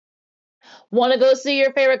Want to go see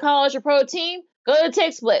your favorite college or pro team? Go to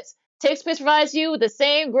TixSplits. TixSplits provides you with the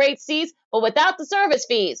same great seats, but without the service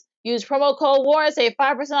fees. Use promo code WAR and save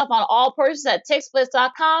 5% off on all purchases at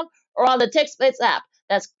TixSplits.com or on the TixSplits app.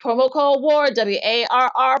 That's promo code WAR,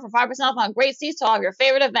 WARR, for 5% off on great seats to all of your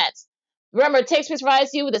favorite events. Remember, TixSplits provides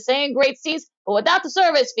you with the same great seats, but without the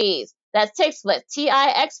service fees. That's TixSplits,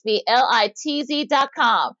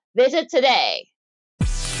 TixSplitz.com. Visit today.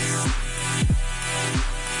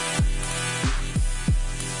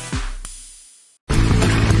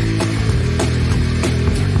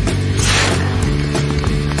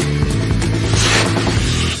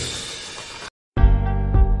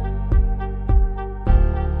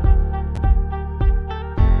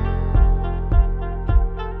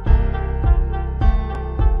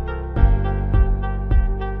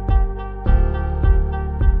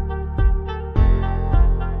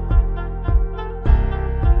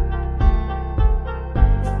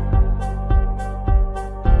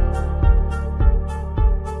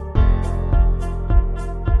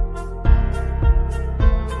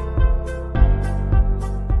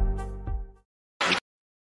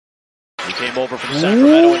 Came over from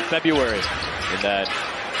Sacramento in February in that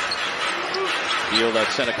deal that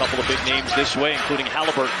sent a couple of big names this way, including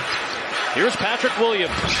Halliburton. Here's Patrick Williams.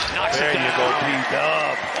 Knocks it down. There you go,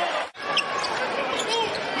 P-Dub.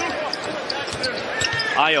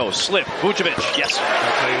 Io, slip, Vucevic, yes.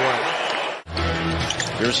 I'll tell you what.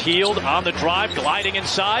 Here's Hield on the drive, gliding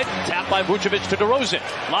inside. Tap by Vucevic to DeRozan.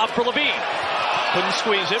 Lob for Levine. Couldn't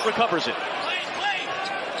squeeze it, recovers it.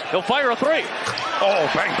 He'll fire a three. Oh,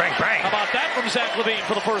 bang, bang, bang. How about that from Zach LaVine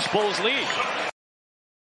for the first Bulls lead?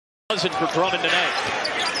 Dozen for Drummond tonight.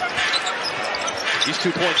 He's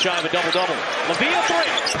 2 points shy of a double-double. LaVine a three.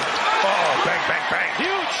 Oh, bang, bang, bang.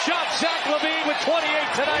 Huge shot, Zach LaVine with 28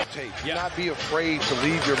 tonight. Do not be afraid to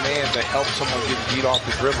leave your man to help someone get beat off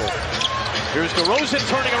the dribble. Here's DeRozan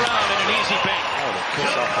turning around in an easy bank. Oh, the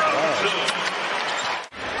kiss off the glass.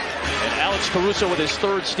 And Alex Caruso with his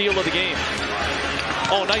third steal of the game.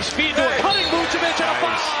 Oh, nice feed to a cutting Vucevic and a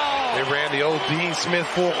foul. They ran the old Dean Smith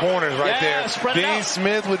four corners right there. Dean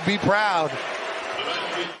Smith would be proud.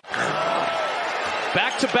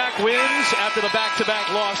 Back-to-back wins after the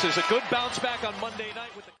back-to-back losses. A good bounce back on Monday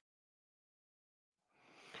night.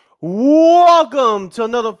 Welcome to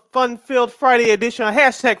another fun-filled Friday edition, a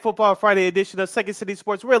hashtag Football Friday edition of Second City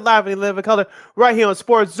Sports. We're live and live in color right here on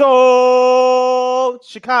Sports Zone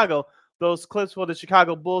Chicago. Those clips for the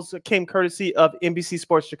Chicago Bulls came courtesy of NBC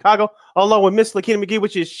Sports Chicago, along with Miss Lakina McGee,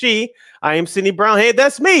 which is she. I am Sydney Brownhead.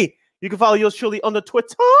 That's me. You can follow yours truly on the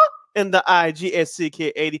Twitter and the IG at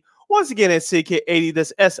CK80. Once again, at CK80,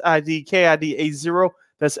 that's SIDKID80.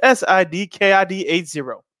 That's SIDKID80.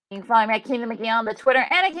 You can follow me at Kingdom McGee on the Twitter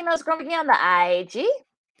and at Kingdom McGee on the IG.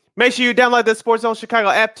 Make sure you download the Sports Zone Chicago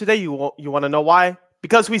app today. You want to know why?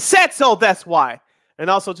 Because we said so, that's why. And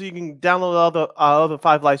also, you can download all the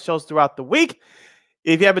 5 Live shows throughout the week.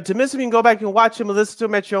 If you happen to miss them, you can go back and watch them and listen to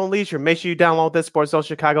them at your own leisure. Make sure you download the Sports Zone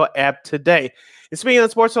Chicago app today. And speaking of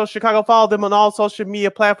Sports Zone Chicago, follow them on all social media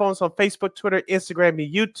platforms on Facebook, Twitter, Instagram,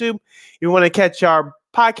 and YouTube. If you want to catch our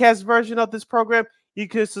podcast version of this program, you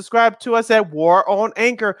can subscribe to us at War on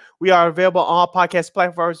Anchor. We are available on all podcast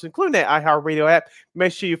platforms, including the iHeartRadio app.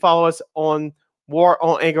 Make sure you follow us on War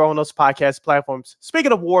on Anchor on those podcast platforms.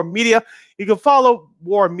 Speaking of War Media, you can follow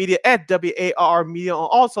War Media at WAR Media on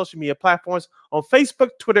all social media platforms on Facebook,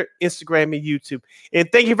 Twitter, Instagram, and YouTube.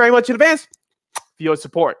 And thank you very much in advance for your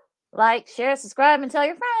support. Like, share, subscribe, and tell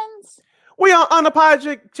your friends. We are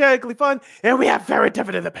unapologetically fun, and we have very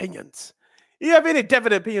definite opinions. If you have any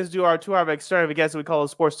definite opinions due to our 2-hour external guest we call a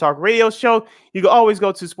Sports Talk Radio Show, you can always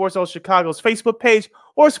go to Sports Zone Chicago's Facebook page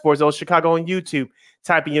or Sports Zone Chicago on YouTube.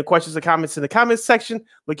 Type in your questions or comments in the comments section.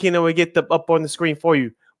 Lakina will get them up on the screen for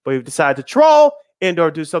you. But if you decide to troll and or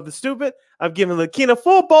do something stupid, I'm giving Lakina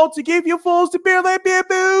full bolt to give you fools the beer let be a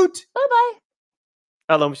boot. Bye-bye.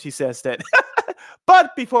 I love when she says that.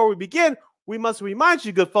 But before we begin, we must remind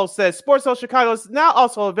you, good folks, that Sports Zone Chicago is now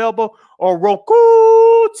also available on Roku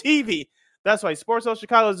TV. That's right. Sports Zone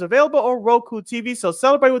Chicago is available on Roku TV. So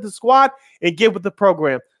celebrate with the squad and get with the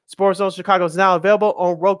program. Sports Zone Chicago is now available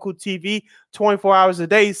on Roku TV 24 hours a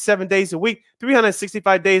day, 7 days a week,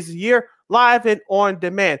 365 days a year, live and on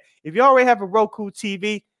demand. If you already have a Roku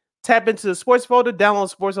TV, tap into the sports folder, download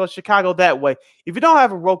Sports Zone Chicago that way. If you don't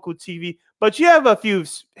have a Roku TV, but you have a few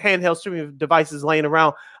handheld streaming devices laying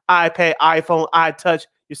around, iPad, iPhone, iTouch,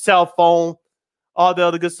 your cell phone, all the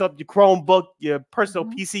other good stuff, your Chromebook, your personal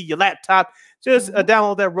PC, your laptop, just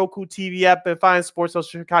download that Roku TV app and find Sports Zone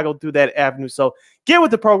Chicago through that avenue. So get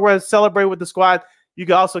with the program, celebrate with the squad. You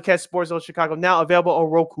can also catch Sports Zone Chicago now available on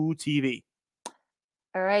Roku TV.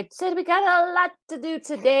 All right, Sid, we got a lot to do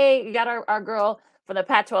today. We got our girl from the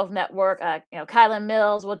Pac-12 Network, Kylan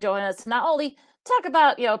Mills, will join us to not only talk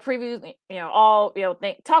about, preview, all,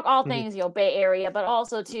 talk all Mhm. things, Bay Area, but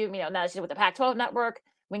also to, now she's with the Pac-12 Network.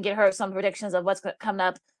 We can get her some predictions of what's coming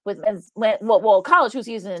up with, college hoops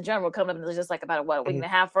season in general coming up in just like about a week and a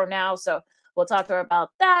half from now. So we'll talk to her about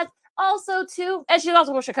that. Also, too, and she's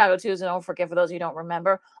also from Chicago, too, so don't forget, for those who don't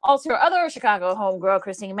remember. Also, her other Chicago homegirl,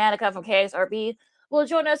 Christine Manica from KSRB, will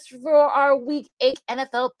join us for our Week 8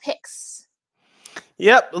 NFL picks.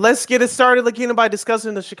 Yep, let's get it started, Lakina, by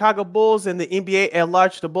discussing the Chicago Bulls and the NBA at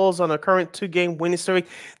large. The Bulls on a current 2-game winning streak.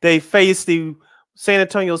 They face the San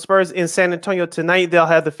Antonio Spurs in San Antonio tonight. They'll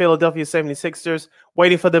have the Philadelphia 76ers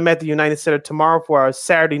waiting for them at the United Center tomorrow for our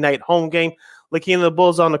Saturday night home game. Looking at the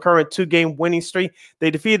Bulls on the current 2-game winning streak. They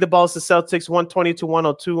defeated the Boston Celtics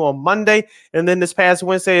 120-102 on Monday. And then this past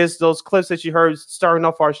Wednesday, is those clips that you heard starting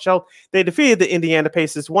off our show. They defeated the Indiana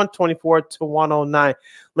Pacers 124-109.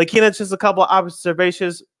 Lakina, just a couple of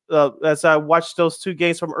observations as I watched those 2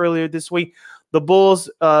 games from earlier this week. The Bulls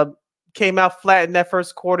came out flat in that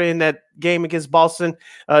first quarter in that game against Boston.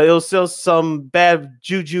 It was still some bad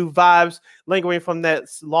juju vibes lingering from that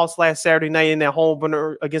loss last Saturday night in that home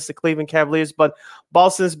opener against the Cleveland Cavaliers. But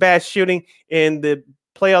Boston's bad shooting and the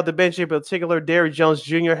play off the bench, in particular, Derrick Jones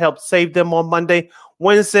Jr. helped save them on Monday.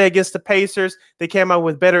 Wednesday against the Pacers, they came out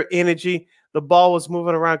with better energy. The ball was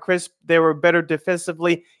moving around crisp. They were better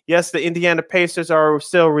defensively. Yes, the Indiana Pacers are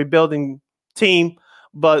still a rebuilding team,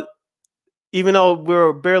 but even though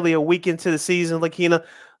we're barely a week into the season, Lakina,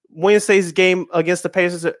 Wednesday's game against the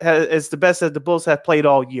Pacers is the best that the Bulls have played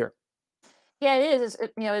all year. Yeah, it is.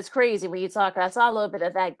 It's crazy when you talk. I saw a little bit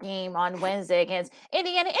of that game on Wednesday against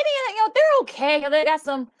Indiana. They're okay. They got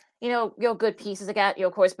some, good pieces. They got,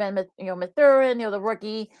 of course, Ben, Mathurin, the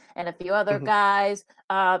rookie, and a few other guys.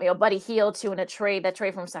 Buddy Hield too in a trade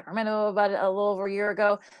from Sacramento about a little over a year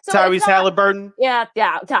ago. So Tyrese Halliburton. Yeah.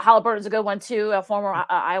 Halliburton's a good one too, a former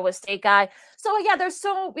Iowa State guy. So yeah, there's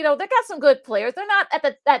they got some good players. They're not at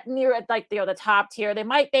the top tier. They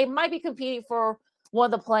might be competing for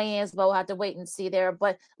one of the play-ins, but we'll have to wait and see there.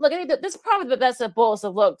 But look, this is probably the best the Bulls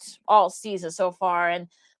have looked all season so far. And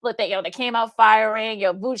look, they came out firing.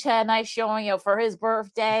 Vooch had a nice showing, for his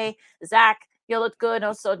birthday. Zach, looked good.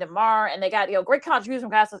 Also DeMar, and they got great contributions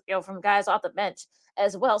from guys off the bench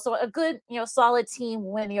as well. So a good solid team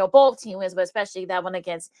win. Both team wins, but especially that one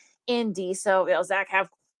against Indy. So Zach have,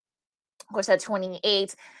 of course, had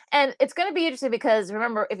 28. And it's going to be interesting because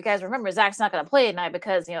if you guys remember, Zach's not going to play tonight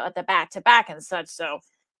because, at the back-to-back and such. So,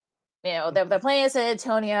 they're playing in San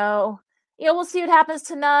Antonio. We'll see what happens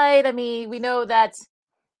tonight. I mean, we know that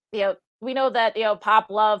Pop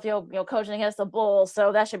Love, coaching against the Bulls.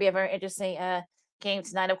 So that should be a very interesting game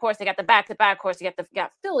tonight. Of course, they got the back-to-back. Of course, you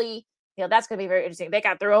got Philly. That's going to be very interesting. They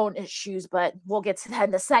got their own issues, but we'll get to that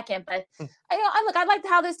in a second. But I like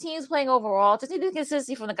how this team's playing overall. Just need the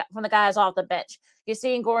consistency from the guys off the bench. You're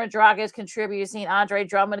seeing Goran Dragic contribute. You're seeing Andre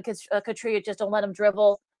Drummond contribute. Just don't let him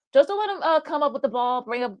dribble. Just don't let him come up with the ball.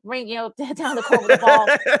 Bring down the court with the ball.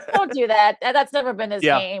 Don't do that. That's never been his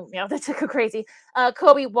game. That's crazy.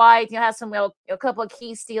 Kobe White, has some a couple of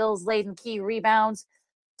key steals late and key rebounds,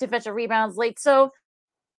 defensive rebounds late. So.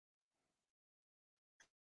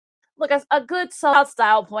 Look, a good solid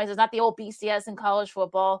style points. It's not the old BCS in college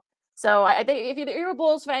football. So I think if you're a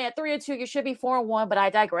Bulls fan at 3-2, you should be 4-1. But I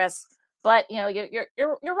digress. But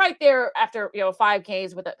you're right there after 5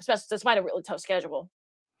 games especially despite a really tough schedule.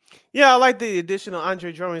 Yeah, I like the addition of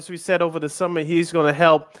Andre Drummond. As we said over the summer, he's going to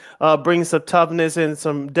help bring some toughness and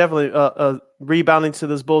some definitely rebounding to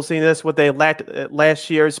this Bulls team. That's what they lacked last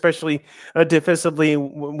year, especially defensively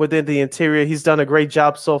within the interior. He's done a great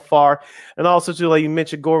job so far. And also, too, like you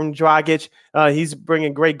mentioned, Goran Dragic, he's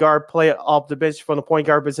bringing great guard play off the bench from the point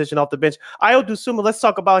guard position off the bench. Ayo Dosunmu, let's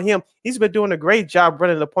talk about him. He's been doing a great job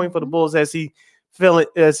running the point for the Bulls as he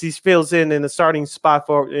fills in the starting spot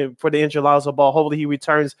for the injured Lonzo Ball. Hopefully he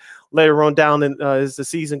returns later on down as the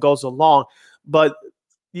season goes along. But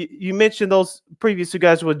you mentioned those previous 2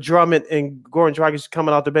 guys with Drummond and Goran Dragic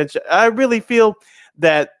coming off the bench. I really feel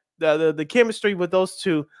that the chemistry with those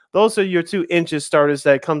are your 2 injured starters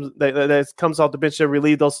that comes off the bench to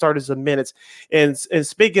relieve those starters of minutes. And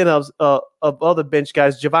speaking of other bench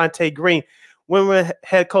guys, Javonte Green. When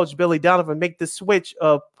head coach Billy Donovan make the switch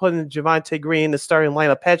of putting Javonte Green in the starting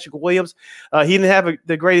lineup, Patrick Williams, he didn't have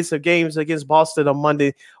the greatest of games against Boston on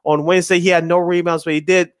Monday. On Wednesday, he had no rebounds, but he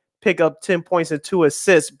did pick up 10 points and 2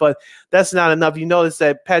 assists, but that's not enough. You notice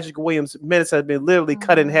that Patrick Williams' minutes have been literally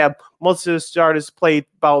cut in half. Most of the starters played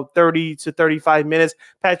about 30 to 35 minutes.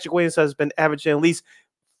 Patrick Williams has been averaging at least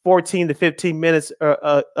 14 to 15 minutes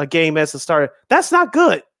a game as a starter. That's not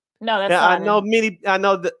good. No, that's not.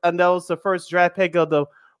 I know it's the first draft pick of the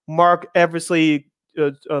Mark Eversley,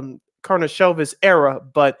 Karnisovas era,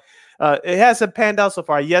 but it hasn't panned out so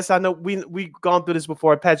far. Yes, I know we've gone through this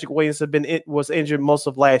before. Patrick Williams was injured most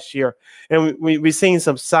of last year, and we've seen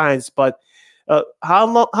some signs. But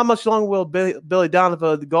how much longer will Billy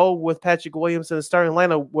Donovan go with Patrick Williams in the starting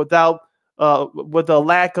lineup with a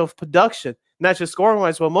lack of production, not just scoring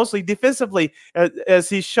wise, but mostly defensively, as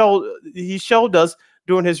he showed us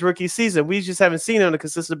during his rookie season. We just haven't seen it on a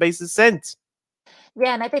consistent basis since.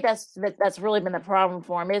 Yeah, and I think that's really been the problem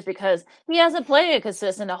for him, is because he hasn't played it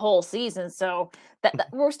consistent the whole season. So that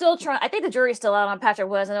we're still trying. I think the jury's still out on Patrick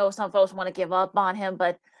Williams. I know some folks want to give up on him,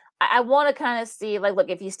 but I want to kind of see, like, look,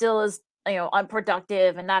 if he still is,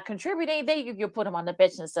 unproductive and not contributing, then you put him on the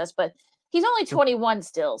bench and such. But he's only 21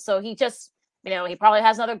 still, so he just, he probably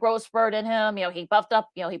has another growth spurt in him. He bulked up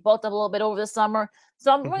a little bit over the summer.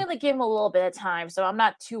 So I'm going to give him a little bit of time. So I'm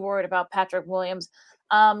not too worried about Patrick Williams.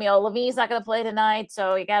 Levine's not going to play tonight,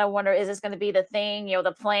 so you got to wonder, is this going to be the thing,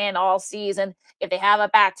 the plan all season? If they have a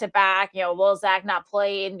back-to-back, will Zach not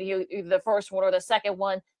play in either the first one or the second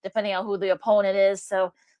one, depending on who the opponent is?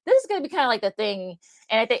 So this is going to be kind of like the thing,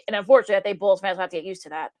 and unfortunately, I think Bulls fans will have to get used to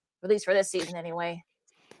that, at least for this season anyway.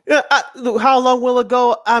 Yeah, how long will it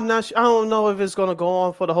go? I'm not sure. I don't know if it's going to go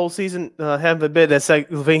on for the whole season. Heaven forbid that Zach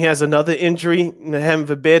LaVine has another injury. Heaven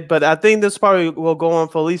forbid, but I think this probably will go on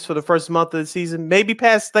for at least for the first month of the season, maybe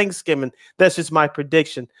past Thanksgiving. That's just my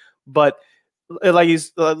prediction. But like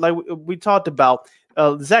we talked about,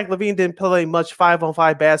 Zach LaVine didn't play much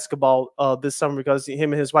 5-on-5 basketball this summer because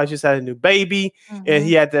him and his wife just had a new baby, and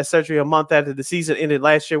he had that surgery a month after the season ended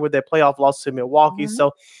last year with that playoff loss to Milwaukee.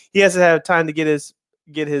 So he hasn't had time to get his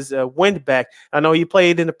wind back. I know he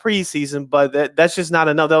played in the preseason, but that's just not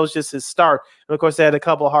enough. That was just his start. And of course, they had a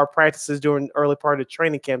couple of hard practices during the early part of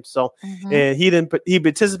training camp. So, and he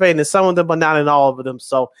participated in some of them, but not in all of them.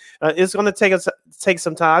 So it's going to take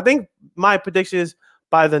some time. I think my prediction is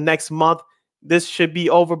by the next month, this should be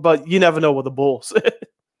over, but you never know with the Bulls.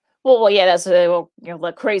 well, yeah, that's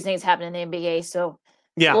the crazy things happen in the NBA. So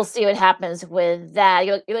yeah, we'll see what happens with that.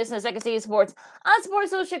 You're listening to Second City Sports on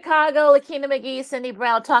Sports Zone Chicago. Lakina McGee, Cindy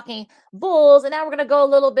Brown talking Bulls. And now we're going to go a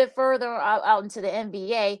little bit further out into the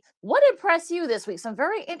NBA. What impressed you this week? Some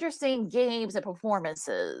very interesting games and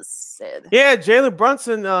performances, Sid. Yeah, Jalen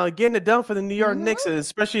Brunson getting it done for the New York Knicks,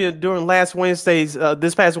 especially during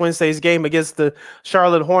this past Wednesday's game against the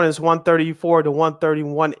Charlotte Hornets,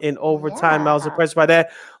 134-131 in overtime. I was impressed by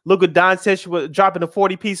that. Luka Doncic was dropping a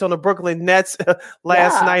 40-piece on the Brooklyn Nets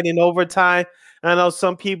last night in overtime. I know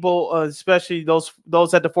some people, especially those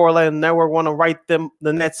at the 411 Network, want to write the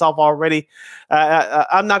Nets off already.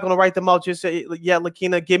 I'm not going to write them off just yet,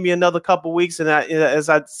 Lakina. Give me another couple weeks, and as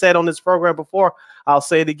I said on this program before, I'll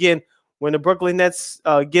say it again. When the Brooklyn Nets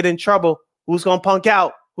get in trouble, who's going to punk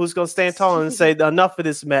out? Who's going to stand tall and say enough of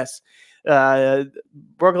this mess?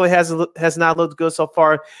 Brooklyn has not looked good so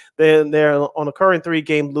far. They're on a current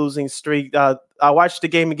 3-game losing streak. I watched the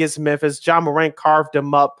game against Memphis. Ja Morant carved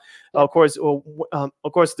them up. Of course,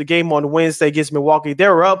 the game on Wednesday against Milwaukee, they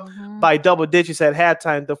were up by double digits at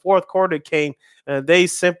halftime. The fourth quarter came, and they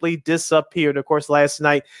simply disappeared. Of course, last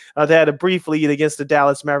night they had a brief lead against the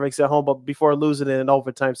Dallas Mavericks at home, but before losing it in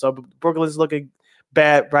overtime. So Brooklyn's looking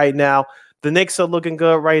bad right now. The Knicks are looking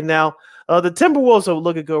good right now. The Timberwolves are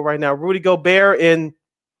looking good right now. Rudy Gobert and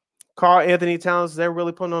Karl Anthony Towns, they're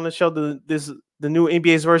really putting on the show. The new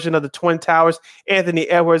NBA's version of the Twin Towers. Anthony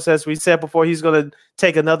Edwards, as we said before, he's going to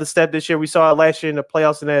take another step this year. We saw it last year in the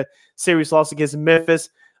playoffs in that series loss against Memphis.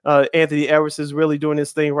 Anthony Edwards is really doing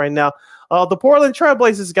his thing right now. The Portland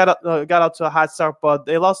Trailblazers got out to a hot start, but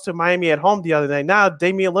they lost to Miami at home the other night. Now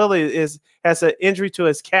Damian Lillard has an injury to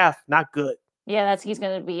his calf. Not good. Yeah, he's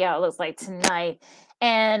going to be out, it looks like, tonight.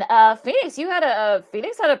 And Phoenix had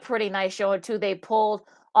a pretty nice showing too. They pulled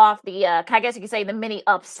off the, I guess you could say, the mini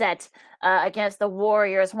upset against the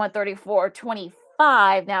Warriors, 134-25.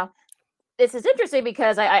 Now, this is interesting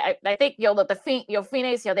because I think the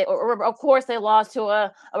Phoenix, they of course they lost to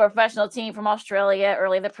a professional team from Australia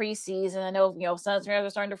early in the preseason. I know Suns fans are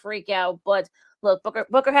starting to freak out, but look,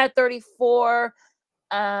 Booker had 34.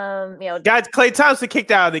 Guys, Klay Thompson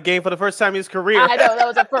kicked out of the game for the first time in his career. I know that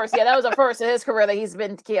was a first. Yeah, that was a first in his career that he's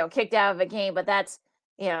been kicked out of a game. But that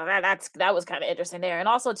was kind of interesting there. And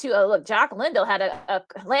also too, look, Jock Landale had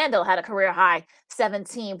a career high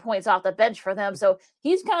 17 points off the bench for them. So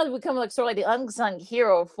he's kind of become sort of like the unsung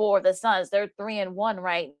hero for the Suns. They're 3-1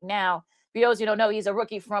 right now. For those you don't know, he's a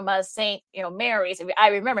rookie from St. Mary's. I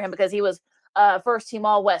remember him because he was first team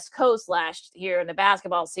All West Coast last year in the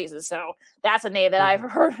basketball season. So that's a name that I've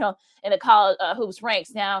heard in the college hoops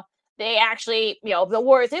ranks. Now, they actually, the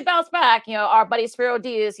Warriors did bounce back. Our buddy Spiro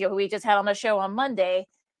Diaz, who we just had on the show on Monday,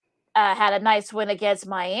 had a nice win against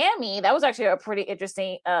Miami. That was actually a pretty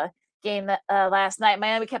interesting game last night.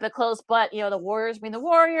 Miami kept it close, but the Warriors being the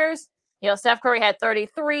Warriors. Steph Curry had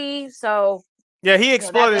 33. So yeah, he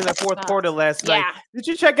exploded in the fourth quarter last night. Did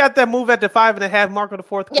you check out that move at the 5.5 mark of the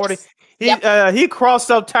fourth quarter? He crossed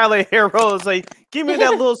up Tyler Herro. It's like, give me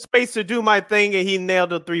that little space to do my thing, and he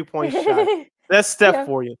nailed a 3-point shot. That's Steph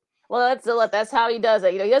for you. Well, that's how he does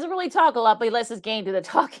it. He doesn't really talk a lot, but he lets his game do the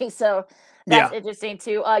talking. So that's interesting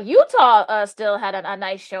too. Utah still had a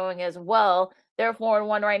nice showing as well. They're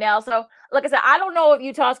 4-1 right now. So, like I said, I don't know if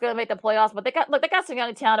Utah's going to make the playoffs, but they got some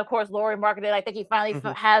young talent. Of course, Lauri Markkanen. I think he finally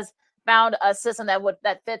has found a system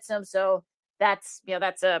that fits him. So that's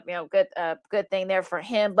a good thing there for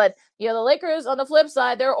him. But the Lakers on the flip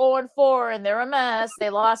side, they're 0-4 and they're a mess. They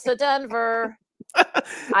lost to Denver.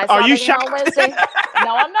 Are you shocked? On Wednesday.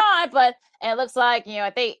 No, I'm not. But it looks like I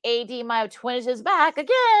think AD might have twinged his back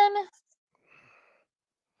again.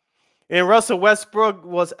 And Russell Westbrook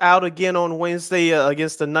was out again on Wednesday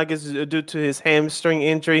against the Nuggets due to his hamstring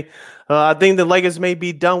injury. I think the Lakers may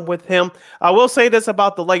be done with him. I will say this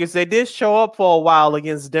about the Lakers. They did show up for a while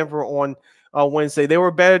against Denver on Wednesday. They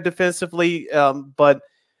were better defensively, but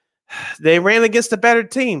they ran against a better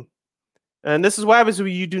team. And this is what happens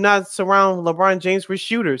when you do not surround LeBron James with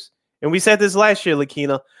shooters. And we said this last year,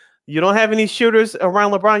 Lakina. You don't have any shooters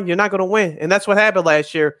around LeBron, you're not going to win. And that's what happened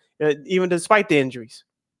last year, even despite the injuries.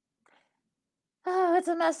 Oh, it's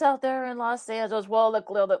a mess out there in Los Angeles. Well, look,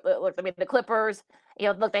 I mean, the Clippers,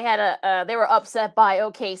 look, they were upset by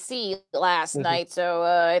OKC last night. So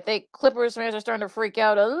I think Clippers fans are starting to freak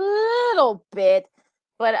out a little bit.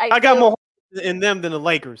 But I got more in them than the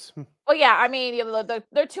Lakers. Well, yeah, I mean,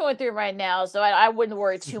 they're 2-3 right now, so I wouldn't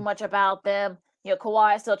worry too much about them.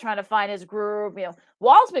 Kawhi is still trying to find his groove.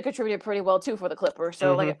 Wall's been contributing pretty well too for the Clippers.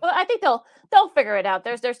 So I think they'll figure it out.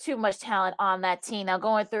 There's too much talent on that team. Now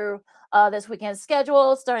going through this weekend's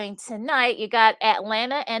schedule, starting tonight, you got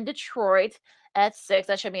Atlanta and Detroit at 6.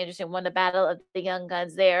 That should be interesting. One, the battle of the young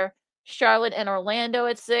guns there. Charlotte and Orlando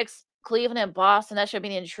at 6. Cleveland and Boston. That should be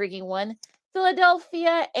an intriguing one.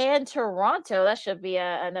 Philadelphia and Toronto. That should be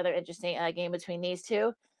another interesting game between these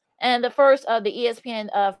two. And the first of the ESPN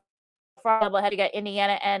Friday doubleheader, you got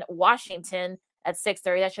Indiana and Washington at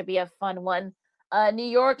 6:30. That should be a fun one. New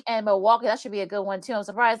York and Milwaukee. That should be a good one too. I'm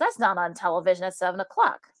surprised that's not on television at 7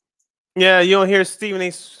 o'clock. Yeah, you don't hear Stephen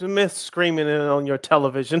A. Smith screaming it on your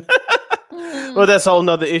television. Well, that's a whole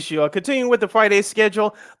nother issue. Continuing with the Friday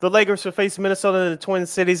schedule, the Lakers will face Minnesota and the Twin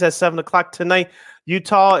Cities at 7 o'clock tonight.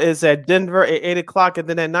 Utah is at Denver at 8 o'clock, and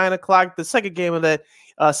then at 9 o'clock, the second game of that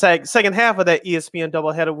second half of that ESPN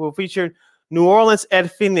doubleheader will feature New Orleans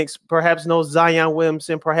at Phoenix. Perhaps no Zion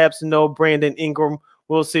Williamson, perhaps no Brandon Ingram.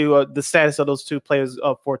 We'll see the status of those two players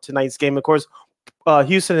for tonight's game. Of course,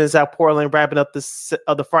 Houston is at Portland, wrapping up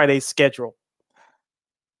the Friday schedule.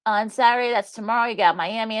 On Saturday, that's tomorrow, you got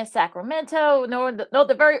Miami and Sacramento. Note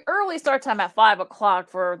the very early start time at 5 o'clock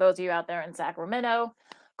for those of you out there in Sacramento.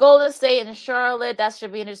 Golden State and Charlotte, that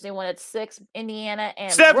should be an interesting one at 6. Indiana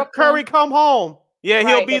and Steph Brooklyn. Curry come home. Yeah,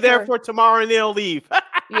 he'll be there for tomorrow and they'll leave.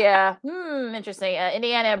 Yeah, interesting.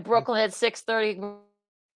 Indiana and Brooklyn at 6:30.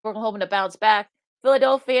 Brooklyn hoping to bounce back.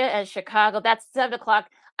 Philadelphia and Chicago, that's 7 o'clock.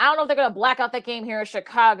 I don't know if they're going to black out that game here in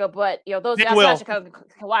Chicago, but those outside Chicago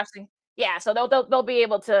can watch the. Yeah, so they'll be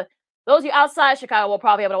able to. Those of you outside Chicago will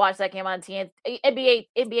probably be able to watch that game on NBA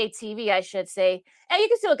TV, I should say. And you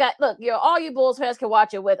can still all you Bulls fans can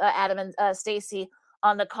watch it with Adam and Stacy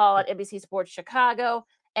on the call at NBC Sports Chicago,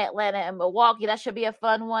 Atlanta and Milwaukee. That should be a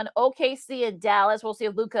fun one. OKC and Dallas. We'll see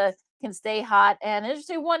if Luka can stay hot. And an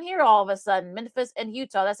interesting one here all of a sudden. Memphis and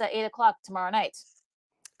Utah. That's at 8 o'clock tomorrow night.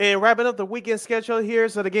 And wrapping up the weekend schedule here,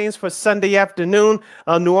 so the games for Sunday afternoon.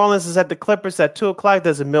 New Orleans is at the Clippers at 2 o'clock.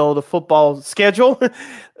 There's a middle of the football schedule.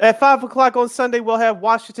 At 5 o'clock on Sunday, we'll have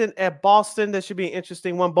Washington at Boston. That should be an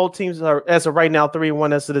interesting one. Both teams are, as of right now,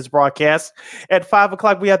 3-1 as of this broadcast. At 5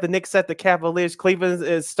 o'clock, we have the Knicks at the Cavaliers. Cleveland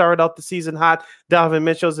is started off the season hot. Donovan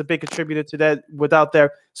Mitchell is a big contributor to that,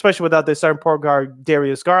 especially without their starting point guard,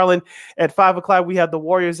 Darius Garland. At 5 o'clock, we have the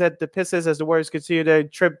Warriors at the Pistons as the Warriors continue their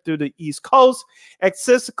trip through the East Coast. At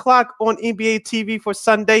 6 o'clock on NBA TV for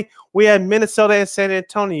Sunday, we have Minnesota and San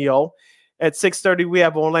Antonio. At 6:30, we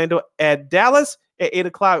have Orlando at Dallas. At 8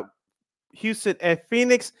 o'clock, Houston at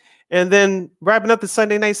Phoenix. And then wrapping up the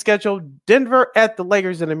Sunday night schedule, Denver at the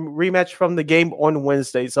Lakers in a rematch from the game on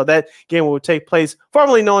Wednesday. So that game will take place,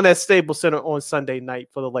 formerly known as Staples Center, on Sunday night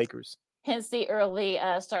for the Lakers. hence the early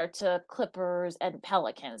start to Clippers and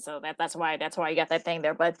Pelicans. So that's why you got that thing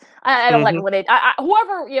there. But I don't like it when it.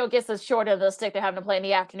 Whoever gets the short end of the stick, they're having to play in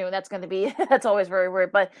the afternoon. That's going to be that's always very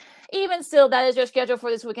weird. But even still, that is your schedule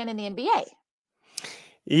for this weekend in the NBA.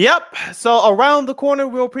 Yep. So around the corner,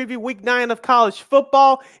 we'll preview week 9 of college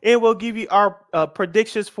football, and we'll give you our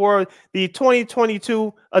predictions for the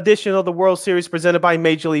 2022 edition of the World Series presented by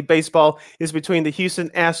Major League Baseball. Is between the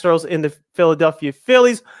Houston Astros and the Philadelphia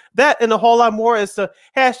Phillies. That and a whole lot more as the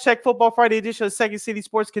hashtag Football Friday edition of Second City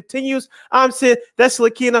Sports continues. I'm Sid. That's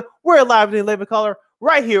Lakina. We're live in living color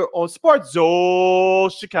right here on Sports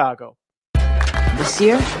Zone Chicago. This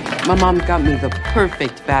year, my mom got me the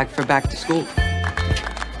perfect bag for back to school.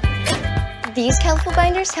 These colorful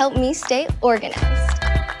binders help me stay organized.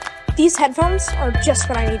 These headphones are just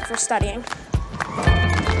what I need for studying.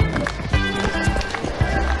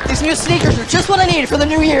 These new sneakers are just what I need for the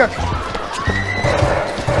new year.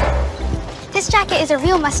 This jacket is a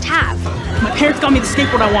real must-have. My parents got me the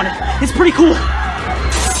skateboard I wanted. It's pretty cool.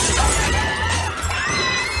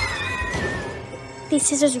 These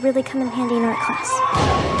scissors really come in handy in art class.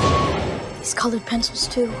 These colored pencils,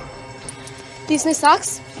 too. These new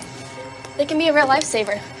socks, they can be a real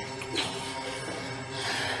lifesaver.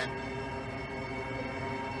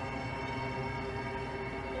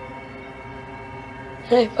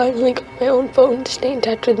 I finally got my own phone to stay in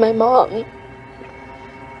touch with my mom.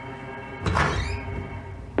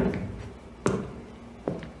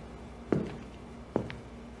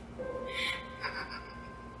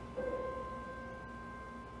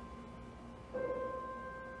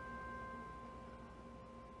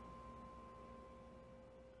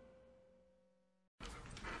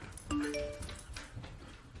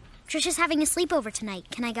 Trisha's having a sleepover tonight.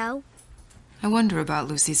 Can I go? I wonder about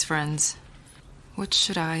Lucy's friends. What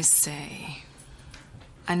should I say?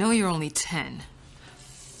 I know you're only 10,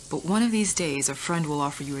 but one of these days a friend will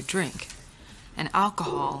offer you a drink. And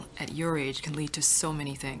alcohol at your age can lead to so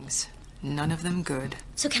many things. None of them good.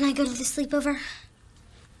 So can I go to the sleepover?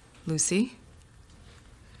 Lucy,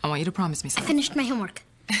 I want you to promise me I something. finished my homework.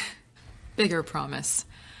 Bigger promise.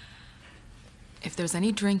 If there's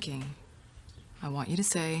any drinking, I want you to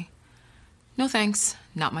say, "No thanks,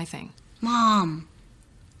 not my thing." Mom.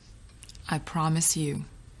 I promise you.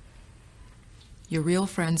 Your real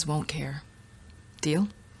friends won't care. Deal?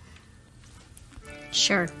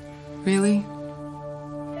 Sure. Really?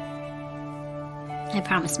 I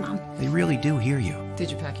promise, Mom. They really do hear you. Did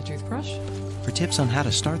you pack your toothbrush? For tips on how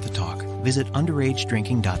to start the talk, visit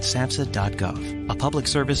underagedrinking.samhsa.gov. A public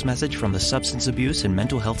service message from the Substance Abuse and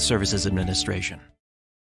Mental Health Services Administration.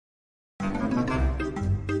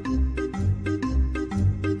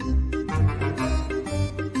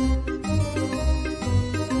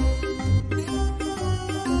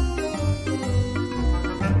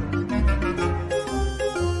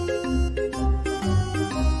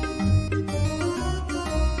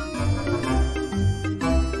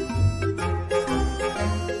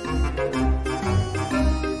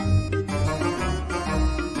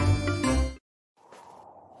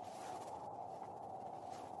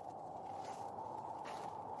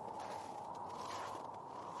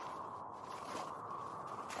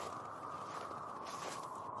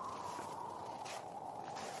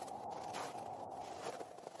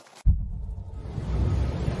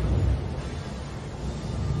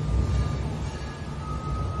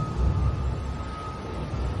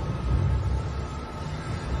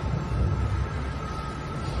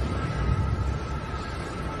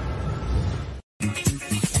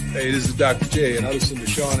 Hey, this is Dr. J, and I listen to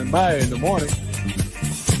Sean and Maya in the morning.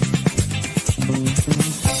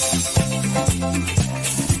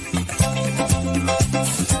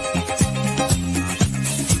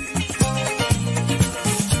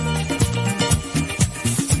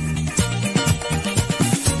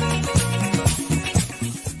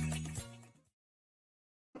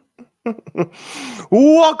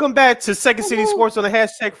 Welcome back to Second City Sports on the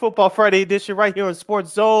hashtag Football Friday edition right here on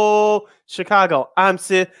Sports Zone Chicago. I'm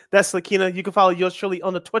Sid. That's Lakina. You can follow yours truly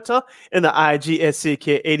on the Twitter and the IG at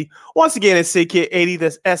SidKid80. Once again, it's SidKid80.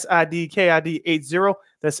 That's SIDKID80.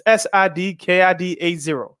 That's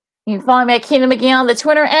SIDKID80. You can follow me at Keenan McGee on the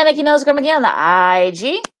Twitter and at Keenan McGee on the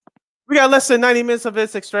IG. We got less than 90 minutes of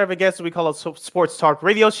this extravaganza we call a sports talk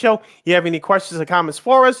radio show. You have any questions or comments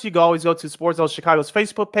for us, you can always go to Sports Zone Chicago's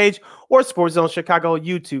Facebook page or Sports Zone Chicago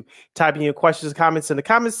YouTube. Type in your questions and comments in the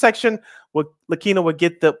comments section. Lakina will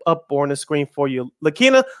get them up on the screen for you.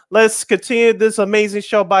 Lakina, let's continue this amazing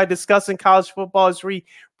show by discussing college football as we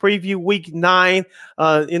preview week 9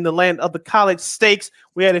 in the land of the college stakes.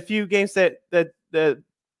 We had a few games that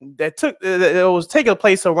it was taking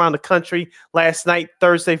place around the country last night,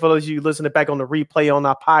 Thursday, for those of you listening back on the replay on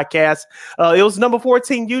our podcast. It was number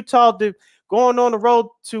 14 Utah going on the road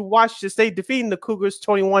to Washington State, defeating the Cougars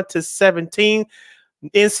 21-17.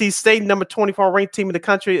 NC State, number 24 ranked team in the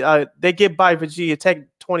country, they get by Virginia Tech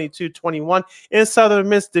 22-21. And Southern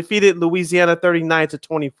Miss defeated Louisiana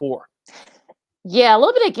 39-24. Yeah, a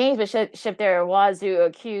little bit of gamesmanship there. Wazoo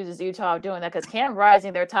accuses Utah of doing that because Cam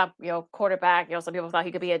Rising, their top, quarterback, some people thought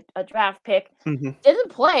he could be a draft pick, didn't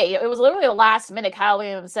play. It was literally a last minute. Kyle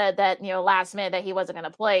Williams said that, last minute that he wasn't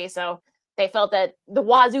going to play. So they felt that the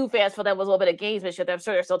Wazoo fans felt that was a little bit of gamesmanship. I'm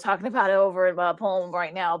sure they're still talking about it over in Pullman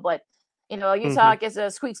right now. But, Utah gets a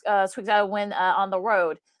squeaks out a win on the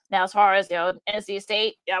road. Now, as far as, NC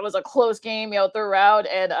State, that was a close game, throughout.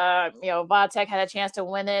 And, Vodtech had a chance to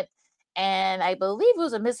win it. And I believe it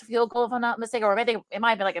was a missed field goal, if I'm not mistaken, or I think it might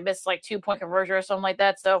have been like a missed 2-point conversion or something like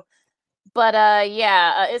that. So, but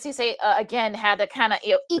NC State again had to kind of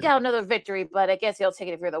eke out another victory, but I guess he'll take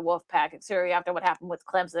it if you're the Wolfpack, considering after what happened with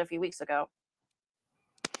Clemson a few weeks ago.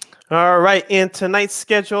 All right, and tonight's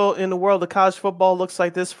schedule in the world of college football looks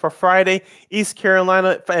like this. For Friday, East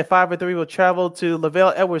Carolina at 5-3 will travel to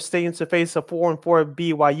LaVell Edwards Stadium to face a 4-4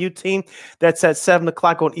 BYU team. That's at 7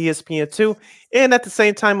 o'clock on ESPN2. And at the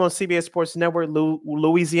same time on CBS Sports Network,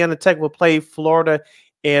 Louisiana Tech will play Florida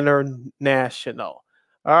International.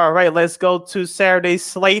 All right, let's go to Saturday's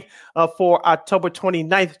slate for October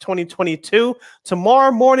 29th, 2022.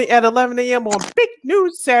 Tomorrow morning at 11 a.m. on Big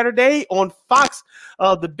News Saturday on Fox,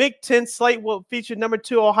 the Big Ten slate will feature number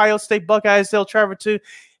 2 Ohio State Buckeyes. They'll travel to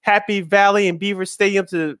Happy Valley and Beaver Stadium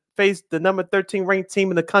to face the number 13 ranked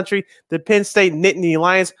team in the country, the Penn State Nittany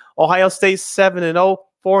Lions. Ohio State 7-0.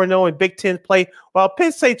 4-0 in Big Ten play, while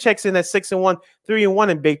Penn State checks in at 6-1, 3-1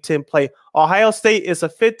 in Big Ten play. Ohio State is a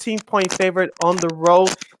 15-point favorite on the road.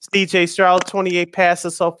 C.J. Stroud, 28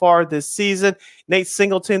 passes so far this season. Nate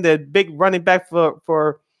Singleton, the big running back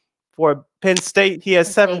for Penn State, he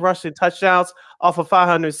has 7 rushing touchdowns off of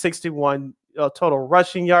 561 total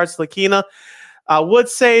rushing yards. Lakina, I would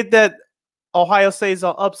say that Ohio State is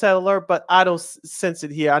on upset alert, but I don't sense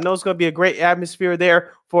it here. I know it's going to be a great atmosphere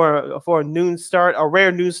there for a noon start, a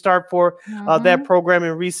rare noon start for that program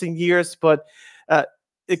in recent years, but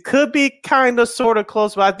it could be kind of sort of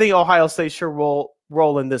close, but I think Ohio State should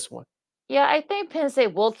roll in this one. Yeah, I think Penn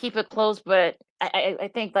State will keep it close, but I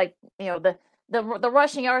think the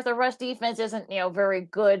rushing yards, the rush defense isn't very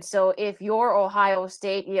good. So if you're Ohio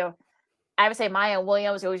State, I would say Mayan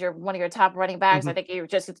Williams, who's one of your top running backs. I think you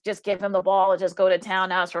just give him the ball and just go to town.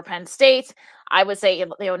 Now as for Penn State, I would say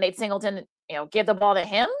Nate Singleton, give the ball to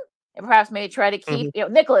him and perhaps maybe try to keep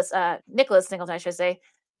Nicholas Singleton, I should say.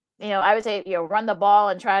 I would say run the ball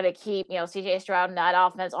and try to keep C.J. Stroud and that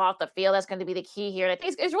offense off the field. That's going to be the key here. And I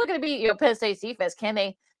think it's really going to be Penn State's defense. Can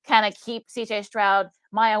they kind of keep C.J. Stroud,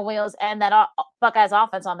 Mayan Williams, and that Buckeyes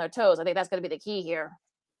offense on their toes? I think that's going to be the key here.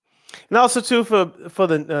 And also, too, for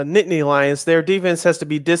the Nittany Lions, their defense has to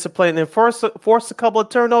be disciplined and force a couple of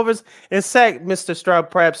turnovers and sack Mr. Stroud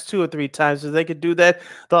perhaps 2 or 3 times. If they could do that,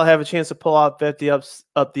 they'll have a chance to pull out the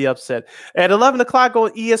upset. At 11 o'clock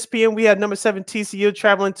on ESPN, we had number 7 TCU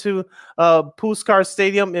traveling to Puskar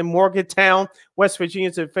Stadium in Morgantown, West Virginia,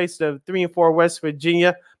 to face the 3-4 West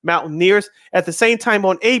Virginia Mountaineers. At the same time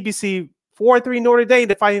on ABC, 4-3 Notre Dame,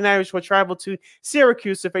 the Fighting Irish will travel to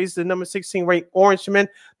Syracuse to face the number 16 ranked Orangemen.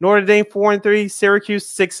 Notre Dame 4-3, Syracuse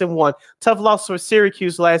 6-1. Tough loss for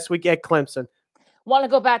Syracuse last week at Clemson. Want to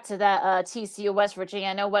go back to that TCU West Virginia.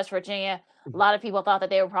 I know West Virginia, a lot of people thought that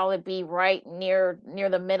they would probably be right near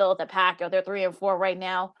the middle of the pack. They're 3-4 right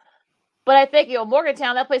now. But I think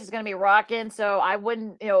Morgantown, that place is going to be rocking. So I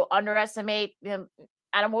wouldn't underestimate them.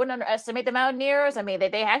 I wouldn't underestimate the Mountaineers. I mean,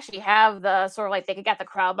 they actually have the sort of they got the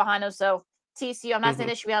crowd behind them. So TCU, I'm not saying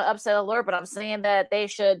they should be on upset alert, but I'm saying that they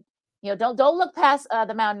should, don't look past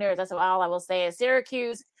the Mountaineers. That's all I will say. Is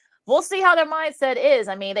Syracuse, we'll see how their mindset is.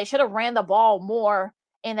 I mean, they should have ran the ball more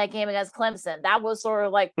in that game against Clemson. That was sort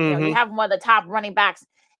of you have one of the top running backs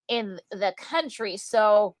in the country.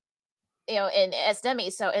 So, in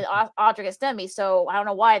Estemi, so in Audric Estemi. So I don't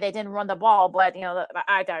know why they didn't run the ball, but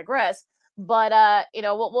I digress. But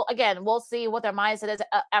we'll see what their mindset is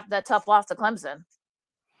after that tough loss to Clemson.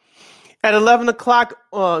 At 11 o'clock,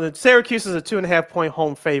 Syracuse is a 2.5-point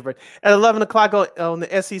home favorite. At 11 o'clock on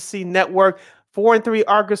the SEC Network, 4-3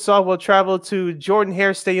 Arkansas will travel to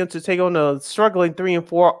Jordan-Hare Stadium to take on a struggling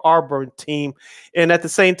 3-4 Auburn team. And at the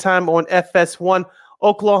same time on FS1,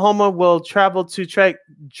 Oklahoma will travel to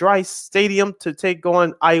Trice Stadium to take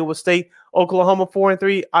on Iowa State. Oklahoma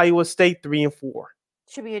 4-3, Iowa State 3-4.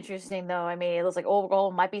 Should be interesting, though. I mean, it looks like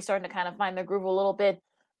Oklahoma might be starting to kind of find their groove a little bit.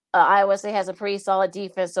 Iowa State has a pretty solid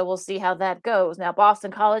defense, so we'll see how that goes. Now,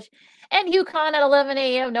 Boston College and UConn at 11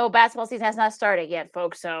 a.m. No, basketball season has not started yet,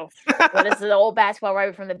 folks. So, this is the old basketball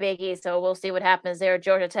rivalry from the Big East. So we'll see what happens there.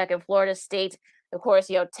 Georgia Tech and Florida State, of course.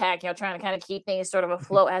 Tech, trying to kind of keep things sort of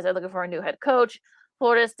afloat as they're looking for a new head coach.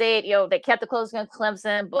 Florida State, they kept the close against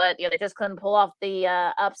Clemson, but they just couldn't pull off the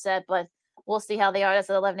upset. But we'll see how they are. That's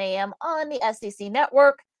at 11 a.m. on the SEC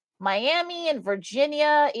Network. Miami and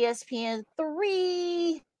Virginia, ESPN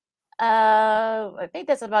 3. I think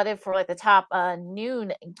that's about it for the top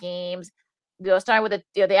noon games. Starting with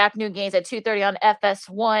the afternoon games at 2:30 on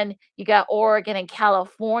FS1. You got Oregon and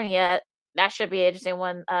California. That should be an interesting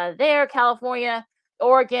one there. California,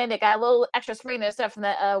 Oregon, they got a little extra spring there stuff from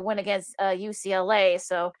the win against UCLA.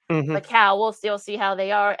 So, but Cal, we'll still see how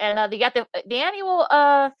they are. And they got the annual.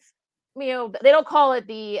 They don't call it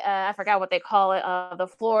the I forgot what they call it. The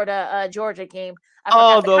Florida Georgia game.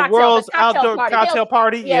 The world's outdoor cocktail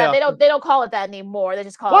party. Yeah, they don't call it that anymore. They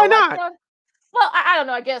just call Why it. Why not? Well, I don't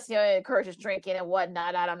know. I guess it encourages drinking and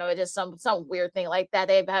whatnot. I don't know. It's just some weird thing like that.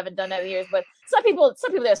 They haven't done that in years, but some people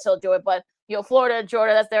there still do it. But Florida,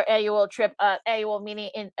 Georgia, that's their annual trip, annual meeting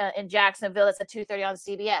in Jacksonville. It's at 2:30 on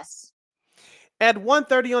CBS. At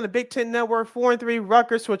 1:30 on the Big Ten Network, 4-3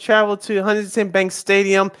 Rutgers will travel to Huntington Bank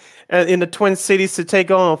Stadium in the Twin Cities to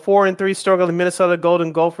take on a 4-3 struggling Minnesota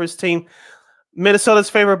Golden Gophers team. Minnesota's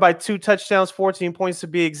favored by 2 touchdowns, 14 points to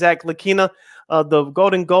be exact. Lakina, the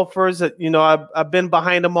Golden Gophers, I've been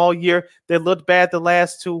behind them all year. They looked bad the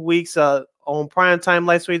last 2 weeks. On prime time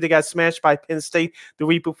last week, they got smashed by Penn State. The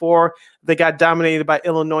week before, they got dominated by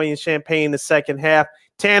Illinois and Champaign in the second half.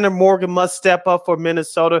 Tanner Morgan must step up for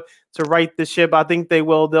Minnesota to right the ship. I think they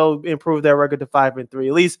will. They'll improve their record to 5-3.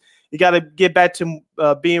 At least you got to get back to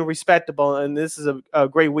being respectable, and this is a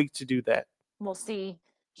great week to do that. We'll see.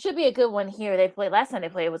 Should be a good one here. Last time they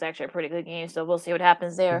played was actually a pretty good game, so we'll see what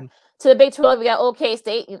happens there. To the Big 12, we got OK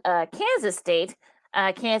State, Kansas State.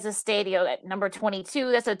 Kansas State, at number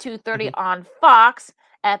 22. That's at 2:30 on Fox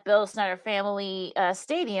at Bill Snyder Family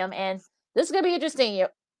Stadium, and this is gonna be interesting.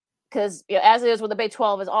 Because as it is with the Big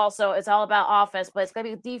 12, it's all about offense, but it's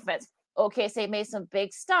gonna be defense. OK State made some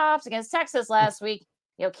big stops against Texas last week.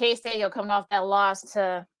 K-State, coming off that loss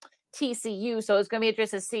to TCU, so it's gonna be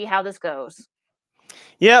interesting to see how this goes.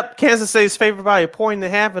 Yep, Kansas State is favored by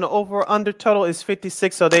 1.5, and the over/under total is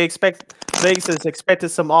 56. So Vegas is expected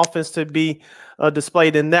some offense to be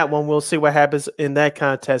displayed in that one. We'll see what happens in that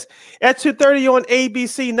contest. At 2:30 on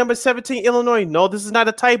ABC, number 17 Illinois. No, this is not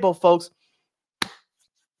a typo, folks.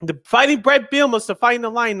 The Fighting Brett Bielema, the Fighting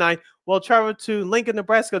Illini, will travel to Lincoln,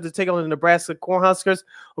 Nebraska to take on the Nebraska Cornhuskers.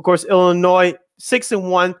 Of course, Illinois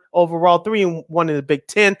 6-1 overall, 3-1 in the Big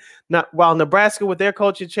Ten. While Nebraska, with their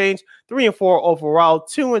coaching change, 3-4 overall,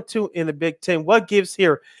 2-2 in the Big Ten. What gives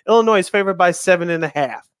here? Illinois is favored by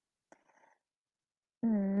 7.5.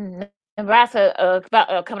 Nebraska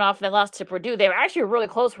coming off that loss to Purdue. They were actually really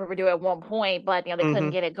close for Purdue at one point, but they couldn't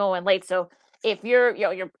get it going late. So if you're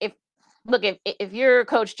if you're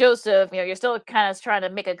Coach Joseph, you're still kind of trying to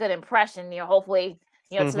make a good impression, hopefully,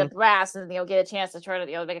 to the brass and, get a chance to try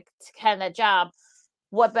to, make that job.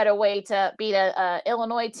 What better way to beat a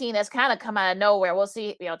Illinois team that's kind of come out of nowhere? We'll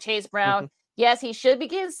see, Chase Brown. Yes, he should be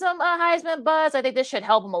getting some Heisman buzz. I think this should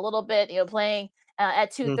help him a little bit, playing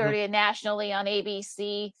at 2:30 nationally on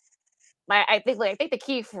ABC. I think the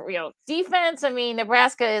key for defense. I mean,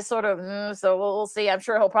 Nebraska is sort of so we'll see. I'm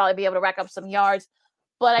sure he'll probably be able to rack up some yards.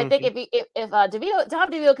 But I think if Tom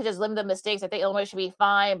DeVito could just limit the mistakes, I think Illinois should be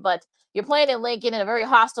fine. But you're playing in Lincoln in a very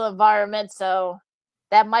hostile environment, so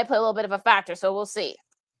that might play a little bit of a factor. So we'll see.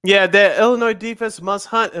 Yeah, the Illinois defense must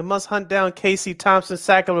hunt down Casey Thompson,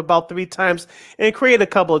 sack him about 3 times, and create a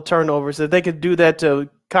couple of turnovers. If they could do that to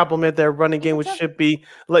complement their running game, which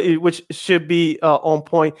should be on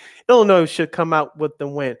point, Illinois should come out with the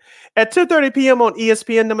win. At 2:30 p.m. on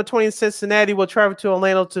ESPN, number 20 Cincinnati will travel to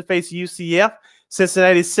Orlando to face UCF.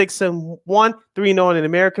 Cincinnati is 6-1, 3-0 in the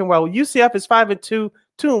American, while UCF is 5-2,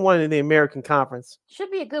 2-1 in the American Conference.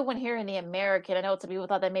 Should be a good one here in the American. I know some people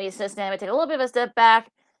thought that maybe Cincinnati would take a little bit of a step back,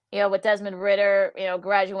 with Desmond Ridder,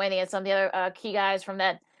 graduating, and some of the other key guys from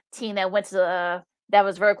that team that went to that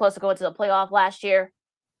was very close to going to the playoff last year.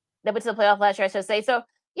 They went to the playoff last year, I should say. So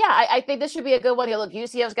yeah, I think this should be a good one. Look,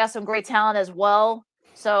 UCF's got some great talent as well.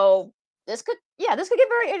 So this could get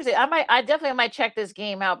very interesting. I definitely might check this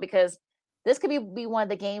game out because this could be one of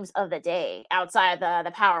the games of the day outside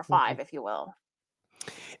the Power Five, if you will.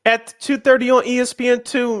 At 2:30 on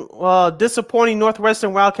ESPN2, disappointing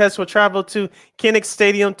Northwestern Wildcats will travel to Kinnick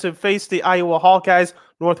Stadium to face the Iowa Hawkeyes.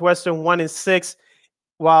 Northwestern 1-6,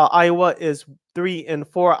 while Iowa is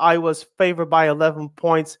 3-4. Iowa's favored by 11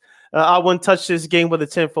 points. I wouldn't touch this game with a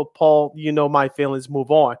 10-foot pole. You know my feelings.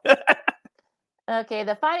 Move on. Okay,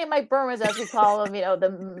 the Fighting Mike Burmans, as we call them,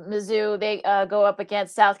 the Mizzou, they go up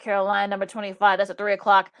against South Carolina, number 25. That's at 3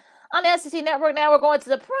 o'clock on the SEC Network. Now we're going to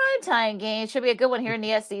the primetime game. Should be a good one here in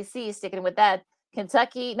the SEC, sticking with that.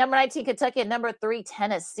 Kentucky, number 19, Kentucky, and number 3,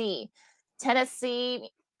 Tennessee. Tennessee,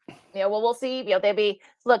 we'll see. Kentucky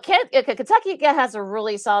has a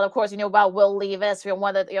really solid, of course, about Will Levis,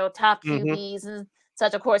 one of the top QBs and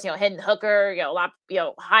such, of course, Hendon Hooker, a lot,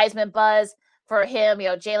 Heisman buzz for him,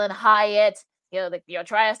 Jalen Hyatt.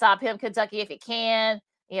 Try to stop him, Kentucky, if you can.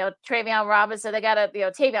 Travion Robinson, they got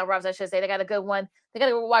Tavion Robinson, I should say. They got a good one. They got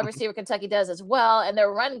a good wide receiver, Kentucky does as well. And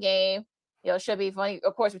their run game, should be funny.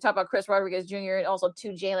 Of course, we talk about Chris Rodriguez Jr. and also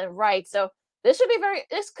to Jalen Wright. So this could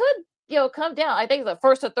come down. I think the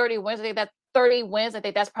first to 30 wins. I think that 30 wins, I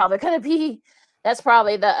think that's probably the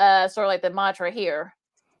sort of like the mantra here.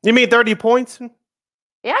 You mean 30 points?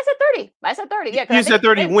 Yeah, I said 30. Yeah, you said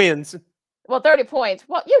 30 wins. Well, 30 points.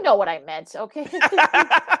 Well, you know what I meant, okay?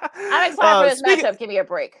 I'm excited for this matchup. Give me a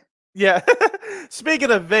break. Yeah. Speaking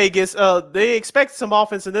of Vegas, they expect some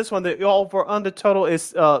offense in this one. The over-under total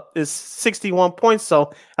is 61 points,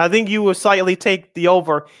 so I think you will slightly take the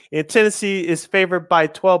over. And Tennessee is favored by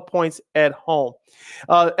 12 points at home.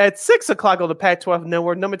 At 6 o'clock on the Pac-12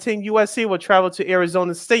 network, number 10 USC will travel to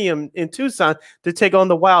Arizona Stadium in Tucson to take on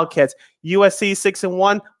the Wildcats. USC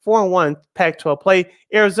 6-1, 4-1 Pac-12 play.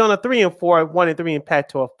 Arizona 3-4, 1-3 in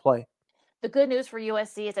Pac-12 play. The good news for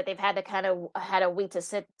USC is that they've had a week to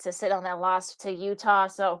sit on that loss to Utah,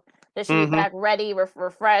 so they should be back ready,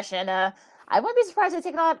 refreshed, and I wouldn't be surprised if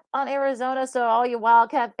they take it on Arizona. So all you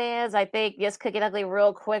Wildcat fans, I think this could get ugly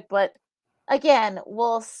real quick, but again,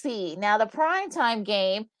 we'll see. Now the primetime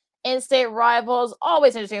game, in-state rivals,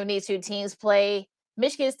 always interesting when these two teams play.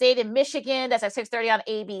 Michigan State and Michigan, that's at 6:30 on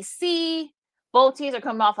ABC. Both teams are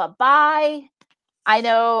coming off a bye. I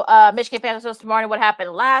know Michigan fans are so smart what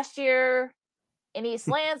happened last year in East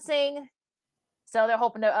Lansing. So they're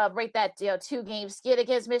hoping to break that 2-game skid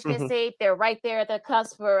against Michigan State. They're right there at the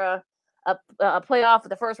cusp for a playoff.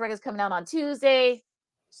 The first rank is coming out on Tuesday.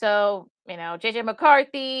 So, JJ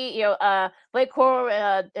McCarthy, Blake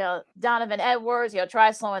Corum, Donovan Edwards,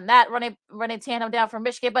 try slowing that running tandem down from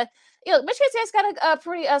Michigan. But, Michigan State's got a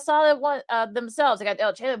pretty solid one themselves. They got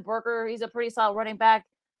Jalen Burger. He's a pretty solid running back.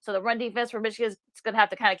 So the run defense for Michigan is going to have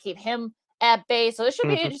to kind of keep him at bay. So this should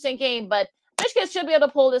be an interesting game, but Michigan should be able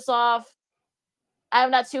to pull this off. I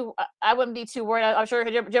wouldn't be too worried. I'm sure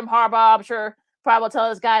Jim Harbaugh, probably will tell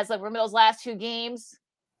his guys, like, remember those last 2 games?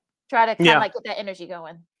 Try to kind of get that energy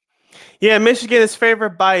going. Yeah, Michigan is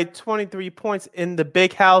favored by 23 points in the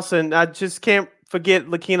Big House, and I just can't forget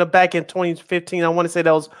Lakina back in 2015. I want to say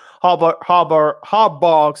that was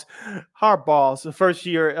Harbaugh's first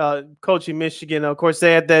year coaching Michigan. Of course,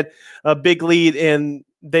 they had that big lead and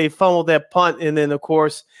they fumbled that punt, and then of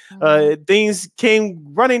course things came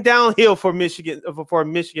running downhill for Michigan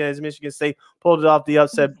as Michigan State pulled it off the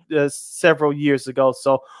upset several years ago.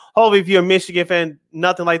 So hopefully, if you're a Michigan fan,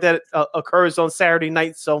 nothing like that occurs on Saturday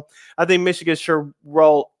night. So I think Michigan should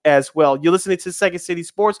roll as well. You're listening to Second City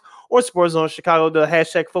Sports or Sports Zone Chicago, the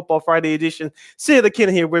hashtag Football Friday edition. Sid the Kid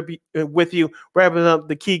here with you, wrapping up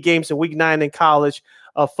the key games in Week 9 in college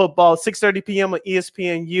football. 6:30 p.m. on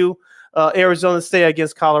ESPNU. Arizona State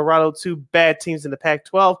against Colorado, 2 bad teams in the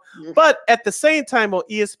Pac-12. But at the same time on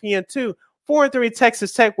ESPN2, 4-3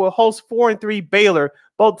 Texas Tech will host 4-3 Baylor.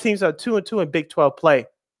 Both teams are 2-2 in Big 12 play.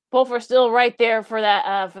 Both are still right there for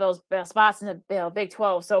that for those spots in the Big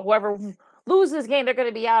 12. So whoever loses this game, they're going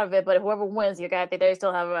to be out of it. But whoever wins, they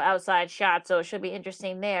still have an outside shot. So it should be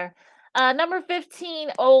interesting there. Number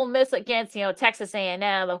 15, Ole Miss against Texas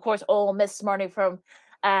A&M. Of course, Ole Miss smarting from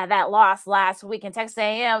that loss last week in Texas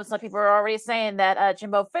A&M. Some people are already saying that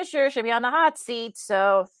Jimbo Fisher should be on the hot seat.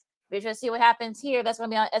 So we should see what happens here. That's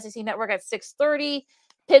going to be on SEC Network at 6:30.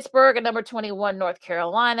 Pittsburgh at number 21, North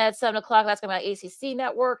Carolina at 7 o'clock. That's going to be on ACC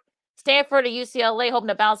Network. Stanford and UCLA hoping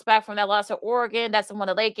to bounce back from that loss to Oregon. That's one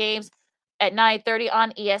of the late games at 9:30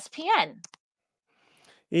 on ESPN.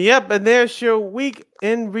 Yep, and there's your week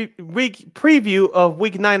preview of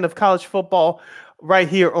Week 9 of college football right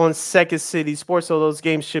here on Second City Sports. So those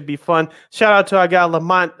games should be fun. Shout out to our guy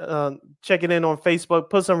Lamont checking in on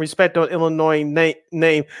Facebook. Put some respect on Illinois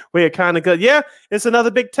name. We're kind of good. Yeah, it's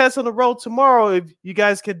another big test on the road tomorrow. If you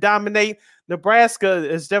guys can dominate, Nebraska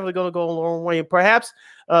is definitely going to go a long way. And perhaps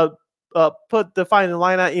put the final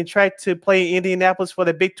line out in track to play Indianapolis for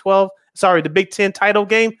the Big 10 title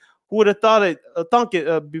game. Who would have thought it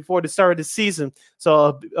before the start of the season?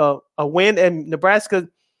 So a win, and Nebraska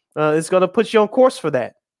is going to put you on course for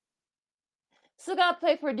that. Still got to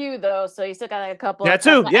play Purdue though, so you still got like a couple. Yeah,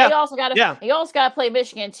 too. Yeah. You also got to play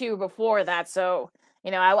Michigan too before that. So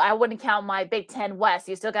I wouldn't count my Big Ten West.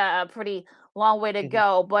 You still got a pretty long way to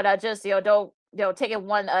go. But just don't take it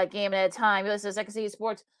one game at a time. You listen to Second City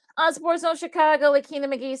Sports on Sports Zone Chicago. Lakina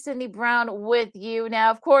McGee, Sydney Brown with you. Now,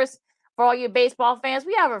 of course, for all you baseball fans,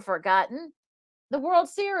 we haven't forgotten the World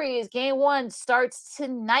Series. Game 1 starts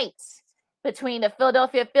tonight between the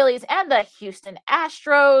Philadelphia Phillies and the Houston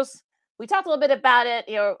Astros. We talked a little bit about it,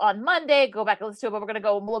 on Monday. Go back and listen to it, but we're going to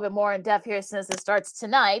go a little bit more in depth here since it starts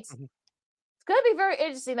tonight. It's going to be very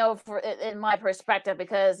interesting, in my perspective,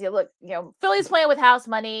 because Phillies playing with house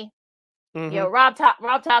money. Rob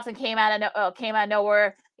Thompson came out of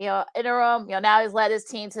nowhere. Interim. Now he's led his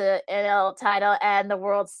team to the NL title and the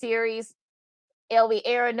World Series. It'll be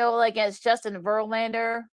Aaron Nola against Justin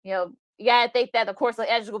Verlander. I think that of course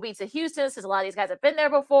the edge will be to Houston since a lot of these guys have been there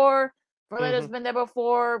before. Verlander's been there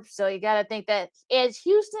before, so you got to think that edge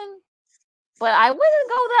Houston. But I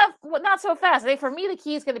wouldn't go not so fast. I think for me the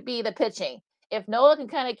key is going to be the pitching. If Nola can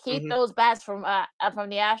kind of keep those bats from the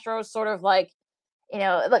Astros, sort of like,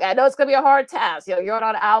 look, I know it's going to be a hard task.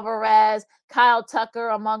 Yordan Alvarez, Kyle Tucker,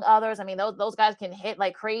 among others. I mean, those guys can hit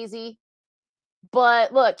like crazy.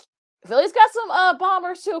 But look, Philly's got some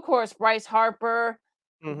bombers too, of course. Bryce Harper,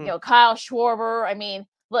 Kyle Schwarber. I mean,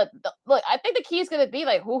 look. I think the key is going to be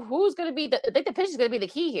like who's going to be. I think the pitch is going to be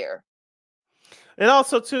the key here. And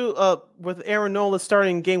also, too, with Aaron Nola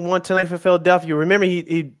starting Game 1 tonight for Philadelphia, remember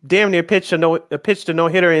he damn near pitched a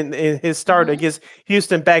no-hitter in his start against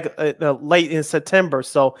Houston back late in September.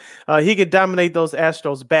 So he could dominate those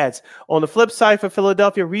Astros bats. On the flip side for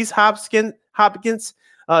Philadelphia, Rhys Hopkins,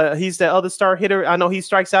 he's the other star hitter. I know he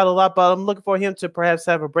strikes out a lot, but I'm looking for him to perhaps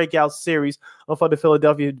have a breakout series for the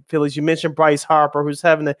Philadelphia Phillies. You mentioned Bryce Harper, who's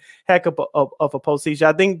having a heck of a postseason.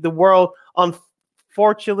 I think the world,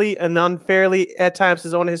 unfortunately and unfairly at times,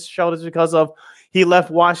 is on his shoulders because of he left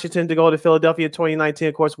Washington to go to Philadelphia in 2019.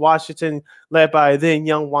 Of course, Washington, led by then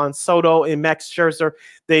young Juan Soto and Max Scherzer,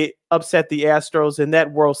 they upset the Astros in that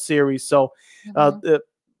World Series. So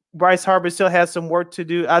Bryce Harper still has some work to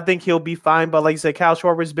do. I think he'll be fine. But like I said, Kyle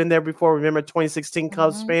Schwarber's been there before. Remember 2016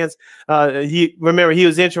 Cubs fans? He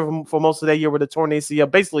was injured for most of that year with a torn ACL.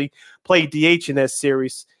 Basically played DH in that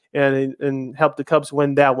series and helped the Cubs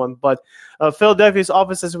win that one. But Philadelphia's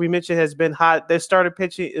offense, as we mentioned, has been hot. Their starter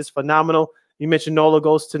pitching is phenomenal. You mentioned Nola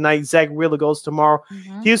goes tonight. Zach Wheeler goes tomorrow.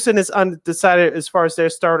 Houston is undecided as far as their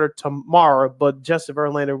starter tomorrow, but Justin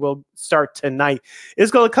Verlander will start tonight.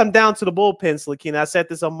 It's going to come down to the bullpens, Lakina. I said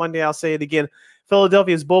this on Monday. I'll say it again.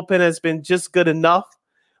 Philadelphia's bullpen has been just good enough,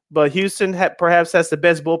 but Houston perhaps has the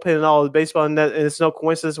best bullpen in all of baseball, and it's no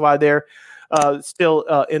coincidence why they're still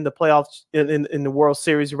in the playoffs, in the World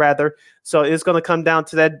Series, rather. So it's going to come down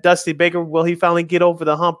to that. Dusty Baker, will he finally get over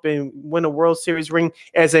the hump and win a World Series ring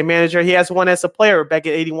as a manager? He has one as a player back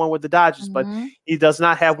in '81 with the Dodgers, but he does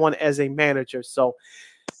not have one as a manager. So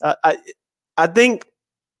I think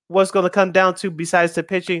what's going to come down to, besides the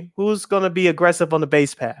pitching, who's going to be aggressive on the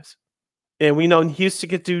base paths. And we know Houston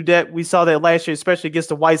could do that. We saw that last year, especially against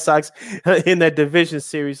the White Sox in that division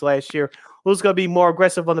series last year. Who's going to be more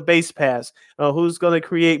aggressive on the base pass? Who's going to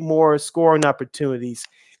create more scoring opportunities?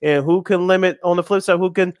 And who can limit, on the flip side, who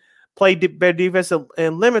can play better defense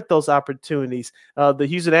and limit those opportunities? The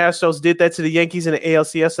Houston Astros did that to the Yankees in the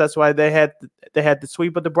ALCS. That's why they had the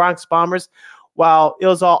sweep of the Bronx Bombers. While it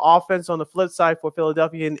was all offense on the flip side for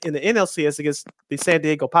Philadelphia in the NLCS against the San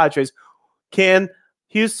Diego Padres. Can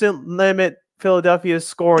Houston limit Philadelphia's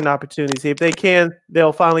scoring opportunities? If they can,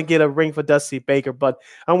 they'll finally get a ring for Dusty Baker. But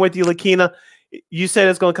I'm with you, Lakina. You said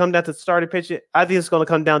it's going to come down to the starting pitching. I think it's going to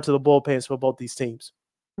come down to the bullpens for both these teams.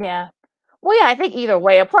 Yeah. Well, yeah, I think either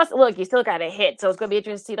way. And plus, look, you still got to hit, so it's going to be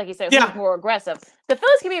interesting to see, like you said, who's more aggressive. The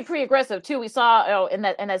Phillies can be pretty aggressive too. We saw in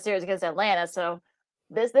that series against Atlanta. So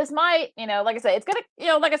this might, like I said, it's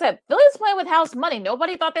gonna, like I said, Philly's playing with house money.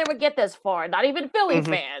 Nobody thought they would get this far. Not even Philly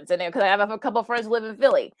fans, and because I have a couple of friends who live in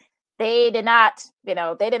Philly. They did not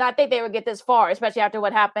think they would get this far, especially after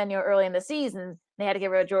what happened, early in the season. They had to get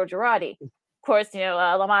rid of George Girardi. Of course,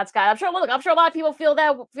 Lamont Scott. I'm sure a lot of people feel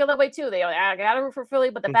that way too. They I got to root for Philly,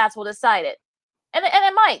 but the bats will decide it, and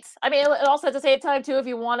it might. I mean, also at the same time too, if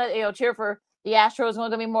you want to, cheer for the Astros, it's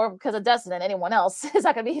going to be more because of Dustin than anyone else. It's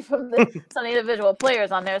not going to be from some individual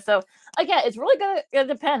players on there. So again, it's really going to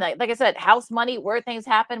depend. Like I said, house money, where things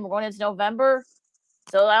happen. We're going into November.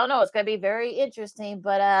 So I don't know. It's going to be very interesting.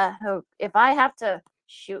 But if I have to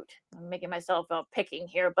shoot, I'm making myself picking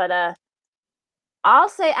here. But I'll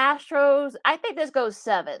say Astros. I think this goes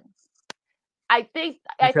 7. I think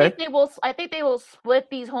they will. I think they will split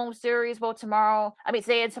these home series both tomorrow. I mean,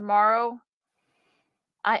 today and tomorrow.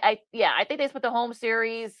 I think they split the home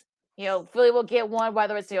series. Philly will get one,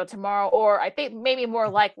 whether it's tomorrow or I think maybe more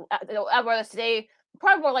like whether it's today,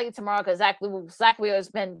 probably more likely tomorrow because Zach Wheeler has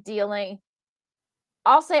been dealing.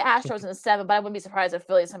 I'll say Astros in 7, but I wouldn't be surprised if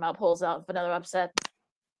Philly somehow pulls out another upset.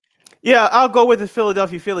 Yeah, I'll go with the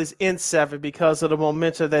Philadelphia Phillies in 7 because of the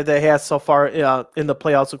momentum that they had so far in the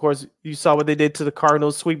playoffs. Of course, you saw what they did to the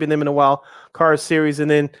Cardinals, sweeping them in the wild card series, and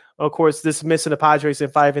then, of course, dismissing the Padres in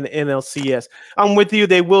 5 in the NLCS. I'm with you.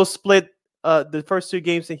 They will split the first 2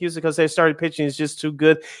 games in Houston because their starting pitching is just too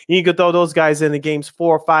good. You can throw those guys in the games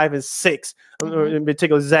 4, 5, and 6, in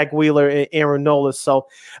particular Zach Wheeler and Aaron Nola. So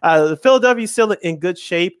Philadelphia is still in good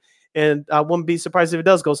shape. And I wouldn't be surprised if it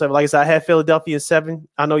does go 7. Like I said, I have Philadelphia in 7.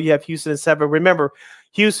 I know you have Houston in 7. Remember,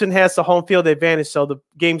 Houston has the home field advantage. So the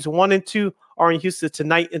games 1 and 2 are in Houston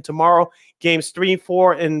tonight and tomorrow. Games 3 and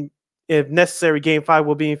 4, and if necessary, game 5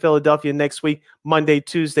 will be in Philadelphia next week, Monday,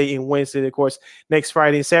 Tuesday, and Wednesday. Of course, next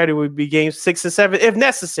Friday and Saturday would be games 6 and 7 if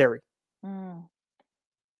necessary.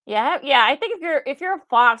 Yeah. I think if you're a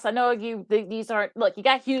Fox, I know these aren't. Look, you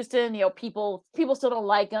got Houston. People still don't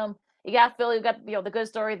like them. You got Philly, you got the good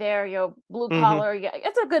story there, blue collar. Yeah,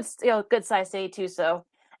 it's a good good size state too. So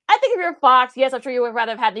I think if you're Fox, yes, I'm sure you would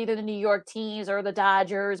rather have had either the New York teams or the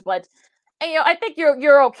Dodgers, but I think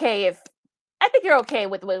you're okay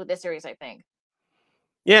with this series, I think.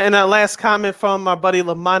 Yeah, and last comment from my buddy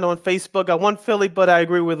Lamont on Facebook. I want Philly, but I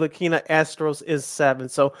agree with Lakina. Astros is 7.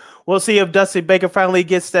 So we'll see if Dusty Baker finally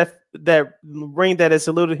gets that ring that has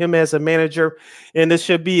eluded him as a manager. And this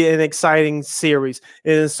should be an exciting series.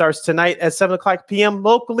 It starts tonight at 7 o'clock p.m.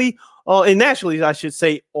 locally, and nationally, I should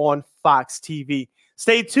say, on Fox TV.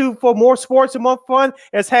 Stay tuned for more sports and more fun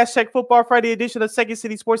as #Football Friday edition of Second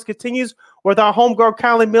City Sports continues with our homegirl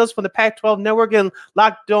Kylie Mills from the Pac-12 Network and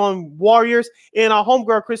Locked On Warriors, and our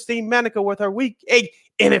homegirl Christine Manica with her Week 8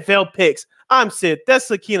 NFL picks. I'm Sid. That's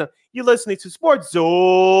Lakina. You're listening to Sports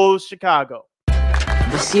Zone Chicago.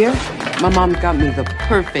 This year, my mom got me the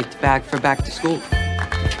perfect bag for back to school.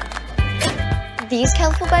 These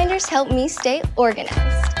colorful binders help me stay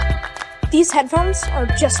organized. These headphones are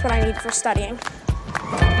just what I need for studying.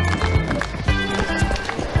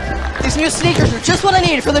 These new sneakers are just what I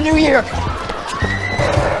need for the new year.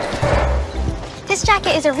 This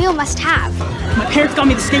jacket is a real must-have. My parents got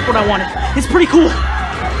me the skateboard I wanted. It's pretty cool.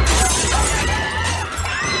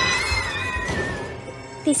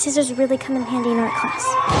 These scissors really come in handy in art class.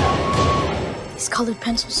 These colored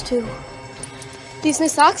pencils, too. These new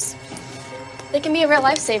socks, they can be a real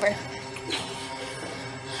lifesaver.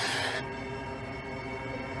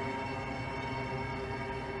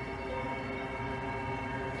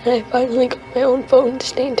 And I finally got my own phone to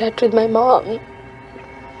stay in touch with my mom.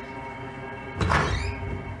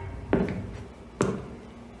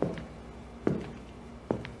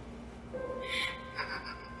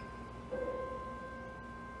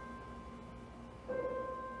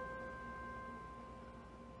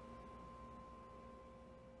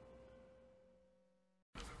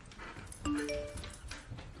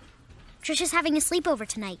 Trisha's having a sleepover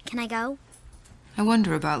tonight. Can I go? I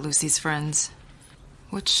wonder about Lucy's friends.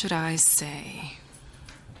 What should I say?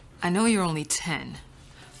 I know you're only 10,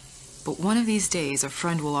 but one of these days a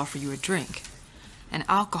friend will offer you a drink. And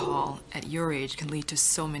alcohol at your age can lead to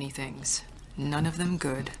so many things. None of them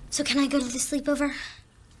good. So can I go to the sleepover?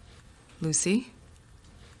 Lucy,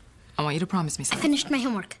 I want you to promise me I something. finished my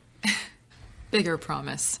homework. Bigger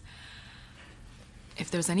promise.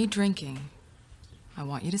 If there's any drinking, I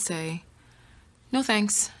want you to say, "No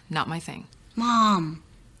thanks, not my thing." Mom.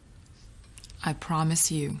 I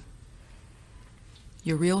promise you,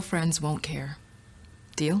 your real friends won't care.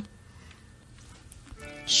 Deal?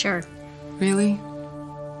 Sure. Really?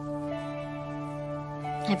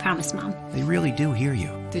 I promise, Mom. They really do hear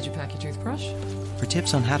you. Did you pack your toothbrush? For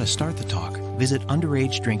tips on how to start the talk, visit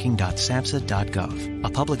underagedrinking.samhsa.gov. A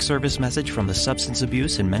public service message from the Substance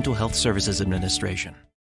Abuse and Mental Health Services Administration.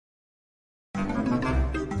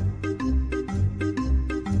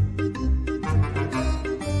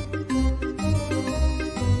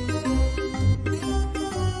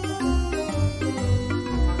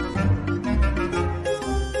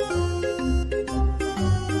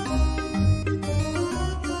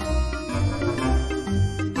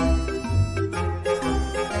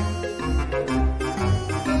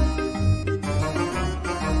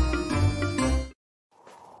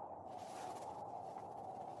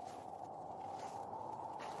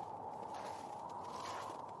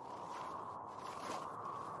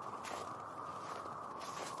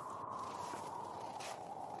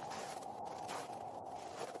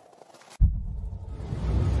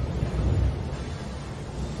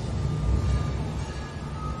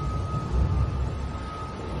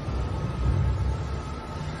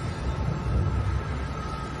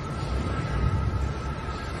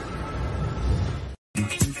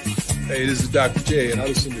 Hey, this is Dr. J, and I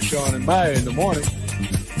listen to Sean and Maya in the morning.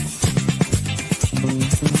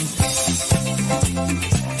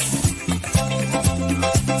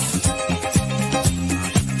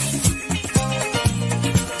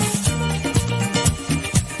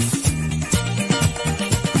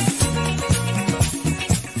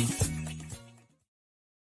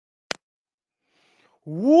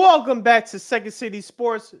 Welcome back to Second City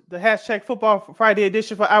Sports, the hashtag Football Friday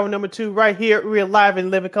edition for hour number 2 right here. We're live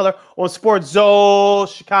in living color on Sports Zone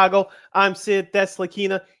Chicago. I'm Sid, that's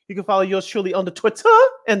Lakina. You can follow yours truly on the Twitter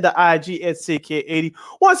and the IG at SidKid80.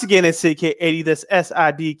 Once again, at SidKid80, that's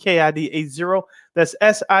SIDKID80. That's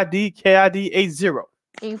SIDKID80.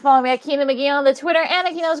 You can follow me at Keena McGee on the Twitter and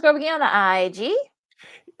at Keena McGee on the IG.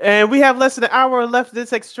 And we have less than an hour left of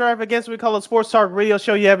this extravaganza. We call it Sports Talk Radio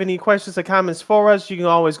Show. You have any questions or comments for us, you can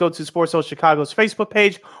always go to Sports Zone Chicago's Facebook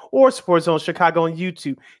page or Sports Zone Chicago on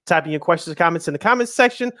YouTube. Type in your questions or comments in the comments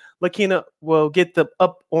section. Lakina will get them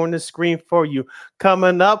up on the screen for you.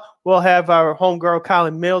 Coming up, we'll have our homegirl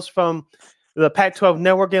Colin Mills from the Pac-12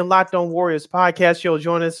 Network and Locked On Warriors podcast. She'll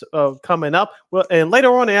join us coming up. And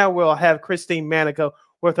later on in the hour, we'll have Christine Manico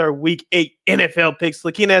with her Week 8 NFL picks.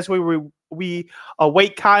 Lakina, as we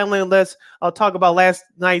await Kylan, let's talk about last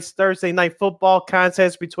night's Thursday night football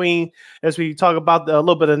contest as we talk about a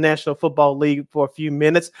little bit of the National Football League for a few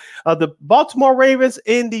minutes. The Baltimore Ravens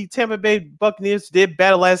and the Tampa Bay Buccaneers did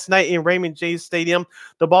battle last night in Raymond James Stadium.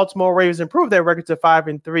 The Baltimore Ravens improved their record to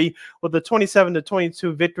 5-3 with a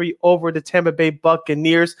 27-22 victory over the Tampa Bay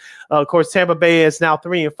Buccaneers. Of course, Tampa Bay is now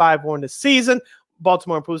 3-5 on the season.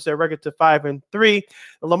 Baltimore improves their record to 5-3.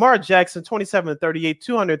 Lamar Jackson, 27-38,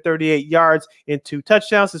 238 yards and 2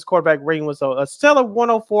 touchdowns. His quarterback rating was a stellar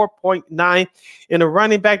 104.9. In the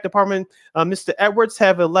running back department, Mr. Edwards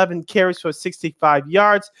have 11 carries for 65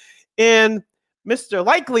 yards. And Mr.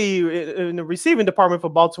 Likely in the receiving department for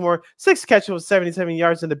Baltimore, 6 catches for 77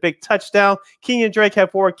 yards and a big touchdown. Kenyon Drake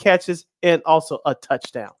had 4 catches and also a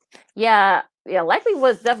touchdown. Yeah, Likely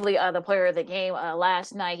was definitely the player of the game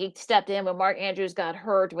last night. He stepped in when Mark Andrews got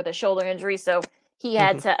hurt with a shoulder injury, so he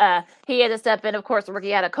had to step in. Of course, the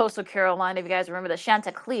rookie out of Coastal Carolina. If you guys remember the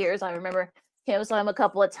Chanticleers, I remember him, saw him a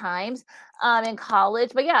couple of times in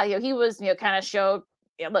college. But yeah, he was kind of showed.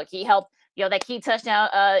 Look, he helped that key touchdown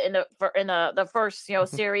in the first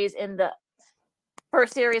series in the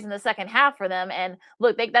first series in the second half for them. And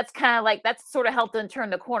look, that's sort of helped them turn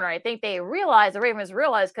the corner. I think the Ravens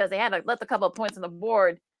realized, because they had to let a couple of points on the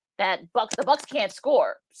board, that the Bucs can't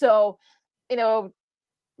score. So,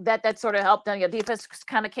 that sort of helped them. Defense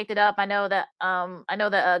kind of kicked it up. I know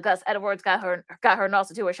that Gus Edwards got hurt and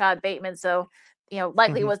also too, Rashad Bateman. So,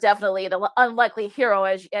 Likely was definitely the unlikely hero,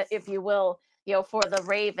 if you will, for the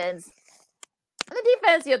Ravens. And the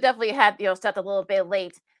defense, definitely had, stepped a little bit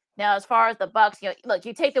late. Now, as far as the Bucs, look,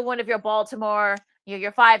 you take the win of your Baltimore.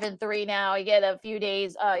 You're 5-3 now. You get a few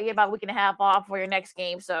days, you get about a week and a half off for your next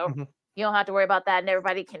game, so you don't have to worry about that, and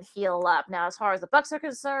everybody can heal up. Now, as far as the Bucs are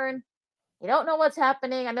concerned, you don't know what's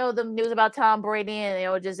happening. I know the news about Tom Brady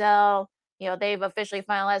and Giselle. They've officially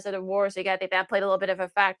finalized the divorce. So you got to think that played a little bit of a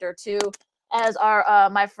factor too. As our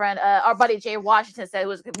my friend, our buddy Jay Washington said, who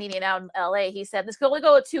was a comedian out in LA, he said this could only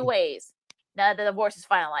go 2 ways. Now the divorce is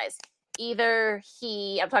finalized. Either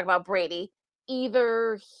I'm talking about Brady,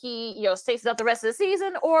 either he, stays up the rest of the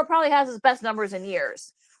season, or probably has his best numbers in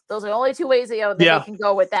years. Those are the only 2 ways that they can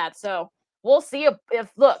go with that. So we'll see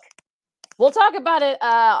if we'll talk about it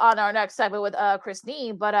on our next segment with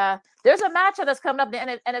Christine, but there's a matchup that's coming up in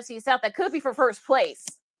the NFC South that could be for first place.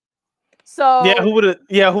 So who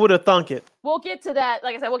would have thunk it? We'll get to that.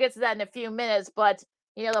 Like I said, we'll get to that in a few minutes, but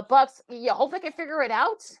the Bucs, hopefully can figure it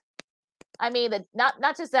out. I mean,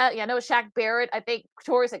 not just that. I know Shaq Barrett, I think,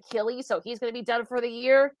 tore his Achilles, so he's going to be done for the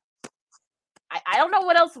year. I don't know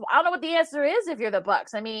what else. I don't know what the answer is if you're the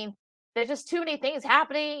Bucs. I mean, there's just too many things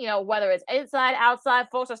happening. Whether it's inside, outside,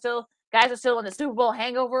 guys are still in the Super Bowl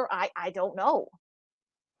hangover. I don't know.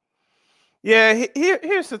 Yeah,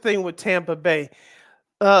 here's the thing with Tampa Bay.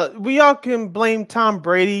 We all can blame Tom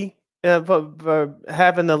Brady for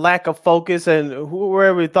having the lack of focus, and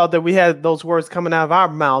whoever we thought that we had those words coming out of our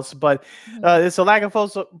mouths, but it's a lack of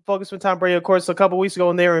focus with Tom Brady. Of course, a couple weeks ago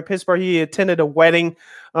when they were in Pittsburgh, he attended a wedding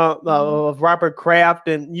of Robert Kraft,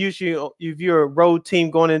 and usually if you're a road team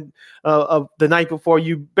going in of the night before,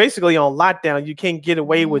 you basically on lockdown. You can't get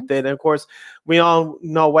away with it. And of course, we all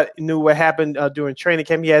know what happened during training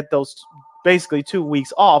camp. He had those basically 2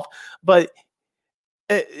 weeks off, but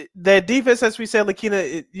the defense, as we said,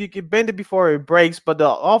 Lakina, you can bend it before it breaks, but the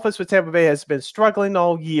offense for Tampa Bay has been struggling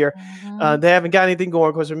all year. They haven't got anything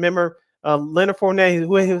going. Because remember, Leonard Fournette,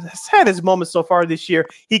 who has had his moments so far this year,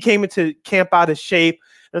 he came into camp out of shape.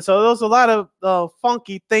 And so there's a lot of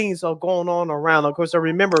funky things are going on around. Of course, I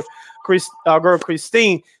remember our girl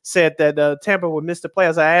Christine said that Tampa would miss the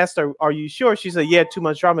playoffs. I asked her, "Are you sure?" She said, "Yeah, too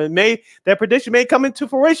much drama." That prediction may come into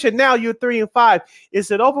fruition. Now you're 3-5. Is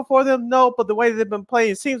it over for them? No, but the way they've been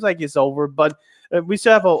playing, it seems like it's over. But we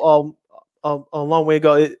still have a long way to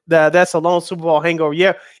go. That's a long Super Bowl hangover.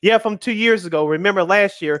 Yeah, from 2 years ago. Remember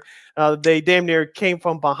last year, they damn near came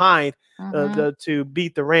from behind to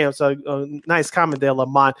beat the Rams. So nice comment there,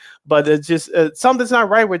 Lamont. But it's just something's not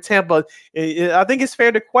right with Tampa. I think it's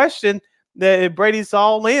fair to question that Brady's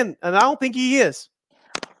all in, and I don't think he is.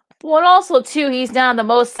 Well, and also, too, he's now the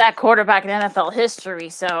most sacked quarterback in NFL history.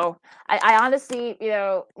 So I honestly,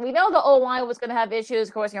 we know the O-line was going to have issues.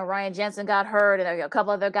 Of course, Ryan Jensen got hurt, and a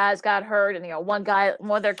couple other guys got hurt, and one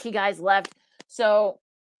of their key guys left. So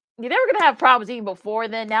they were going to have problems even before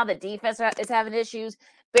then. Now the defense is having issues.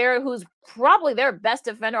 Barrett, who's probably their best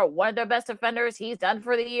defender, or one of their best defenders, he's done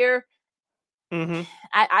for the year. Mm-hmm.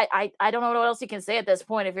 I don't know what else you can say at this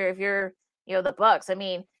point if you're the Bucs. I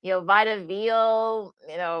mean, Vita Veal,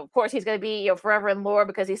 of course he's going to be, forever in lore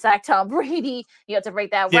because he sacked Tom Brady, to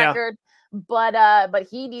break that record. But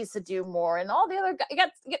he needs to do more. And all the other guys,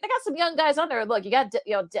 they got some young guys on there. Look, you got,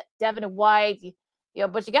 Devin White,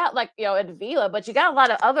 but you got Avila, but you got a lot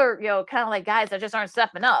of other, kind of like guys that just aren't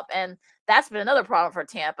stepping up. And that's been another problem for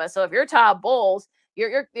Tampa. So if you're Todd Bowles,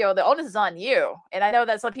 you're the onus is on you. And I know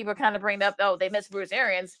that some people kind of bring up, they miss Bruce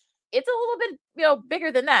Arians. It's a little bit,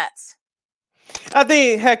 bigger than that. I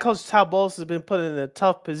think head coach Todd Bowles has been put in a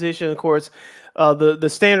tough position. Of course, the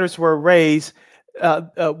standards were raised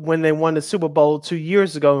when they won the Super Bowl 2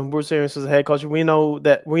 years ago, and Bruce Arians was the head coach. We know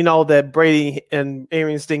that Brady and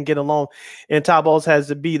Arians didn't get along, and Todd Bowles has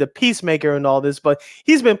to be the peacemaker in all this. But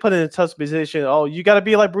he's been put in a tough position. Oh, you got to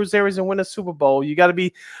be like Bruce Arians and win a Super Bowl. You got to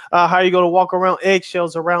be how you going to walk around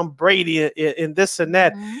eggshells around Brady and this and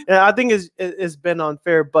that. Mm-hmm. And I think it's been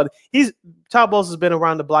unfair. But Todd Bowles has been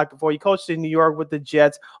around the block before. He coached in New York with the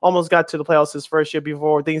Jets, almost got to the playoffs his first year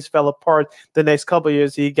before things fell apart. The next couple of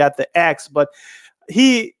years, he got the axe, but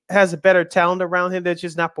he has a better talent around him that's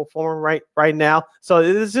just not performing right now. So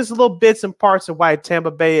it's just little bits and parts of why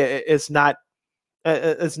Tampa Bay is not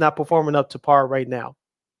performing up to par right now.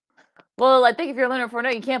 Well, I think if you're Leonard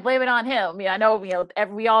Fournette, you can't blame it on him. I know,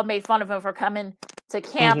 we all made fun of him for coming to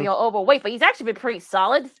camp, overweight, but he's actually been pretty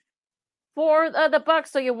solid for the Bucs.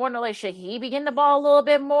 So you wonder, like, should he be getting the ball a little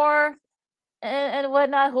bit more and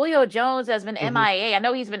whatnot? Julio Jones has been MIA. I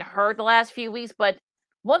know he's been hurt the last few weeks, but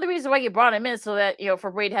one of the reasons why you brought him in is so that,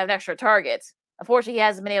 for Brady to have extra targets. Unfortunately, he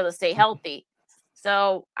hasn't been able to stay healthy.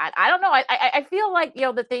 So I don't know. I feel like,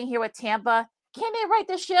 the thing here with Tampa, can they right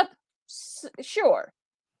the ship? Sure.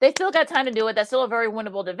 They still got time to do it. That's still a very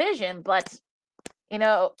winnable division, but can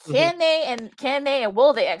they and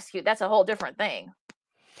will they execute? That's a whole different thing.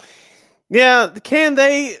 Yeah, can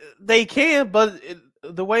they? They can, but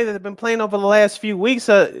the way that they've been playing over the last few weeks,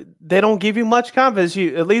 they don't give you much confidence.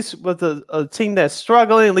 At least with a team that's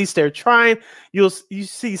struggling, at least they're trying. You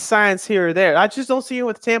see signs here or there. I just don't see it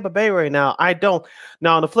with Tampa Bay right now. I don't.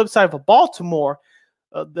 Now, on the flip side for Baltimore,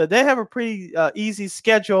 they have a pretty easy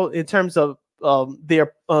schedule in terms of the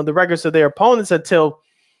records of their opponents until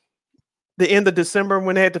the end of December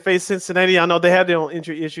when they had to face Cincinnati. I know they had their own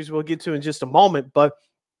injury issues we'll get to in just a moment, but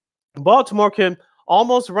Baltimore can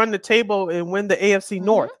almost run the table and win the AFC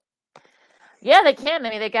North. Yeah, they can. I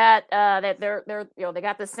mean, they got they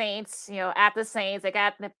got the Saints, at the Saints. They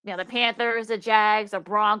got the Panthers, the Jags, the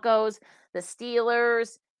Broncos, the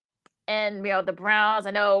Steelers, and the Browns.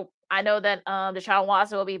 I know that Deshaun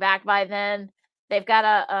Watson will be back by then. They've got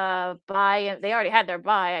a bye. They already had their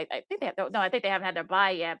bye. I think they haven't had their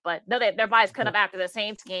bye yet, but no, their bye is cut up after the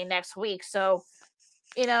Saints game next week. So,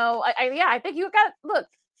 I think you got look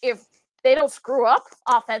if they don't screw up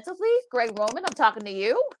offensively. Greg Roman, I'm talking to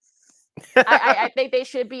you. I think they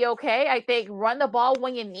should be okay. I think run the ball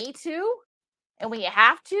when you need to and when you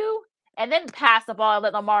have to, and then pass the ball and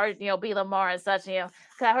let Lamar, be Lamar and such. I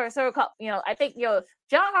think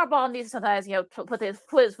John Harbaugh needs to sometimes put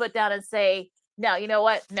his foot down and say, no, you know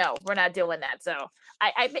what? No, we're not doing that. So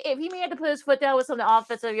if he may have to put his foot down with some of the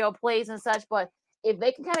offensive plays and such, but if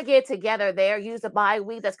they can kind of get it together there, use the bye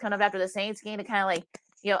week that's kind of after the Saints game to kind of like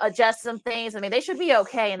adjust some things. I mean, they should be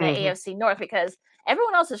okay in the AFC North because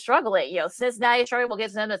everyone else is struggling. Cincinnati struggling. We'll get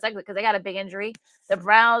to them in a second because they got a big injury. The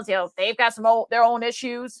Browns, they've got their own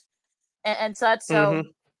issues and such. So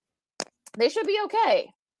they should be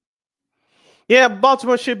okay. Yeah,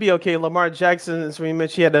 Baltimore should be okay. Lamar Jackson, as we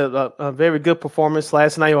mentioned, he had a very good performance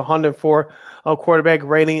last night, 104 quarterback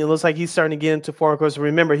rating. It looks like he's starting to get into form. Of course,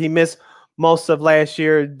 remember, he missed most of last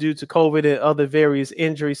year due to COVID and other various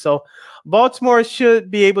injuries. So Baltimore should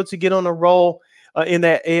be able to get on a roll in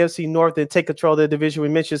that AFC North and take control of the division. We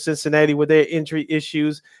mentioned Cincinnati with their injury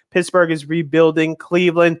issues. Pittsburgh is rebuilding.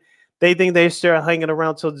 Cleveland, they think they're still hanging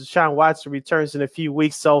around till Deshaun Watson returns in a few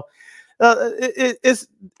weeks. So it's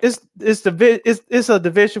a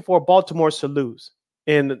division for Baltimore to lose.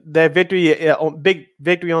 And that victory, big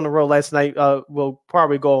victory on the road last night, will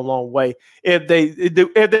probably go a long way if they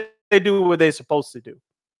do what they're supposed to do.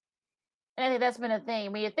 I think that's been a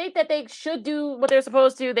thing. When you think that they should do what they're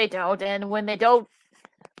supposed to, they don't. And when they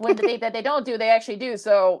think that they don't do, they actually do.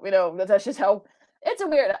 So, that's just how it's a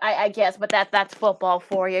weird, I guess, but that's football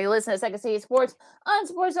for you. You listen to Second City Sports on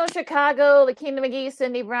Sports Zone Chicago, the Kingdom McGee,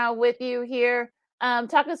 Cindy Brown with you here.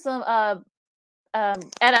 Talking some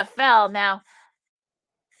NFL now.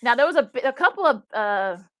 Now there was a couple of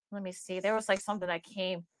let me see. There was like something that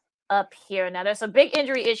came up here. Now there's some big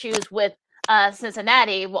injury issues with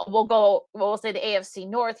Cincinnati. We'll say the AFC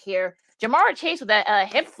North here. Jamar Chase with that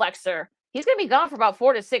hip flexor. He's going to be gone for about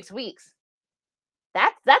 4 to 6 weeks.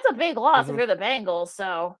 That's a big loss if you're the Bengals.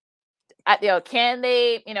 So, can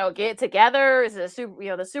they, get it together? Is it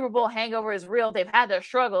the Super Bowl hangover is real? They've had their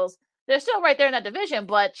struggles. They're still right there in that division,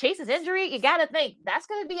 but Chase's injury, you got to think that's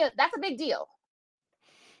a big deal.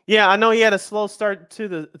 Yeah, I know he had a slow start to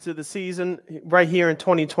the season right here in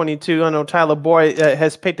 2022. I know Tyler Boyd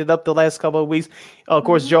has picked it up the last couple of weeks. Of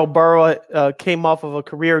course, Joe Burrow came off of a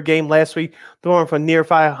career game last week, throwing for near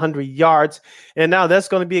 500 yards. And now that's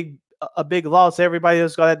going to be a big loss. Everybody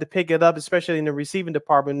is going to have to pick it up, especially in the receiving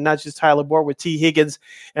department, not just Tyler Boyd, with T. Higgins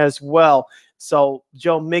as well. So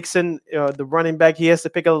Joe Mixon, the running back, he has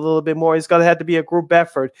to pick up a little bit more. It's going to have to be a group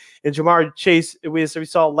effort. And Jamar Chase, we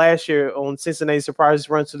saw last year on Cincinnati surprise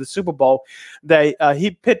run to the Super Bowl, that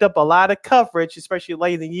he picked up a lot of coverage, especially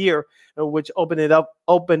late in the year, which opened up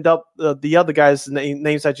the other guys'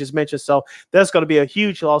 names I just mentioned. So that's going to be a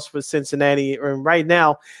huge loss for Cincinnati. And right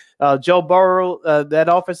now, Joe Burrow,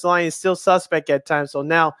 that offensive line is still suspect at times. So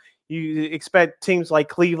now you expect teams like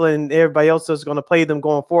Cleveland and everybody else that's going to play them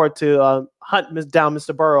going forward to hunt down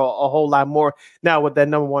Mr. Burrow a whole lot more now with that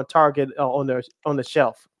number one target on the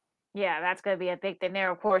shelf. Yeah, that's going to be a big thing there.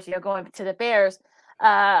 Of course, going to the Bears.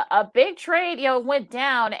 A big trade, went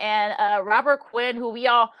down, and Robert Quinn, who we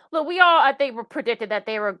all I think were predicted that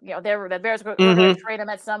the Bears were going to trade him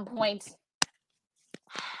at some point.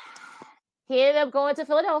 He ended up going to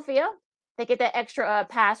Philadelphia. They get that extra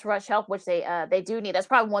pass rush help, which they do need. That's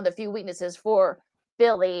probably one of the few weaknesses for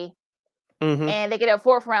Philly. And they get a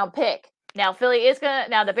 4th round pick. Now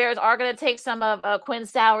the Bears are gonna take some of Quinn's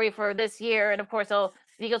salary for this year, and of course the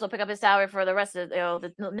Eagles will pick up his salary for the rest of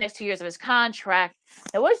the next 2 years of his contract.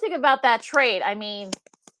 Now, what do you think about that trade? I mean,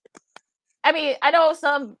 I know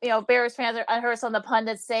some Bears fans I heard some of the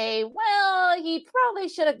pundits say, well, they probably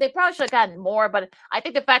should have gotten more, but I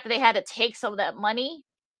think the fact that they had to take some of that money,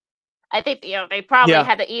 I think they probably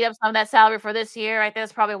had to eat up some of that salary for this year. I think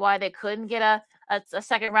that's probably why they couldn't get a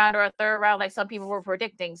second round or a third round like some people were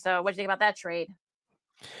predicting. So what do you think about that trade?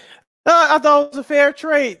 I thought it was a fair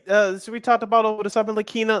trade. So we talked about over the summer,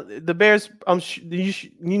 Lakina. The Bears,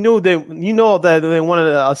 you know that they wanted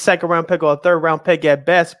a second round pick or a third round pick at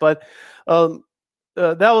best, but that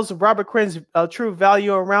was Robert Quinn's true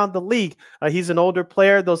value around the league. He's an older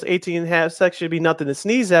player. Those 18.5 sacks should be nothing to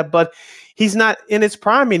sneeze at, but he's not in his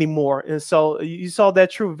prime anymore. And so you saw that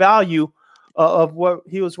true value of what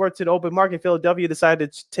he was worth to the open market. Philadelphia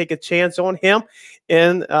decided to take a chance on him,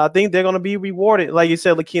 and I think they're going to be rewarded. Like you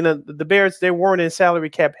said, Lakina, the Bears, they weren't in salary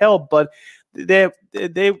cap help, but they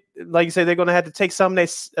like you said, they're going to have to take some of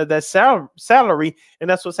that salary, and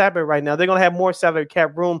that's what's happening right now. They're going to have more salary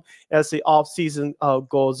cap room as the offseason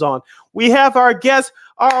goes on. We have our guest,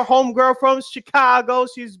 our homegirl from Chicago.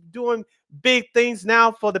 She's doing big things now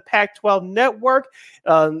for the Pac-12 network.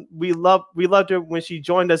 We loved her when she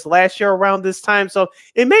joined us last year around this time. So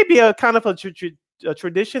it may be a kind of a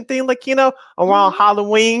tradition thing, like, around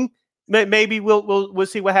Halloween. Maybe we'll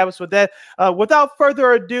see what happens with that. Without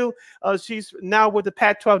further ado, she's now with the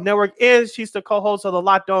Pac-12 network, and she's the co-host of the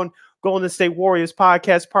Locked On Golden State Warriors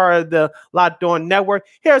podcast, part of the Locked On network.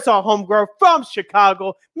 Here's our homegirl from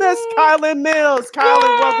Chicago, Miss Kylen Mills.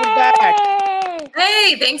 Kylen, welcome back.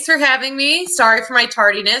 Hey, thanks for having me. Sorry for my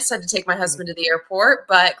tardiness. I had to take my husband to the airport,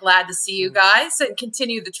 but glad to see you guys and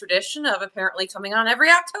continue the tradition of apparently coming on every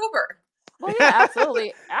October. Well, yeah,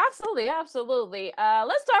 absolutely.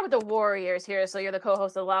 Let's start with the Warriors here. So you're the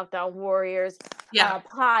co-host of Locked On Warriors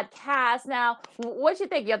podcast. Now, what you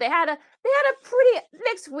think? They had a pretty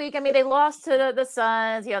mixed week. I mean, they lost to the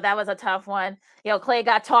Suns. That was a tough one. Klay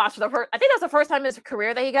got tossed for the first. I think that was the first time in his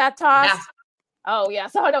career that he got tossed. Oh, yeah.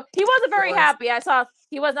 So no, he wasn't very happy. I saw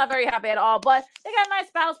he was not very happy at all. But they got a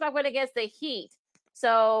nice bounce back win against the Heat.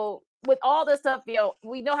 So with all this stuff,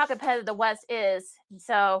 we know how competitive the West is.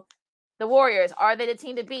 So the Warriors, are they the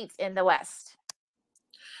team to beat in the West?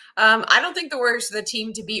 I don't think the Warriors are the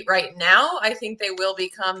team to beat right now. I think they will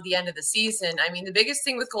become the end of the season. I mean, the biggest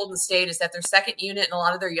thing with Golden State is that their second unit and a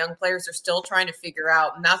lot of their young players are still trying to figure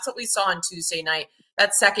out. And that's what we saw on Tuesday night.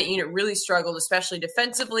 That second unit really struggled, especially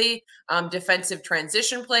defensively, defensive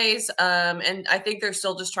transition plays. And I think they're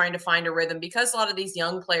still just trying to find a rhythm because a lot of these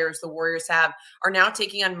young players the Warriors have are now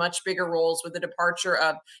taking on much bigger roles with the departure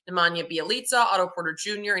of Nemanja Bjelica, Otto Porter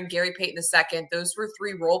Jr., and Gary Payton II. Those were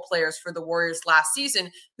 3 role players for the Warriors last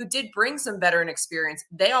season who did bring some veteran experience.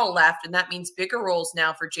 They all left, and that means bigger roles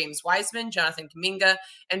now for James Wiseman, Jonathan Kuminga,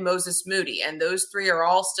 and Moses Moody. And those 3 are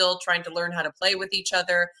all still trying to learn how to play with each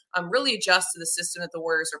other, really adjust to the system that the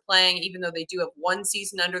Warriors are playing. Even though they do have 1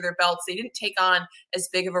 season under their belts, they didn't take on as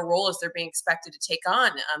big of a role as they're being expected to take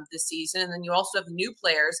on this season. And then you also have new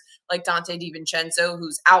players like Dante DiVincenzo,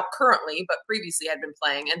 who's out currently, but previously had been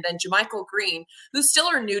playing. And then JaMychal Green, who still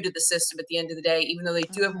are new to the system at the end of the day, even though they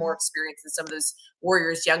do have more experience than some of those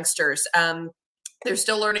Warriors youngsters. They're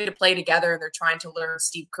still learning to play together, and they're trying to learn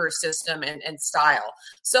Steve Kerr's system and style.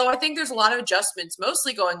 So I think there's a lot of adjustments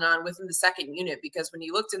mostly going on within the second unit, because when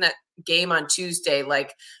you looked in that game on Tuesday,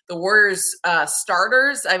 like the Warriors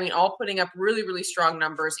starters, I mean, all putting up really, really strong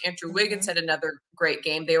numbers. Andrew Wiggins had another great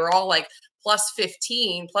game. They were all like plus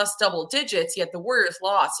 15, plus double digits, yet the Warriors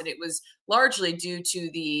lost. And it was largely due to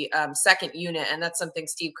the second unit. And that's something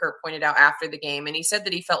Steve Kerr pointed out after the game. And he said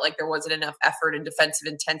that he felt like there wasn't enough effort and defensive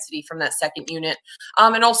intensity from that second unit.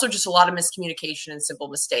 And also just a lot of miscommunication and simple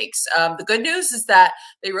mistakes. The good news is that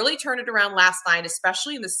they really turned it around last night,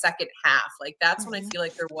 especially in the second half. Like that's when I feel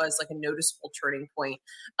like there was like a noticeable turning point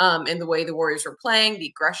in the way the Warriors were playing, the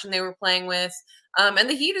aggression they were playing with. And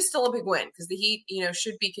the Heat is still a big win because the Heat,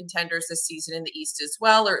 should be contenders this season in the East as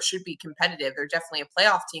well, or it should be competitive. They're definitely a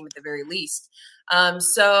playoff team at the very least.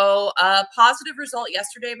 So a positive result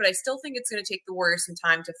yesterday, but I still think it's going to take the Warriors some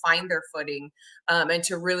time to find their footing and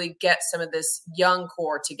to really get some of this young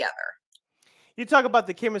core together. You talk about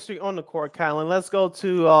the chemistry on the court, Kylan. Let's go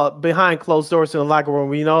to behind closed doors in the locker room.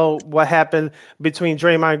 We know what happened between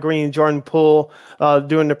Draymond Green and Jordan Poole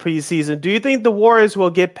during the preseason. Do you think the Warriors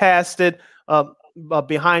will get past it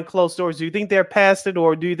behind closed doors? Do you think they're past it,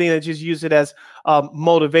 or do you think they just use it as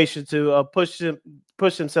motivation to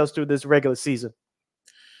push themselves through this regular season?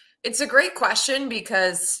 It's a great question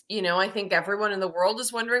because, I think everyone in the world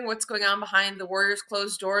is wondering what's going on behind the Warriors'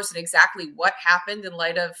 closed doors and exactly what happened in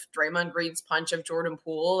light of Draymond Green's punch of Jordan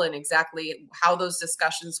Poole and exactly how those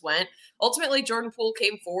discussions went. Ultimately, Jordan Poole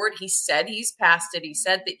came forward. He said he's past it. He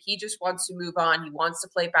said that he just wants to move on. He wants to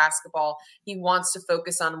play basketball. He wants to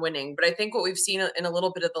focus on winning. But I think what we've seen in a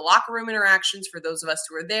little bit of the locker room interactions for those of us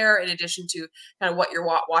who are there, in addition to kind of what you're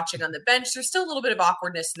watching on the bench, there's still a little bit of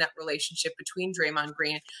awkwardness in that relationship between Draymond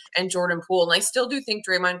Green and Jordan Poole. And I still do think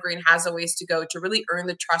Draymond Green has a ways to go to really earn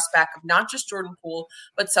the trust back of not just Jordan Poole,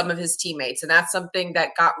 but some of his teammates. And that's something that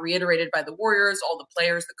got reiterated by the Warriors, all the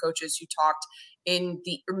players, the coaches who talked in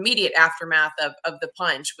the immediate aftermath of the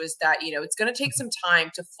punch, was that, it's going to take some time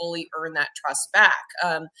to fully earn that trust back.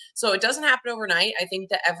 So it doesn't happen overnight. I think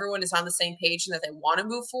that everyone is on the same page and that they want to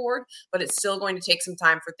move forward, but it's still going to take some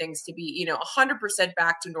time for things to be, 100%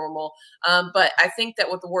 back to normal. But I think that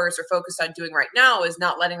what the Warriors are focused on doing right now is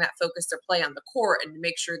not letting that focus their play on the court and to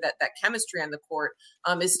make sure that that chemistry on the court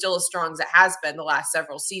is still as strong as it has been the last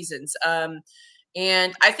several seasons.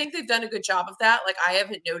 And I think they've done a good job of that. Like, I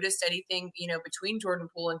haven't noticed anything, between Jordan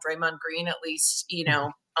Poole and Draymond Green, at least,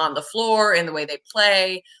 on the floor and the way they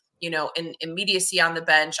play, in immediacy on the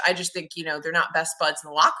bench. I just think, they're not best buds in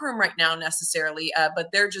the locker room right now necessarily, but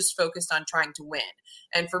they're just focused on trying to win.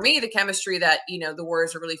 And for me, the chemistry that, the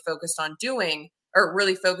Warriors are really focused on doing, or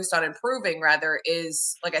really focused on improving rather,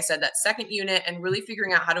 is, like I said, that second unit and really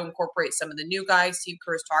figuring out how to incorporate some of the new guys. Steve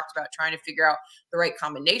Kerr has talked about trying to figure out the right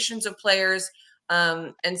combinations of players.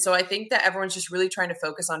 And so I think that everyone's just really trying to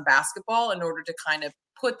focus on basketball in order to kind of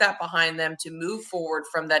put that behind them to move forward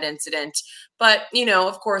from that incident. But,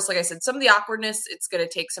 of course, like I said, some of the awkwardness, it's going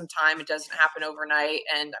to take some time. It doesn't happen overnight.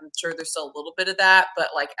 And I'm sure there's still a little bit of that. But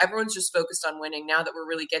like, everyone's just focused on winning now that we're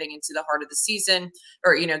really getting into the heart of the season,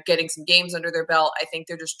 or, getting some games under their belt. I think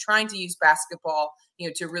they're just trying to use basketball,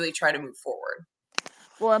 to really try to move forward.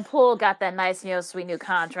 Well, and Poole got that nice, sweet new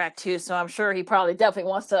contract too, so I'm sure he probably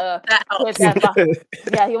definitely wants to put that.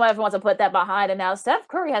 Yeah, he wants to put that behind. And now Steph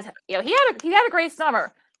Curry has, he had a great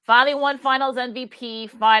summer. Finally won Finals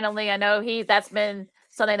MVP. Finally, I know that's been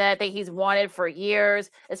something that I think he's wanted for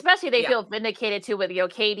years, especially they feel vindicated too with,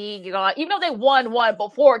 KD, even though they won one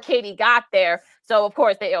before KD got there. So of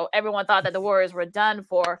course everyone thought that the Warriors were done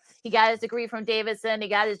for. He got his degree from Davidson. He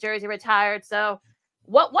got his jersey retired. So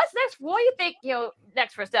what's next? What do you think,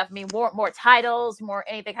 next for Steph? I mean, more titles, more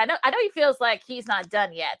anything. I know he feels like he's not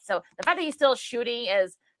done yet. So the fact that he's still shooting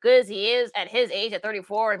as good as he is at his age at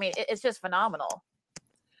 34, I mean, it's just phenomenal.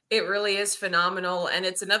 It really is phenomenal. And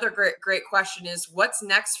it's another great question is what's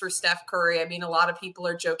next for Steph Curry? I mean, a lot of people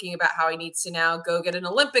are joking about how he needs to now go get an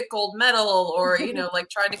Olympic gold medal or, like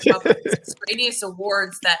trying to come up with extraneous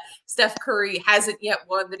awards that Steph Curry hasn't yet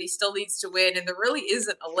won that he still needs to win. And there really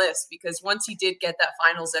isn't a list because once he did get that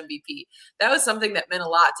finals MVP, that was something that meant a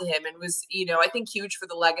lot to him and was, I think huge for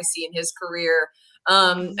the legacy in his career.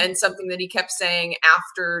 And something that he kept saying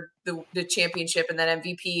after the championship and that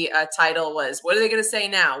MVP title was, what are they going to say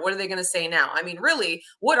now? What are they going to say now? I mean, really,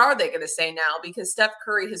 what are they going to say now? Because Steph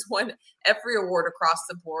Curry has won every award across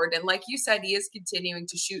the board. And like you said, he is continuing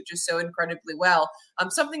to shoot just so incredibly well.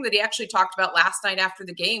 Something that he actually talked about last night after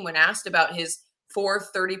the game when asked about his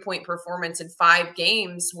fourth 30-point performance in 5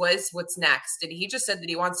 games was what's next. And he just said that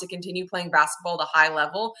he wants to continue playing basketball at a high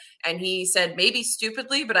level. And he said, maybe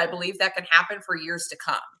stupidly, but I believe that can happen for years to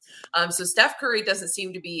come. So Steph Curry doesn't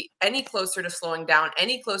seem to be any closer to slowing down,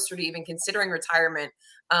 any closer to even considering retirement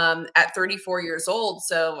at 34 years old.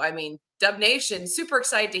 So, I mean, Dub Nation, super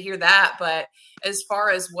excited to hear that. But as far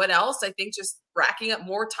as what else, I think just racking up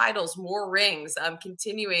more titles, more rings,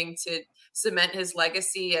 continuing to cement his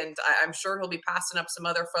legacy. And I'm sure he'll be passing up some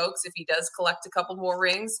other folks if he does collect a couple more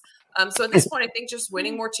rings. So at this point, I think just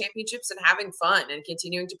winning more championships and having fun and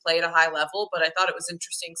continuing to play at a high level. But I thought it was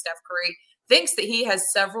interesting. Steph Curry thinks that he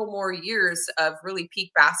has several more years of really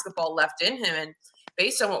peak basketball left in him. And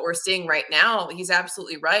based on what we're seeing right now, he's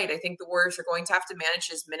absolutely right. I think the Warriors are going to have to manage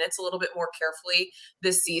his minutes a little bit more carefully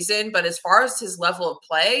this season. But as far as his level of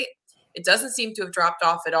play, it doesn't seem to have dropped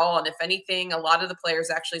off at all. And if anything, a lot of the players,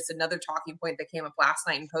 actually, it's another talking point that came up last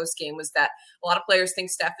night in post-game, was that a lot of players think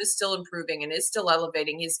Steph is still improving and is still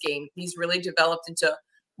elevating his game. He's really developed into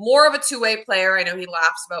more of a two-way player. I know he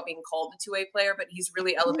laughs about being called a two-way player, but he's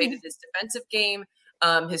really elevated his defensive game,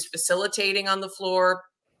 his facilitating on the floor.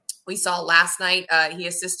 We saw last night he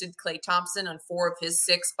assisted Klay Thompson on 4 of his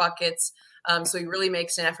 6 buckets. So he really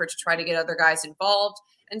makes an effort to try to get other guys involved.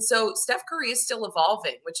 And so Steph Curry is still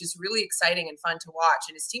evolving, which is really exciting and fun to watch.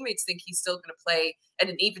 And his teammates think he's still going to play at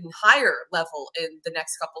an even higher level in the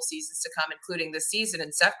next couple seasons to come, including this season.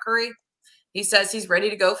 And Steph Curry, he says he's ready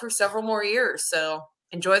to go for several more years. So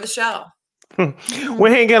enjoy the show. We're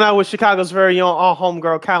hanging out with Chicago's very own all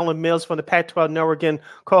homegirl, Kylan Mills from the Pac-12 Network and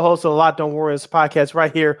co-host of the Locked On Warriors podcast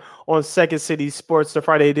right here on Second City Sports, the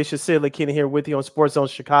Friday edition. Sid Lakina here with you on Sports Zone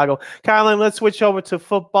Chicago. Kylan, let's switch over to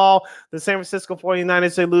football. The San Francisco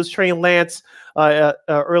 49ers, they lose Trey Lance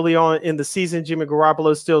early on in the season. Jimmy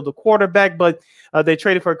Garoppolo is still the quarterback, but they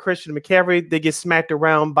traded for Christian McCaffrey. They get smacked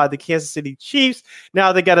around by the Kansas City Chiefs.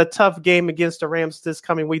 Now they got a tough game against the Rams this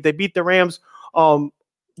coming week. They beat the Rams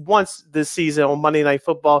once this season on Monday Night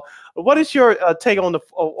Football. What is your take on the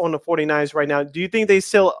 49ers right now? Do you think they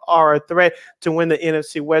still are a threat to win the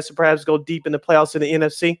NFC West or perhaps go deep in the playoffs in the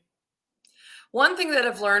NFC? One thing that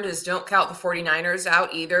I've learned is don't count the 49ers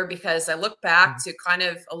out either, because I look back to kind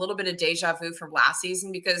of a little bit of deja vu from last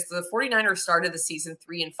season, because the 49ers started the season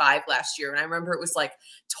 3-5 last year. And I remember it was like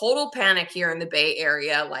total panic here in the Bay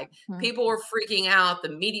Area. Like people were freaking out.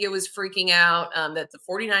 The media was freaking out that the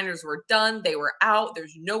 49ers were done. They were out.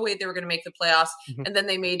 There's no way they were going to make the playoffs. And then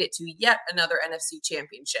they made it to yet another NFC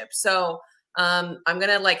championship. So I'm going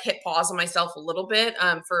to like hit pause on myself a little bit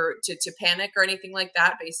to panic or anything like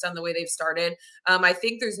that based on the way they've started. I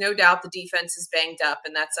think there's no doubt the defense is banged up,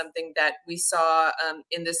 and that's something that we saw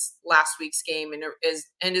in this last week's game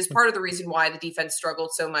and is part of the reason why the defense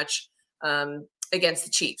struggled so much against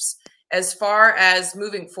the Chiefs. As far as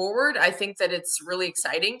moving forward, I think that it's really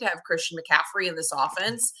exciting to have Christian McCaffrey in this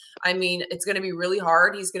offense. I mean, it's going to be really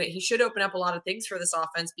hard. He should open up a lot of things for this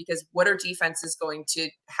offense, because what are defenses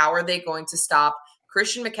how are they going to stop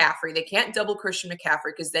Christian McCaffrey? They can't double Christian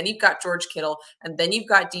McCaffrey, because then you've got George Kittle and then you've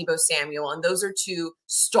got Deebo Samuel. And those are 3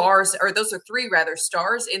 stars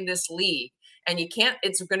in this league. And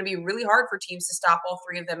it's going to be really hard for teams to stop all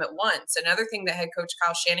 3 of them at once. Another thing that head coach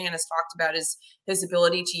Kyle Shanahan has talked about is his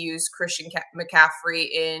ability to use Christian McCaffrey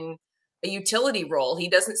in a utility role. He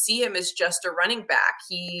doesn't see him as just a running back.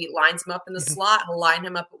 He lines him up in the slot. He'll line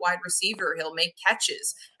him up at wide receiver. He'll make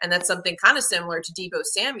catches. And that's something kind of similar to Deebo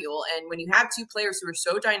Samuel. And when you have two players who are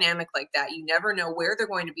so dynamic like that, you never know where they're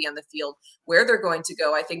going to be on the field, where they're going to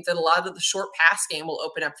go. I think that a lot of the short pass game will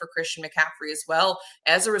open up for Christian McCaffrey as well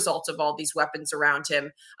as a result of all these weapons around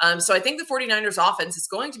him. So I think the 49ers offense is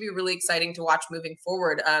going to be really exciting to watch moving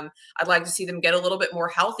forward. I'd like to see them get a little bit more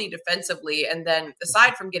healthy defensively. And then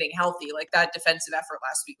aside from getting healthy, like that defensive effort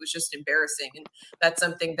last week was just embarrassing. And that's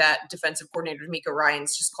something that defensive coordinator D'Amico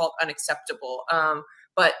Ryans just called unacceptable.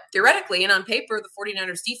 But theoretically and on paper, the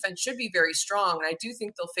 49ers defense should be very strong. And I do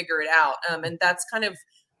think they'll figure it out. And that's kind of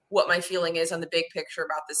what my feeling is on the big picture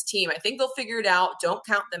about this team. I think they'll figure it out. Don't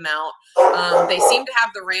count them out. They seem to have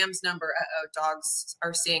the Rams number. Dogs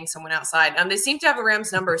are seeing someone outside. They seem to have the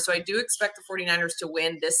Rams number. So I do expect the 49ers to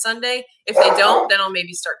win this Sunday. If they don't, then I'll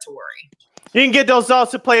maybe start to worry. You can get those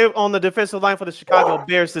dogs to play on the defensive line for the Chicago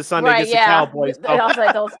Bears this Sunday against the Cowboys.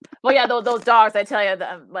 Those dogs, I tell you.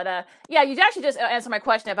 But you actually just answered my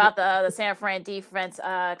question about the San Fran defense,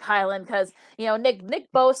 Kylan, because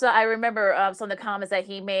Nick Bosa, I remember some of the comments that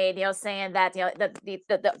he made, saying that that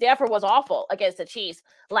the effort was awful against the Chiefs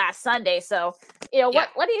last Sunday. So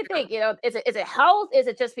what do you think? Is it health? Is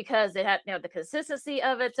it just because they had the consistency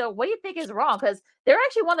of it? So what do you think is wrong? Because they're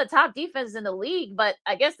actually one of the top defenses in the league, but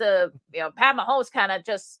I guess Pat Mahomes kind of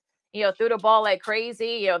just threw the ball like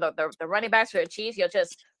crazy. The running backs for the Chiefs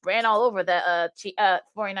just ran all over the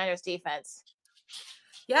 49ers defense.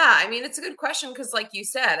 Yeah, I mean, it's a good question because, like you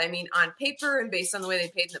said, I mean, on paper and based on the way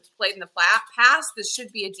they played in the past, this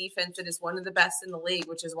should be a defense that is one of the best in the league,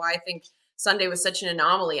 which is why I think Sunday was such an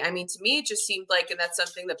anomaly. I mean, to me, it just seemed like, and that's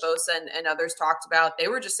something that Bosa and others talked about, they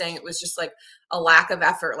were just saying it was just like a lack of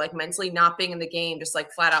effort, like mentally not being in the game, just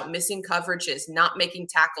like flat out missing coverages, not making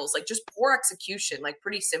tackles, like just poor execution, like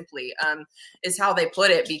pretty simply is how they put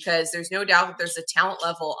it, because there's no doubt that there's a talent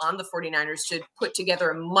level on the 49ers to put together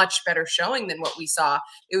a much better showing than what we saw.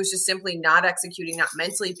 It was just simply not executing, not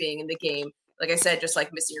mentally being in the game. Like I said, just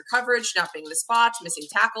like missing your coverage, not being in the spots, missing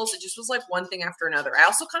tackles. It just was like one thing after another. I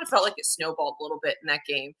also kind of felt like it snowballed a little bit in that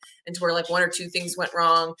game into where like one or two things went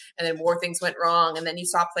wrong and then more things went wrong. And then you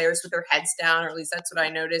saw players with their heads down, or at least that's what I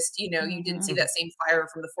noticed. You didn't see that same fire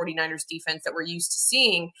from the 49ers defense that we're used to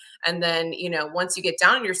seeing. And then, once you get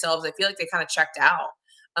down on yourselves, I feel like they kind of checked out.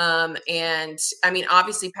 And I mean,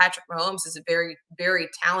 obviously Patrick Mahomes is a very, very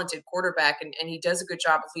talented quarterback and he does a good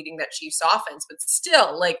job of leading that Chiefs offense, but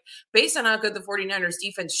still, like, based on how good the 49ers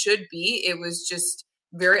defense should be, it was just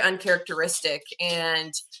very uncharacteristic,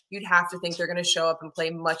 and you'd have to think they're going to show up and play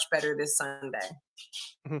much better this Sunday.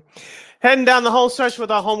 Heading down the home stretch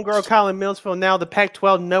with our homegirl, Kylan Mills, from now the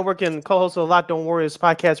Pac-12 Network and co-host of the Locked On Warriors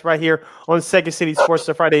podcast right here on Second City Sports,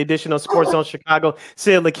 the Friday edition of Sports Zone Chicago.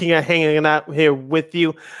 Sid Lakinga hanging out here with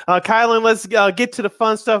you. Kylan, let's get to the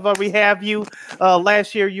fun stuff. We have you.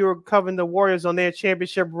 Last year, you were covering the Warriors on their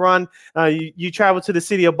championship run. You traveled to the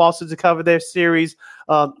city of Boston to cover their series.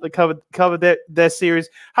 Cover that series.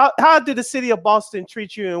 How did the city of Boston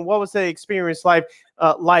treat you, and what was that experience like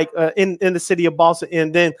in the city of Boston,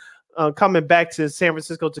 and then coming back to San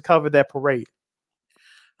Francisco to cover that parade?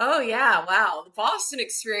 Oh, yeah. Wow. The Boston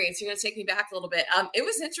experience. You're going to take me back a little bit. It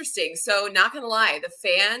was interesting. So not going to lie, the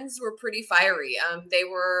fans were pretty fiery. They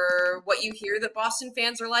were what you hear that Boston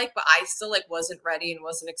fans are like, but I still wasn't ready and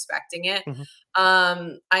wasn't expecting it. Mm-hmm.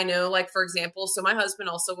 I know, for example, so my husband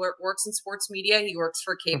also works in sports media. He works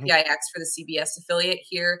for KPIX for the CBS affiliate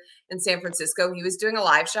here in San Francisco. He was doing a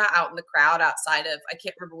live shot out in the crowd outside of, I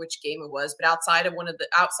can't remember which game it was, but outside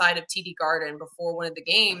of TD Garden before one of the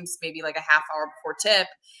games, maybe like a half hour before tip.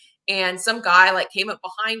 And some guy came up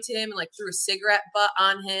behind him and threw a cigarette butt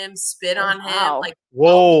on him, spit on him.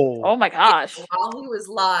 Whoa. Oh my gosh. While he was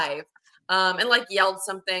live. And yelled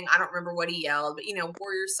something. I don't remember what he yelled, but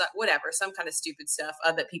Warriors, whatever, some kind of stupid stuff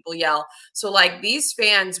that people yell. So these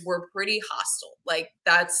fans were pretty hostile.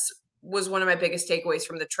 Was one of my biggest takeaways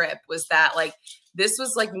from the trip, was that this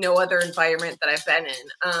was no other environment that I've been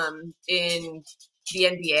in the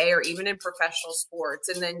NBA or even in professional sports.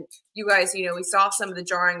 And then you guys, we saw some of the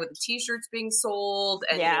jarring with the t-shirts being sold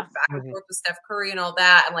and back and forth with Steph Curry and all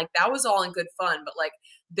that. And that was all in good fun, but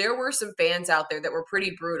there were some fans out there that were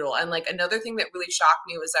pretty brutal. And another thing that really shocked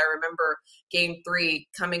me was I remember Game 3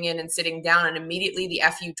 coming in and sitting down, and immediately the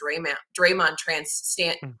FU Draymond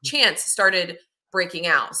chants started breaking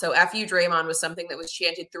out. So FU Draymond was something that was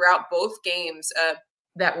chanted throughout both games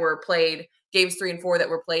that were played games 3 and 4 that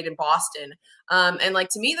were played in Boston. And like,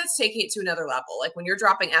 to me, that's taking it to another level. Like when you're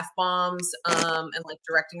dropping F-bombs and like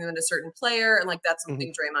directing them at a certain player. And like, that's something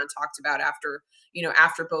Draymond talked about after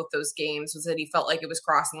both those games, was that he felt like it was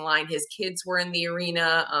crossing the line. His kids were in the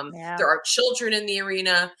arena. There are children in the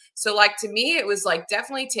arena. So like, to me, it was like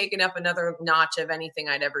definitely taken up another notch of anything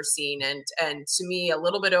I'd ever seen. And to me, a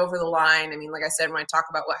little bit over the line. I mean, like I said, when I talk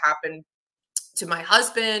about what happened to my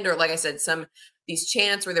husband, or like I said, these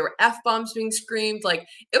chants where there were F-bombs being screamed, like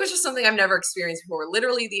it was just something I've never experienced before.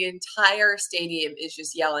 Literally the entire stadium is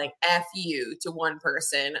just yelling F you to one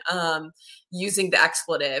person using the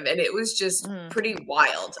expletive. And it was just pretty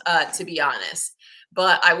wild, to be honest.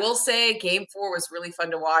 But I will say game 4 was really fun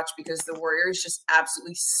to watch because the Warriors just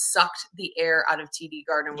absolutely sucked the air out of TD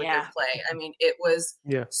Garden with their play. I mean, it was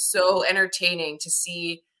so entertaining to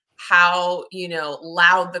see how,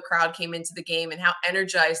 loud the crowd came into the game and how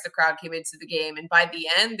energized the crowd came into the game. And by the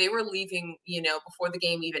end, they were leaving, before the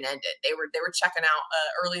game even ended. They were checking out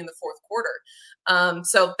early in the fourth quarter.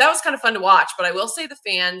 So that was kind of fun to watch. But I will say the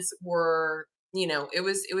fans were, it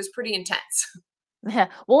was pretty intense. Yeah.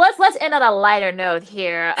 Well, let's end on a lighter note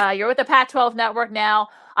here. You're with the Pac-12 Network now.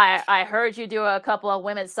 I heard you do a couple of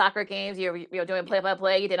women's soccer games. You're doing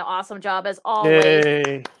play-by-play. You did an awesome job as always.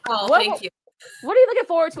 Yay. Oh, thank you. What are you looking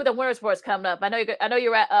forward to with the winter sports coming up? I know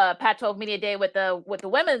you're at Pac-12 Media Day with the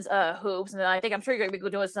women's hoops, and I'm sure you're going to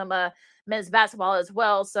be doing some men's basketball as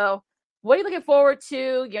well. So, what are you looking forward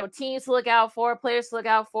to? Teams to look out for, players to look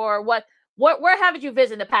out for. Where haven't you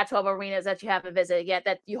visited the Pac-12 arenas that you haven't visited yet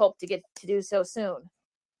that you hope to get to do so soon?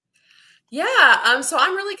 Yeah, so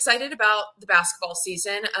I'm really excited about the basketball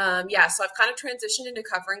season. So I've kind of transitioned into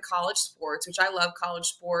covering college sports, which I love college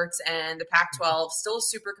sports, and the Pac-12, still a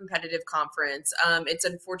super competitive conference. It's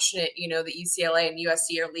unfortunate, that UCLA and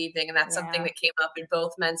USC are leaving, and that's something that came up in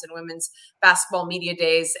both men's and women's basketball media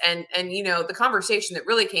days. And the conversation that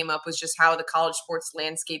really came up was just how the college sports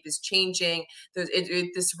landscape is changing.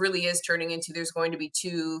 This really is turning into, there's going to be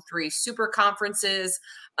 2-3 super conferences.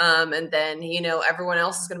 And then, everyone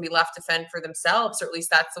else is going to be left to fend for themselves, or at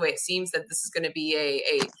least that's the way it seems, that this is going to be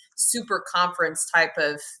a super conference type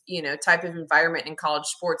of environment in college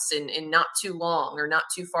sports in not too long or not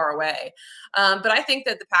too far away. But I think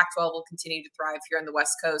that the Pac-12 will continue to thrive here on the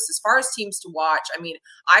West Coast. As far as teams to watch, I mean,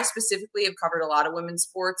 I specifically have covered a lot of women's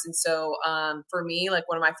sports. And so for me, like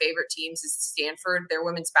one of my favorite teams is Stanford. Their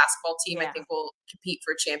women's basketball team, I think, will compete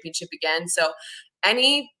for a championship again. So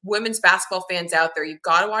any women's basketball fans out there, you've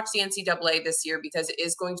got to watch the NCAA this year because it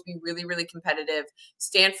is going to be really, really competitive.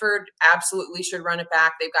 Stanford absolutely should run it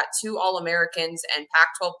back. They've got 2 All-Americans and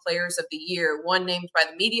Pac-12 Players of the Year, one named by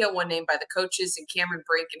the media, one named by the coaches, and Cameron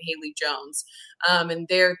Brink and Haley Jones. And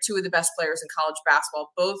they're 2 of the best players in college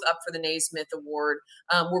basketball, both up for the Naismith Award.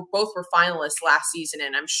 Both were finalists last season,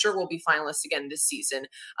 and I'm sure we'll be finalists again this season.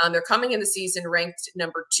 They're coming in the season ranked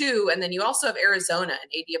number 2, and then you also have Arizona,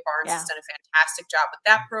 and Adia Barnes has done a fantastic job with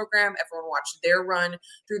that program. Everyone watched their run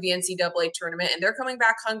through the NCAA tournament, and they're coming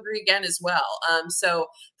back hungry again as well. So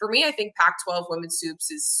for me, I think Pac-12 women's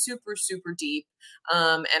hoops is super, super deep,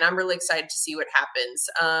 and I'm really excited to see what happens.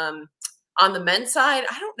 On the men's side,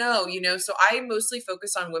 I don't know, so I mostly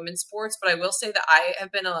focus on women's sports, but I will say that I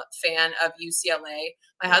have been a fan of UCLA.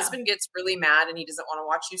 My husband gets really mad and he doesn't want to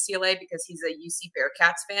watch UCLA because he's a UC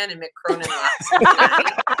Bearcats fan and Mick Cronin laughs.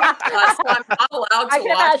 So I'm not allowed to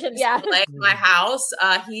watch UCLA in my house.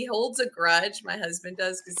 He holds a grudge. My husband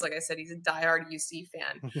does because, like I said, he's a diehard UC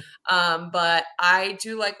fan. But I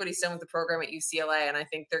do like what he's done with the program at UCLA, and I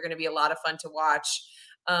think they're going to be a lot of fun to watch.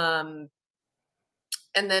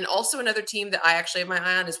 And then also another team that I actually have my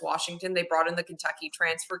eye on is Washington. They brought in the Kentucky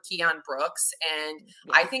transfer, Keon Brooks. And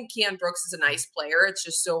I think Keon Brooks is a nice player. It's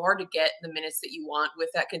just so hard to get the minutes that you want with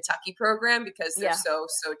that Kentucky program because they're so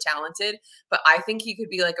talented. But I think he could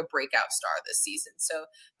be like a breakout star this season. So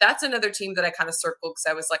that's another team that I kind of circled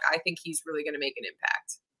because I was like, I think he's really going to make an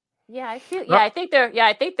impact. I think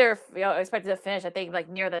they're expected to finish, I think, like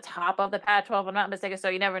near the top of the Pac-12, if I'm not mistaken. So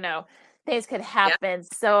you never know. Things could happen.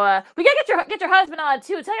 So we gotta get your husband on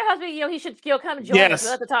too. Tell your husband, he should come join us.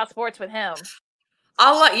 We'll have to talk sports with him.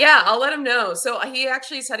 I'll let him know. So he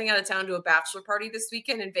actually is heading out of town to a bachelor party this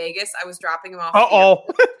weekend in Vegas. I was dropping him off. I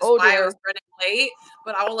was running late,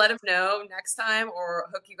 but I will let him know next time or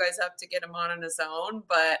hook you guys up to get him on his own.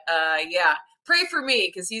 But pray for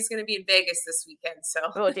me because he's going to be in Vegas this weekend. So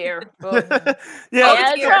Stay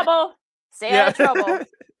out of trouble. Stay out of trouble.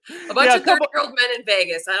 A bunch of 30-year-old men in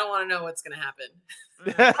Vegas. I don't want to know what's going to happen.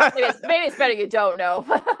 Maybe it's better you don't know.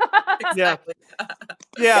 Exactly.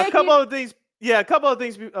 A couple of these Yeah, a couple of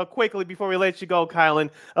things quickly before we let you go,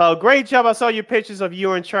 Kylan. Great job. I saw your pictures of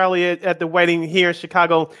you and Charlie at the wedding here in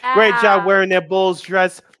Chicago. Great job wearing that Bulls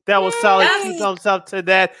dress. That was solid. 2 thumbs up to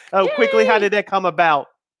that. Quickly, how did that come about?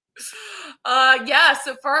 Yeah,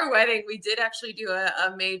 so for our wedding, we did actually do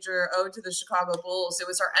a major ode to the Chicago Bulls. It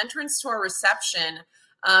was our entrance to our reception.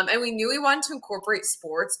 And we knew we wanted to incorporate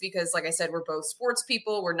sports because, like I said, we're both sports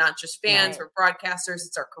people. We're not just fans. We're broadcasters.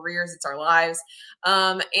 It's our careers. It's our lives.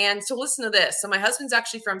 And so listen to this. So my husband's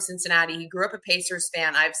actually from Cincinnati. He grew up a Pacers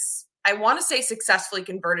fan. I want to say successfully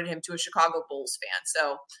converted him to a Chicago Bulls fan.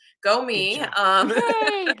 So go me.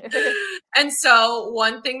 And so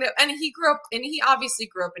one thing that, and he obviously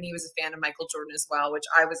grew up and he was a fan of Michael Jordan as well, which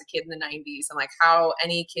I was a kid in the 90s. I'm like, how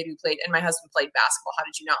any kid who played, and my husband played basketball, how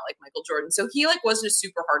did you not like Michael Jordan? So he wasn't a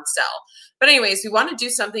super hard sell. But anyways, we want to do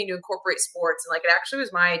something to incorporate sports. And it actually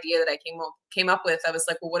was my idea that I came up with. I was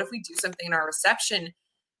like, well, what if we do something in our reception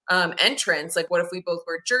entrance? Like, what if we both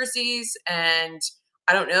wear jerseys? And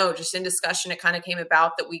I don't know, just in discussion, it kind of came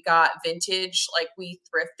about that we got vintage, we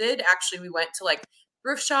thrifted. Actually, we went to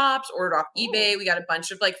thrift shops, ordered off eBay. We got a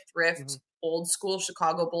bunch of thrift old school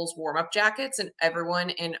Chicago Bulls warm-up jackets, and everyone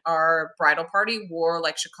in our bridal party wore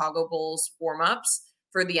Chicago Bulls warm-ups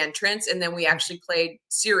for the entrance. And then we actually played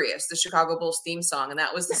Sirius, the Chicago Bulls theme song. And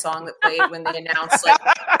that was the song that played when they announced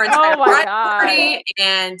our entire bridal party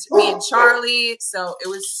and me and Charlie. So it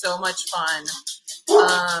was so much fun.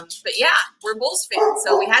 But yeah, we're Bulls fans,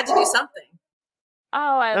 so we had to do something.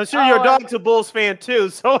 I'm sure your dog's a Bulls fan too.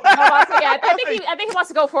 So I think he wants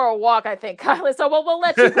to go for a walk. I think, Kylan. So we'll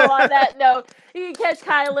let you go on that note. You can catch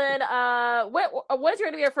Kylan. When's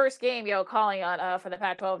going to be your first game? Calling on for the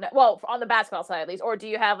Pac-12. Well, on the basketball side at least, or do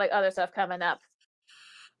you have other stuff coming up?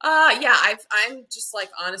 Yeah, I'm just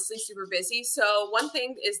honestly super busy. So one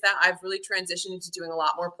thing is that I've really transitioned into doing a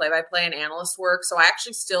lot more play-by-play and analyst work. So I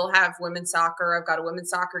actually still have women's soccer. I've got a women's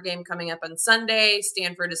soccer game coming up on Sunday.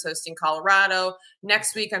 Stanford is hosting Colorado.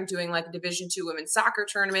 Next week, I'm doing a Division II women's soccer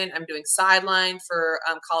tournament. I'm doing sideline for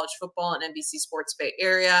college football and NBC Sports Bay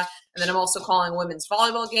Area. And then I'm also calling a women's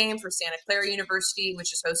volleyball game for Santa Clara University,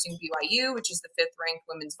 which is hosting BYU, which is the 5th ranked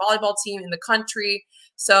women's volleyball team in the country.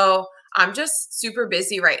 So I'm just super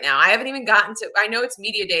busy right now. I haven't even gotten to, I know it's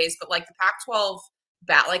media days, but the Pac-12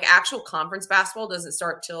 actual conference basketball doesn't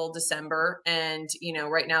start till December. And,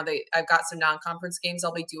 right now I've got some non-conference games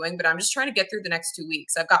I'll be doing, but I'm just trying to get through the next 2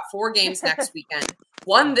 weeks. I've got 4 games next weekend,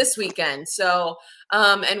 1 this weekend. So,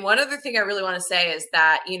 and one other thing I really want to say is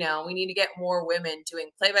that, we need to get more women doing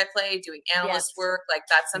play-by-play, doing analyst work.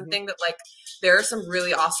 That's something that there are some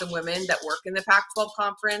really awesome women that work in the Pac-12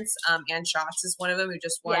 conference. Ann Schatz is one of them who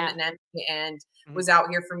just won an Emmy and was out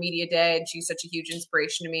here for media day. And she's such a huge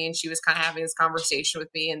inspiration to me. And she was kind of having this conversation with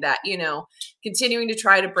me and that, continuing to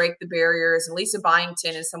try to break the barriers. And Lisa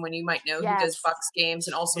Byington is someone you might know who does Bucks games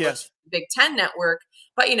and also works for the Big Ten Network.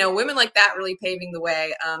 But, women like that really paving the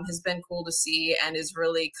way has been cool to see and is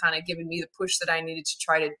really kind of given me the push that I needed to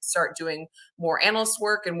try to start doing more analyst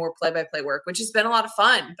work and more play-by-play work, which has been a lot of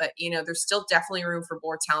fun. But, there's still definitely room for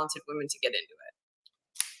more talented women to get into it.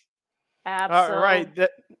 Absolutely. All right.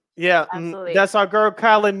 Absolutely. That's our girl,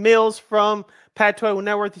 Kylan Mills from Pac-12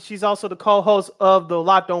 Network. She's also the co-host of the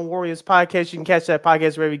Locked On Warriors podcast. You can catch that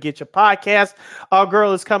podcast wherever you get your podcast. Our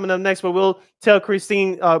girl is coming up next, but we'll tell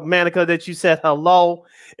Christine Manica that you said hello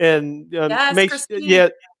and make sure. Yeah.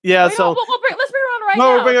 Wait, so let's bring her on right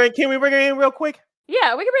now. Can we bring her in real quick?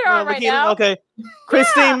 Yeah, we can bring her on right now. Okay.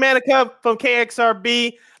 Christine Manica from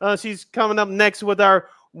KXRB. She's coming up next with our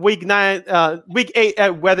week 8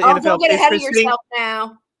 at Weather NFL. Don't get ahead of yourself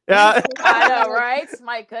now. Yeah, I know, right?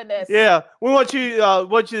 My goodness. Yeah, we want you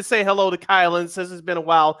to say hello to Kylan since it's been a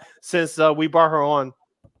while since we brought her on.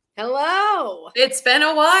 Hello. It's been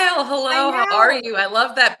a while. Hello. How are you? I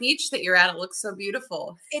love that beach that you're at. It looks so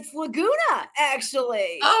beautiful. It's Laguna,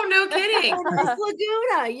 actually. Oh, no kidding. It's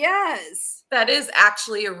Laguna. Yes. That is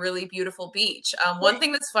actually a really beautiful beach. One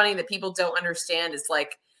thing that's funny that people don't understand is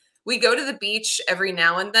we go to the beach every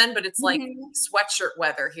now and then, but it's sweatshirt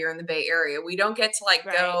weather here in the Bay Area. We don't get to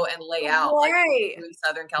go and lay out in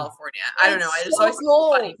Southern California. I don't know. I just always think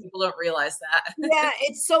it's funny. People don't realize that. Yeah,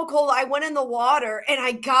 it's so cold. I went in the water and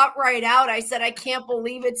I got right out. I said, I can't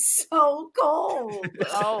believe it's so cold.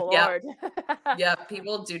 Oh, Lord. Yeah,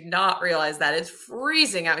 people do not realize that. It's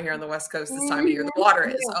freezing out here on the West Coast this time of year. The water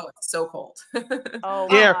is. Oh, it's so cold. Oh,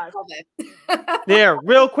 yeah. Yeah,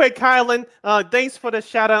 real quick, Kylan. Thanks for the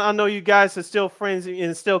shout out I know you guys are still friends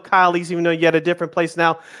and still colleagues, even though you're at a different place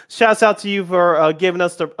now. Shouts out to you for giving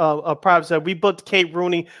us the props. We booked Kate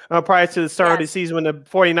Rooney prior to the start of the season when the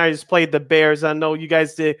 49ers played the Bears. I know you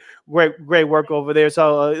guys did great work over there.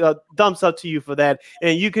 So thumbs up to you for that.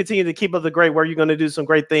 And you continue to keep up the great work. You're going to do some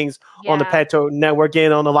great things on the Pato Network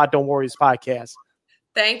and on the Locked On Warriors podcast.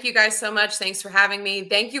 Thank you guys so much. Thanks for having me.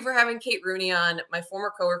 Thank you for having Kate Rooney on. My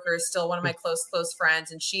former coworker is still one of my close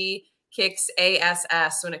friends, and she kicks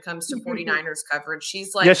ASS when it comes to 49ers coverage.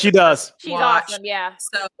 She's like, yes, she does. She's awesome. Yeah.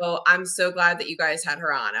 So I'm so glad that you guys had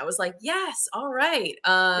her on. I was like, yes, all right.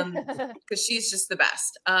 Because she's just the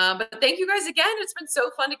best. But thank you guys again. It's been so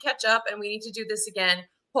fun to catch up, and we need to do this again.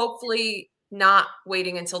 Hopefully not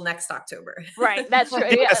waiting until next October. Right. That's true.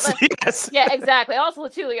 Yes, yes. Yeah, exactly. Also,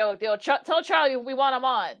 too, tell Charlie we want him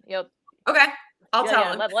on. Okay. I'll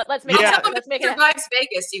tell him. Let's make it happen. Let's make it survives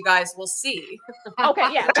Vegas, you guys. We'll see.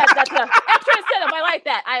 Okay, yeah. That's the extra incentive. I like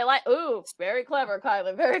that. Ooh, very clever,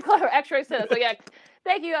 Kylan. Very clever. Extra incentive. So yeah,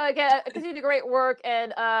 thank you again. Continue the great work,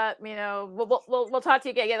 and we'll talk to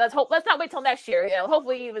you again. Yeah, let's not wait till next year.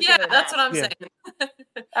 Hopefully even. Yeah, that's what I'm saying.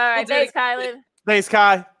 All right, thanks, Kylan. Thanks,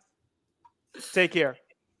 Kai. Take care.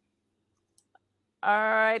 All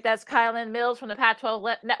right, that's Kylan Mills from the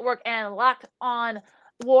Pac-12 Network and Locked On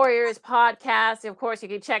Warriors podcast. Of course, you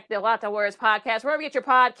can check the Locked On Warriors podcast wherever you get your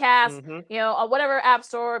podcasts. On whatever app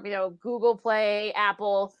store, Google Play,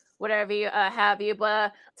 Apple, whatever you have you.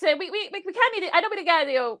 But so we kind of need to. I know we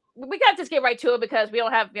got we got to just get right to it because we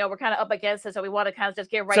don't have we're kind of up against it, so we want to kind of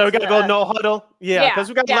just get right. So we got to go no huddle. Yeah, because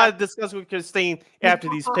we got a lot to discuss with Christine after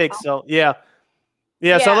these picks. So yeah.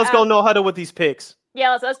 So let's go no huddle with these picks.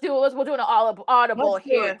 Yeah, let's do it. We're doing an audible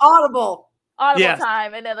here. Audible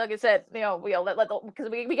time, and then like I said, because we got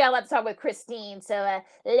a lot to talk with Christine. So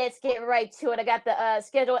let's get right to it. I got the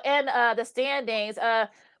schedule and the standings.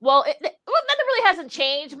 Well, nothing really hasn't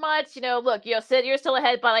changed much. Look, Sid, you're still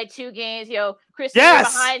ahead by like 2 games. Christine, you're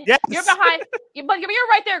behind. Yes. You're behind. But you're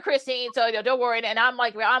right there, Christine. So don't worry. And I'm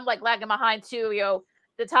lagging behind too.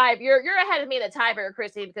 The tie, you're ahead of me in the tiebreaker,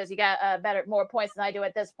 Christine, because you got more points than I do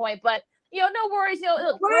at this point. But no worries.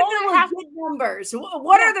 Look, what are the legit numbers?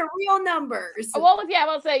 What are the real numbers? Well, yeah,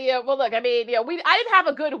 I'll say, look, I mean, I didn't have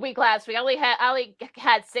a good week last week. I only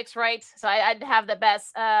had 6 rights, so I didn't have the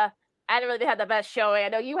best. I didn't really have the best showing. I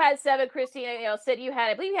know you had 7, Christine. Sid,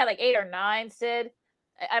 I believe you had like 8 or 9. Sid,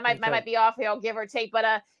 I might be off, give or take,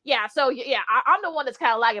 but yeah. So yeah, I'm the one that's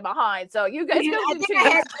kind of lagging behind. So you guys, I think I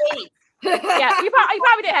had 8. Yeah, you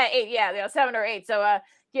probably did have 8. Yeah, 7 or 8. So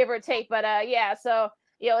give or take, but yeah. So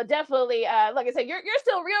definitely, like I said, you're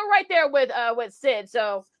still real right there with Sid.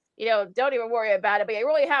 So don't even worry about it. But you're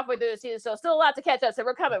really halfway through the season, so still a lot to catch up. So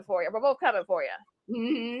we're coming for you. We're both coming for you.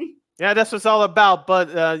 Mm-hmm. Yeah, that's what it's all about.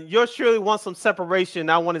 But you surely want some separation.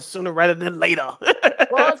 I want it sooner rather than later.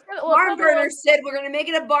 Barn burner, Sid. We're gonna make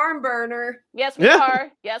it a barn burner. Yes, we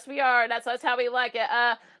are. Yes, we are. That's how we like it.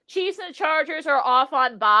 Chiefs and Chargers are off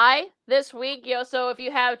on bye this week. So if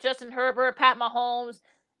you have Justin Herbert, Pat Mahomes,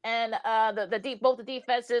 and both the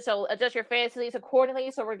defenses, so adjust your fantasies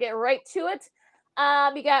accordingly. So we're getting right to it.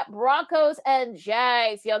 You got Broncos and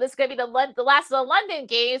Jags. This is gonna be the last of the London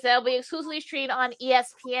games that'll be exclusively streamed on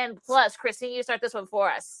ESPN Plus. Christine, you start this one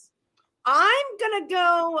for us. I'm gonna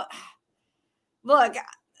go. Look,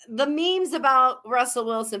 the memes about Russell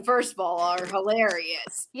Wilson, first of all, are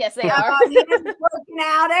hilarious. Yes, they are. He's working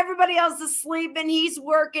out. Everybody else is sleeping. He's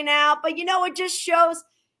working out. But it just shows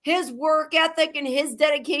his work ethic and his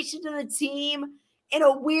dedication to the team in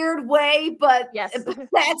a weird way. But yes,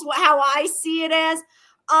 that's how I see it as.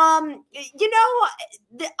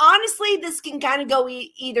 Honestly, this can kind of go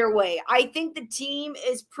either way. I think the team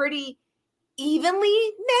is pretty evenly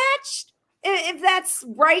matched, if that's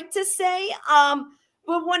right to say.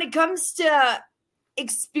 But when it comes to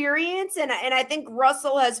experience, and I think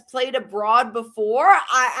Russell has played abroad before,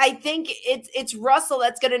 I think it's Russell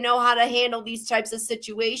that's going to know how to handle these types of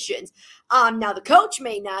situations. Now, the coach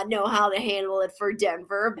may not know how to handle it for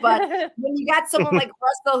Denver, but when you got someone like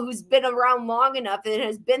Russell who's been around long enough and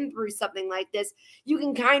has been through something like this, you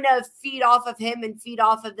can kind of feed off of him and feed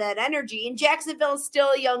off of that energy. And Jacksonville is still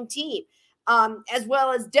a young team. As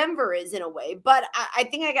well as Denver is in a way. But I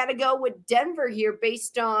think I got to go with Denver here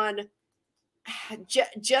based on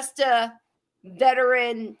just a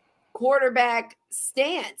veteran quarterback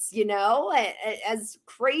stance, as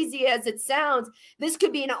crazy as it sounds. This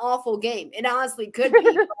could be an awful game. It honestly could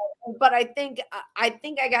be. but I think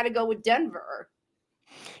I got to go with Denver.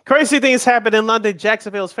 Crazy things happen in London.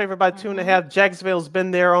 Jacksonville's favored by 2.5. Jacksonville's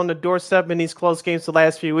been there on the doorstep in these close games the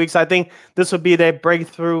last few weeks. I think this will be that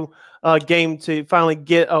breakthrough game to finally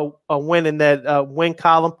get a win in that win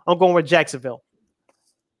column. I'm going with Jacksonville.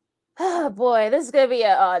 Oh boy, this is gonna be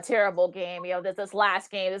a terrible game. This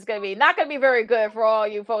last game is gonna be not gonna be very good for all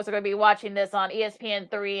you folks who are gonna be watching this on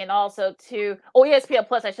ESPN3 and also ESPN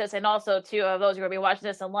Plus, I should say, and also those who are gonna be watching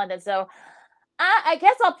this in London. So I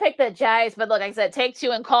guess I'll pick the Jags, but look, like I said, take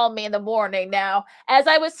two and call me in the morning. Now, as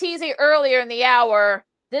I was teasing earlier in the hour,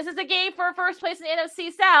 this is a game for first place in the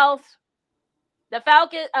NFC South. The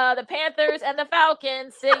Panthers, and the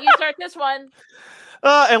Falcons. Sid, you start this one.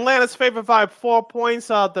 Atlanta's favored by 4 points.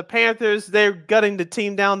 The Panthers, they're gutting the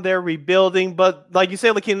team down. They're rebuilding. But like you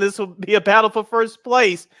said, Lakina, this will be a battle for first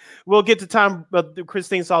place. We'll get to time.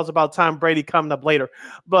 Christine talks about Tom Brady coming up later.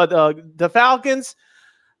 But the Falcons,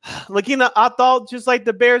 Lakina, I thought just like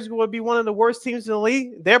the Bears would be one of the worst teams in the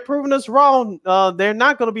league. They're proving us wrong. They're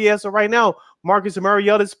not going to be as of right now. Marcus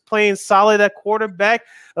Mariota's playing solid at quarterback.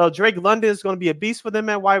 Drake London is going to be a beast for them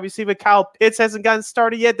at wide receiver. Kyle Pitts hasn't gotten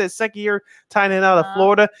started yet. That second year tying in out of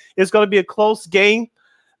Florida. It's going to be a close game.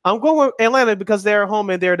 I'm going with Atlanta because they're at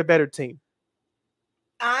home and they're the better team.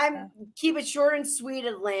 Keep it short and sweet,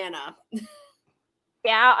 Atlanta.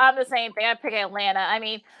 Yeah, I'm the same thing. I pick Atlanta. I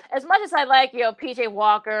mean, as much as I like, PJ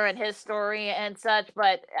Walker and his story and such,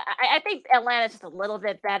 but I think Atlanta's just a little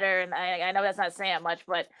bit better. And I know that's not saying much,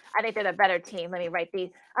 but I think they're the better team. Let me write these.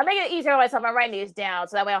 I'm making it easier on myself. I'm writing these down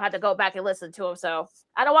so that way I don't have to go back and listen to them. So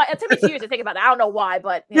I don't want it took me 2 years to think about that. I don't know why,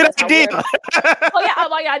 but good idea.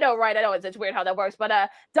 I know, right? I know it's weird how that works. But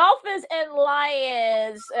Dolphins and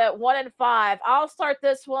Lions at 1-5. I'll start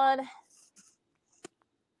this one.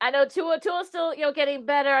 I know Tua's still, getting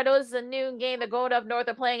better. I know this is a noon game. They're going up north.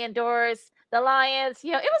 They're playing indoors. The Lions, it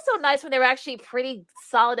was so nice when they were actually pretty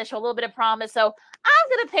solid. They show a little bit of promise. So I'm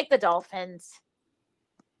going to pick the Dolphins.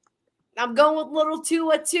 I'm going with little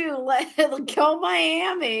Tua too. Let's go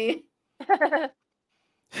Miami.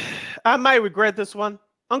 I might regret this one.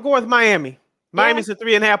 I'm going with Miami. Miami's a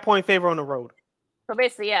 3.5 point favor on the road. So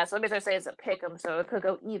basically, let me say it's a pick 'em. So it could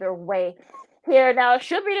go either way. Here now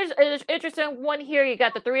should be an interesting one here. You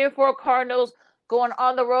got the 3-4 Cardinals going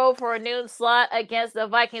on the road for a noon slot against the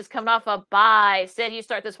Vikings coming off a bye. Sid, you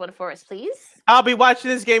start this one for us, please. I'll be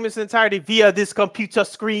watching this game in its entirety via this computer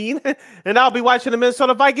screen, and I'll be watching the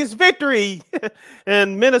Minnesota Vikings victory.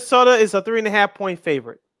 And Minnesota is a 3.5 point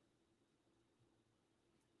favorite.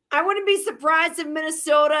 I wouldn't be surprised if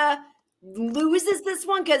Minnesota loses this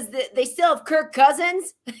one because they still have Kirk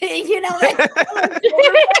Cousins,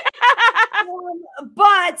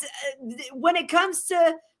 but when it comes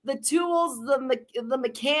to the tools, the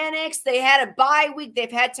mechanics, they had a bye week.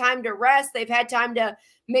 They've had time to rest. They've had time to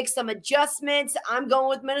make some adjustments. I'm going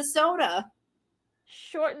with Minnesota.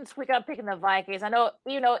 Short and sweet. I'm picking the Vikings. I know,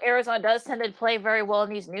 Arizona does tend to play very well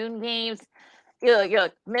in these noon games.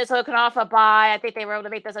 Minnesota can off a bye. I think they were able to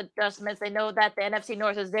make those adjustments. They know that the NFC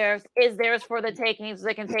North is theirs for the taking, so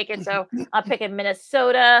they can take it. So I'm picking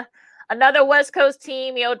Minnesota. Another West Coast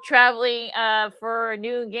team, traveling for a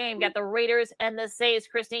noon game. Got the Raiders and the Saints.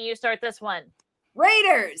 Christine, you start this one.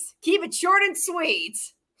 Raiders. Keep it short and sweet.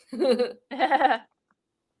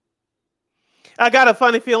 I got a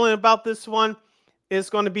funny feeling about this one. It's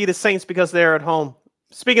going to be the Saints because they're at home.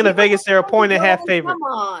 Speaking of Vegas, they're a 1.5 favorite. Come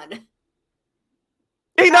on.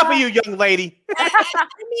 Enough of you, young lady. I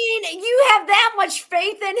mean, you have that much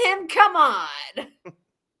faith in him? Come on.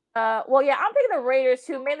 I'm picking the Raiders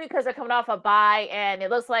too, mainly because they're coming off a bye, and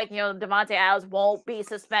it looks like, Devontae Adams won't be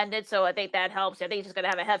suspended, so I think that helps. I think he's just going to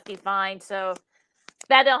have a hefty fine, so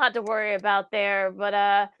that don't have to worry about there. But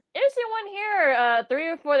interesting one here.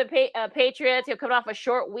 3-4 the Patriots. Coming off a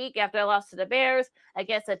short week after they lost to the Bears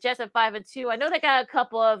against the Jets at 5-2. I know they got a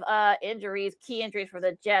couple of key injuries for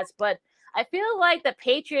the Jets, but I feel like the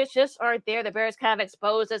Patriots just aren't there. The Bears kind of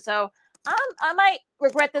exposed it. So I might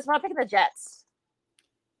regret this one. I'm picking the Jets.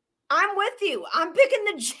 I'm with you. I'm picking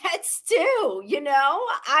the Jets too.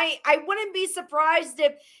 I wouldn't be surprised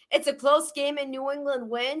if it's a close game and New England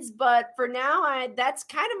wins. But for now, that's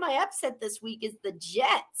kind of my upset this week is the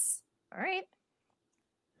Jets. All right.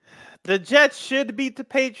 The Jets should beat the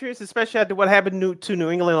Patriots, especially after what happened to New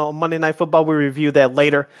England on Monday Night Football. We'll review that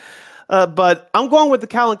later. But I'm going with the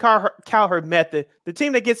Colin Cowherd method. The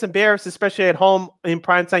team that gets embarrassed, especially at home in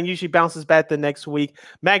primetime, usually bounces back the next week.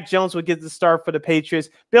 Mac Jones will get the start for the Patriots.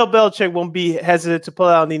 Bill Belichick won't be hesitant to pull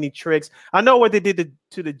out any tricks. I know what they did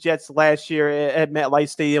to the Jets last year at MetLife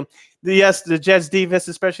Stadium. Yes, the Jets defense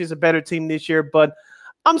especially is a better team this year, but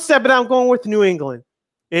I'm stepping out going with New England.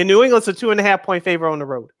 And New England's a 2.5 point favor on the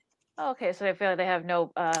road. Okay, so I feel like they have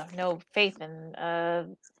no faith in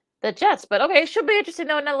the Jets, but okay, should be interesting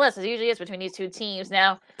though nonetheless, as it usually is between these two teams.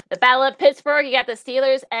 Now, the battle of Pittsburgh, you got the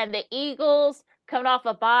Steelers and the Eagles coming off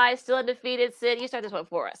a bye, still undefeated. Sid, you start this one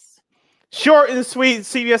for us. Short and sweet,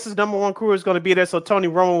 CBS's number one crew is going to be there, so Tony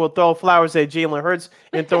Romo will throw flowers at Jalen Hurts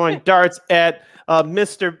and throwing darts at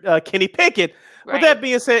Mr. Kenny Pickett. Right. With that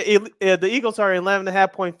being said, the Eagles are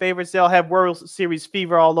 11.5-point favorites. They'll have World Series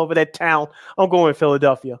fever all over that town. I'm going with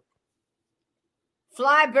Philadelphia.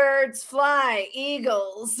 Fly, birds, fly,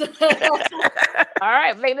 Eagles. All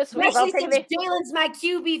right, make this week. Especially since Jalen's my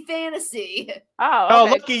QB fantasy. Oh, okay. Oh,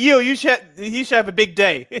 look at you. You should have a big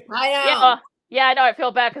day. I know. Yeah, I know. I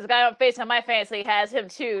feel bad because the guy I'm facing on my fantasy has him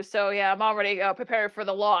too. So yeah, I'm already prepared for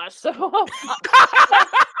the loss. So, but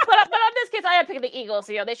in this case, I am picking the Eagles.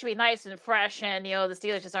 You know, they should be nice and fresh, and you know, the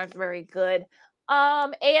Steelers just aren't very good.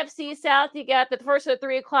 AFC South, you got the first of the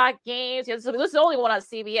 3 o'clock games. You know, this is the only one on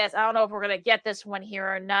CBS. I don't know if we're gonna get this one here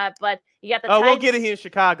or not, but you got the. Oh, we'll get it here in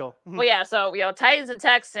Chicago. Well, yeah. So you know, Titans and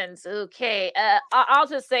Texans. Okay, I'll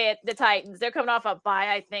just say it. The Titans. They're coming off a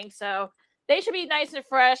bye, I think. So they should be nice and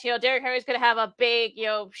fresh. You know, Derrick Henry's gonna have a big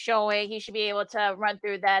showing. He should be able to run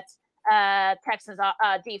through that Texans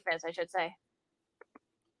defense, I should say.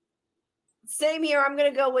 Same here. I'm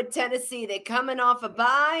going to go with Tennessee. They're coming off a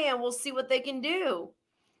bye, and we'll see what they can do.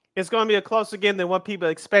 It's going to be a closer game than what people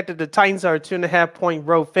expected. The Titans are 2.5-point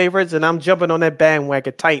road favorites, and I'm jumping on that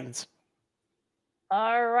bandwagon. Titans.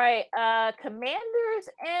 All right. Commanders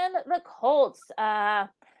and the Colts.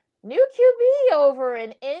 New QB over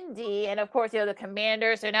in Indy. And, of course, you know, the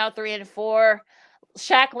Commanders are now 3-4.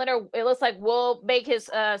 Shaq Leonard, it looks like, will make his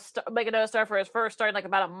make another start for his first start in like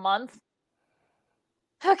about a month.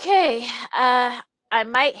 Okay, I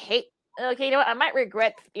might okay, you know what? I might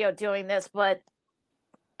regret, doing this, but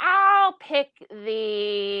I'll pick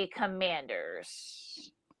the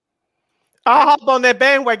Commanders. I'll hop on that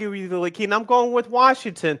bandwagon with you, Keenan. I'm going with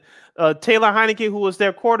Washington. Taylor Heineke, who was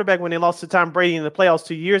their quarterback when they lost to Tom Brady in the playoffs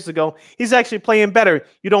 2 years ago, he's actually playing better.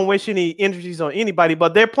 You don't wish any injuries on anybody,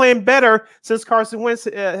 but they're playing better since Carson Wentz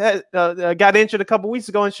got injured a couple weeks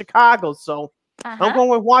ago in Chicago. So I'm going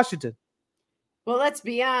with Washington. Well, let's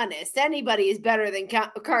be honest. Anybody is better than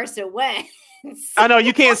Carson Wentz. I know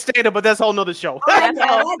you can't stand it, but that's a whole nother show. I know,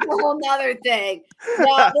 that's a whole nother thing.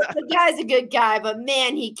 No, the guy's a good guy, but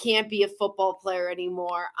man, he can't be a football player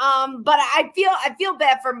anymore. But I feel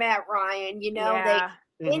bad for Matt Ryan. You know,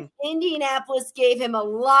 Indianapolis gave him a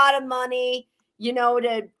lot of money,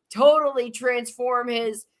 to totally transform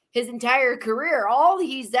his entire career. All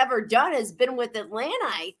he's ever done has been with Atlanta,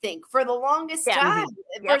 I think, for the longest time,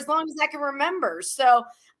 for as long as I can remember. So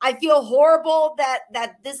I feel horrible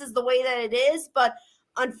that this is the way that it is, but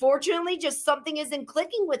unfortunately, just something isn't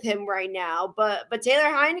clicking with him right now. But Taylor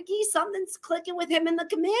Heineke, something's clicking with him in the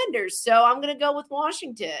Commanders. So I'm going to go with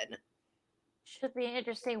Washington. Should be an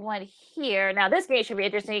interesting one here. Now, this game should be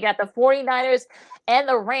interesting. You got the 49ers and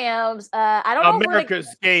the Rams. I don't know.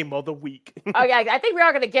 America's game of the week. Oh, yeah. I think we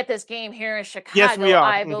are going to get this game here in Chicago. Yes, we are.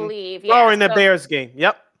 I believe. Yeah, or in the Bears game.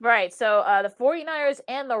 Yep. Right. So the 49ers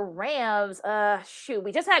and the Rams.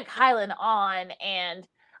 We just had Kylan on, and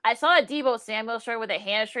I saw that Deebo Samuel struggled with a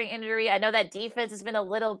hamstring injury. I know that defense has been a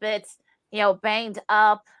little bit, banged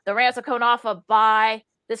up. The Rams are coming off a bye.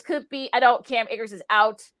 This could be, I know Cam Akers is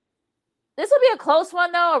out. This will be a close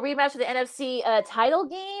one, though, a rematch of the NFC title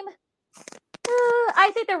game. I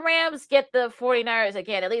think the Rams get the 49ers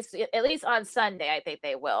again, at least on Sunday. I think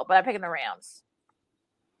they will, but I'm picking the Rams.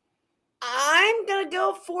 I'm going to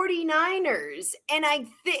go 49ers. And I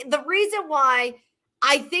think the reason why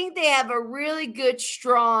I think they have a really good,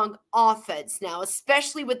 strong offense now,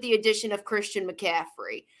 especially with the addition of Christian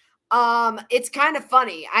McCaffrey. It's kind of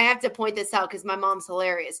funny. I have to point this out because my mom's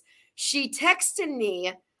hilarious. She texted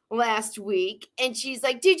me last week, and she's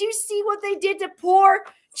like, "Did you see what they did to poor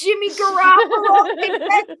Jimmy Garoppolo?" I'm like,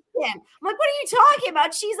 "What are you talking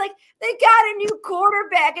about?" She's like, "They got a new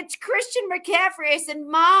quarterback. It's Christian McCaffrey." I said,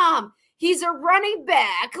 "Mom, he's a running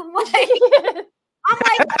back." I'm like,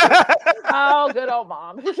 oh, good old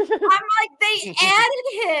mom. I'm like, they added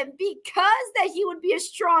him because that he would be a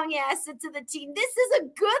strong asset to the team. This is a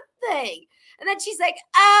good thing. And then she's like,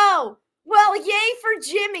 "Oh, well, yay for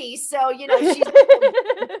Jimmy." So, she's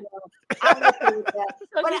I'm okay with that.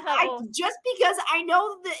 But just because I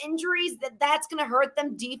know the injuries that's going to hurt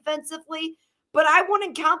them defensively, but I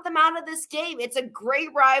wouldn't count them out of this game. It's a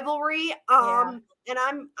great rivalry. And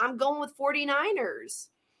I'm going with 49ers.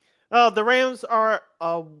 The Rams are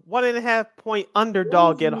a 1.5-point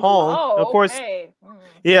underdog at home. Of course. Okay.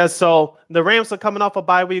 Yeah, so the Rams are coming off a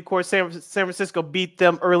bye week. Of course, San Francisco beat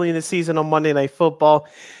them early in the season on Monday Night Football.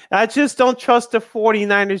 I just don't trust the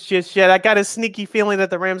 49ers just yet. I got a sneaky feeling that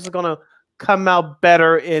the Rams are going to come out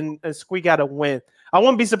better and squeak out a win. I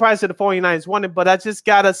wouldn't be surprised if the 49ers won it, but I just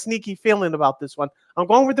got a sneaky feeling about this one. I'm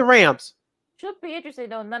going with the Rams. Should be interesting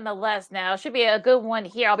though, nonetheless. Now, should be a good one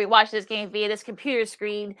here. I'll be watching this game via this computer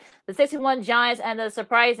screen. The 6-1 Giants and the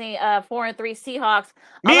surprising 4-3 Seahawks.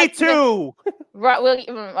 Me too. Right. Well,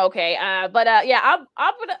 okay. Yeah,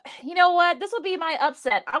 I'm gonna. You know what? This will be my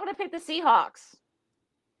upset. I'm gonna pick the Seahawks.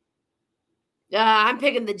 I'm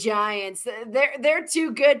picking the Giants. They're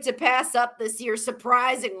too good to pass up this year,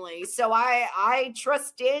 surprisingly. So I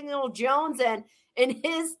trust Daniel Jones and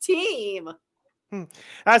his team.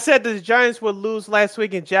 I said the Giants would lose last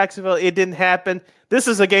week in Jacksonville. It didn't happen. This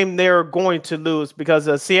is a game they're going to lose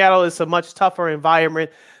because Seattle is a much tougher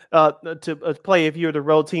environment to play if you're the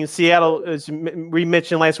road team. Seattle, as we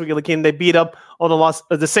mentioned last week, they beat up on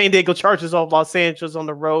the San Diego Chargers of Los Angeles on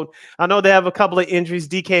the road. I know they have a couple of injuries.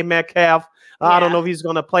 DK Metcalf, I don't know if he's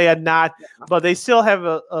going to play or not, but they still have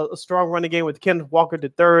a strong running game with Kenneth Walker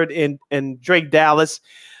III and Drake Dallas.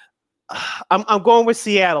 I'm going with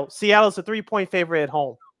Seattle. Seattle's a 3-point favorite at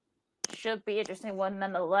home. Should be interesting one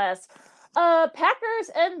nonetheless.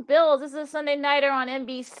 Packers and Bills. This is a Sunday nighter on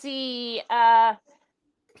NBC. The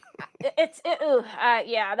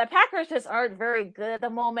Packers just aren't very good at the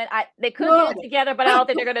moment. They could get it together, but I don't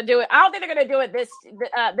think they're going to do it. I don't think they're going to do it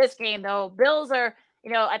this game though. Bills are,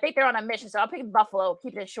 I think they're on a mission, so I'll pick Buffalo.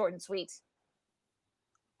 Keep it short and sweet.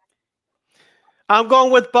 I'm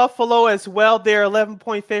going with Buffalo as well. They're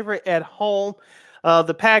 11-point favorite at home.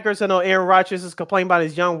 The Packers, I know Aaron Rodgers is complaining about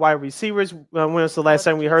his young wide receivers. When was the last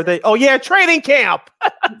time we heard that? Oh, yeah, training camp.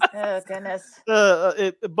 Oh, goodness.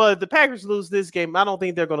 But the Packers lose this game. I don't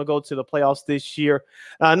think they're going to go to the playoffs this year.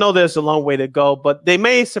 I know there's a long way to go, but they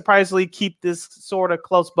may surprisingly keep this sort of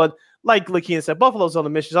close. But like Lakeem said, Buffalo's on the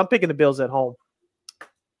mission. I'm picking the Bills at home.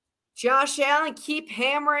 Josh Allen, keep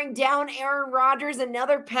hammering down Aaron Rodgers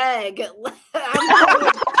another peg.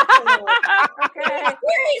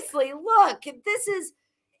 Seriously, look,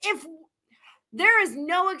 if there is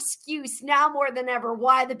no excuse now more than ever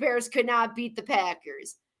why the Bears could not beat the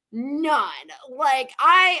Packers. None. Like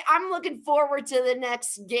I'm looking forward to the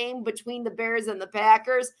next game between the Bears and the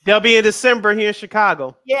Packers. They'll be in December here in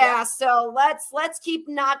Chicago. Yeah, so let's keep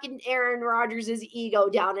knocking Aaron Rodgers' ego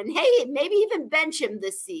down, and hey, maybe even bench him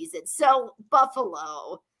this season. So Buffalo.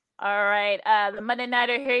 All right, the Monday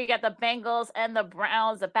nighter here. You got the Bengals and the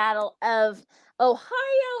Browns, the battle of Ohio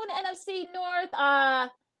and NFC North.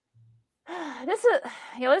 This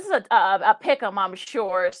is a pick 'em, I'm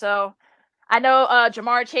sure. So. I know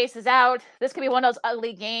Jamar Chase is out. This could be one of those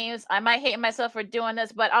ugly games. I might hate myself for doing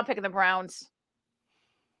this, but I'm picking the Browns.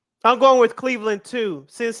 I'm going with Cleveland, too.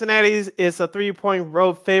 Cincinnati is a 3-point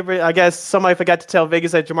road favorite. I guess somebody forgot to tell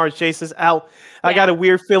Vegas that Jamar Chase is out. Yeah. I got a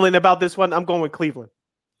weird feeling about this one. I'm going with Cleveland.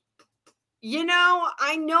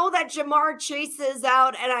 I know that Jamar Chase is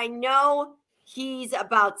out, and I know he's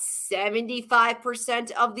about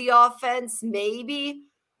 75% of the offense, maybe.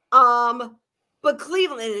 But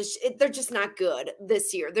Cleveland, they're just not good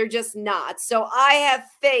this year. They're just not. So I have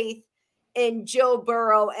faith in Joe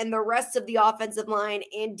Burrow and the rest of the offensive line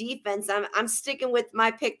and defense. I'm sticking with my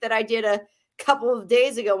pick that I did a couple of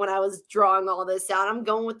days ago when I was drawing all this out. I'm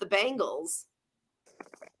going with the Bengals.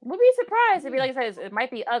 We'll be surprised if, like I said, it might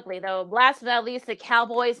be ugly, though. Last but not least, the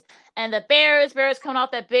Cowboys and the Bears. Bears coming off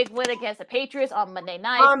that big win against the Patriots on Monday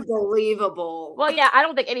night. Unbelievable. Well, yeah, I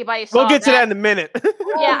don't think anybody saw that. We'll get to that in a minute.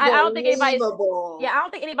 Yeah, I don't think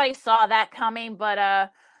anybody saw that coming, but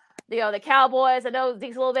the Cowboys, I know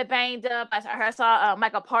Zeke's a little bit banged up. I saw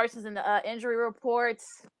Michael Parsons in the injury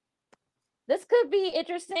reports. This could be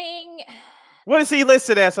interesting. What is he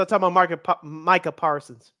listed as? So I'm talking about Micah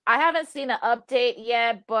Parsons. I haven't seen an update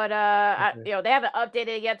yet, but they haven't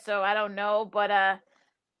updated yet, so I don't know. But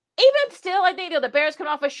even still, I think the Bears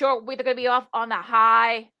coming off a short week, they're going to be off on the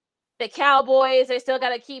high. The Cowboys, they still got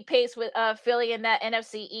to keep pace with Philly in that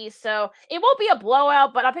NFC East, so it won't be a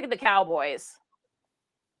blowout. But I'm picking the Cowboys.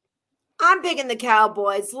 I'm picking the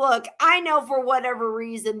Cowboys. Look, I know for whatever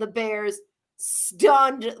reason the Bears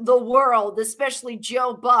stunned the world, especially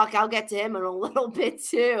Joe Buck. I'll get to him in a little bit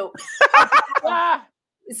too.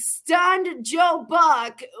 Stunned Joe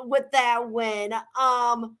Buck with that win.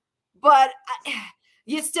 But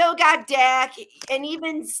you still got Dak, and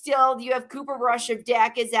even still, you have Cooper Rush if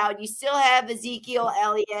Dak is out. You still have Ezekiel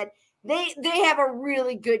Elliott. They have a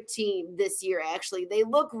really good team this year, actually. They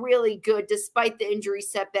look really good despite the injury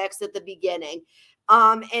setbacks at the beginning.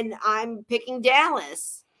 And I'm picking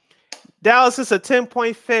Dallas. Dallas is a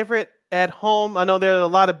 10-point favorite at home. I know there are a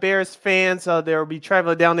lot of Bears fans. They will be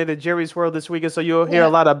traveling down into Jerry's World this weekend, so you'll hear a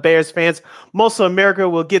lot of Bears fans. Most of America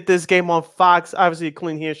will get this game on Fox, obviously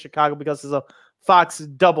including here in Chicago because it's a Fox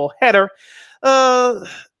doubleheader.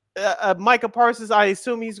 Micah Parsons, I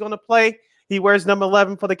assume he's going to play. He wears number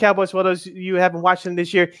 11 for the Cowboys. For those you haven't watched him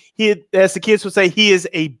this year, he, as the kids would say, he is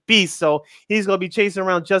a beast. So he's going to be chasing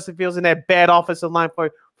around Justin Fields in that bad offensive line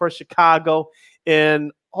for Chicago.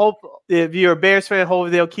 And hope if you're a Bears fan, hopefully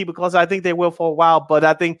they'll keep it close. I think they will for a while, but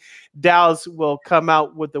I think Dallas will come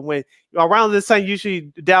out with the win. Around this time,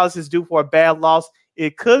 usually Dallas is due for a bad loss.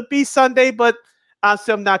 It could be Sunday, but I'm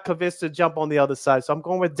still not convinced to jump on the other side. So I'm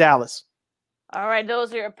going with Dallas. All right,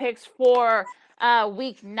 those are your picks for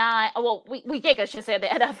week 9. Well, week 8, I should say, the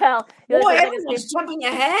NFL. Boy, everyone's jumping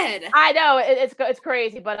ahead. I know it's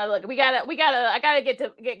crazy, but look, I gotta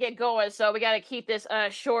get going, so we gotta keep this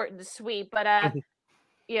short and sweet. But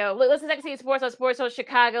listen to XC Sports on Sports Zone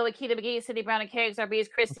Chicago, Lakita McGee, Cindy Brown, and KXRB's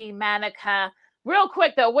Christine Manica. Real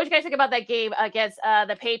quick though, what do you guys think about that game against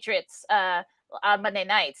the Patriots on Monday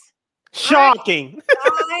night? Shocking.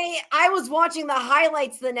 I was watching the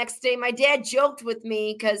highlights the next day. My dad joked with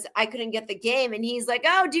me because I couldn't get the game, and he's like,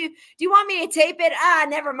 "Oh, do you want me to tape it?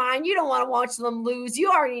 Never mind. You don't want to watch them lose.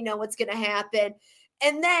 You already know what's going to happen."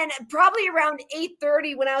 And then probably around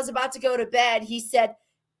 8:30, when I was about to go to bed, he said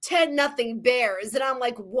 10-0 Bears, and I'm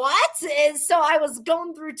like, "What?" And so I was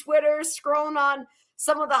going through Twitter, scrolling on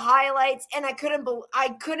some of the highlights, and I couldn't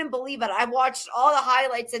believe it. I watched all the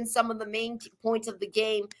highlights and some of the main points of the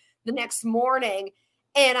game the next morning,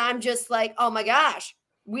 and I'm just like, oh my gosh,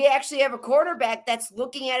 we actually have a quarterback that's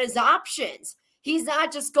looking at his options. He's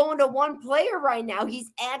not just going to one player right now.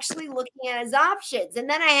 He's actually looking at his options. And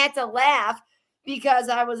then I had to laugh because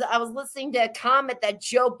I was listening to a comment that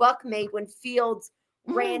Joe Buck made when Fields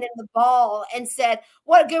ran in the ball and said,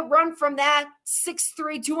 what a good run from that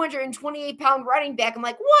 6'3", 228-pound running back. I'm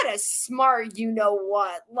like, what a smart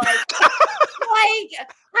you-know-what. Like,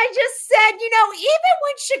 I just said, even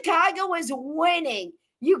when Chicago is winning,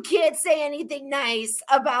 you can't say anything nice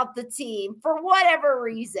about the team for whatever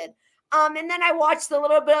reason. And then I watched a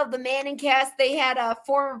little bit of the Manning cast. They had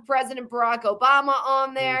former President Barack Obama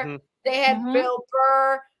on there. Mm-hmm. They had Bill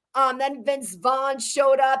Burr. Then Vince Vaughn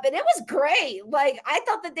showed up, and it was great. Like, I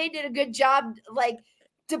thought that they did a good job, like,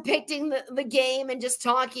 depicting the game and just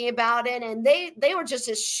talking about it. And they were just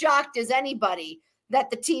as shocked as anybody that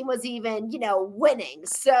the team was even, winning.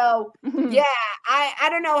 So, yeah, I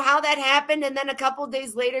don't know how that happened. And then a couple of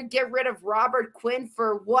days later, get rid of Robert Quinn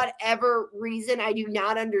for whatever reason I do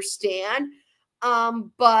not understand.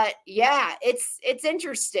 But, yeah, it's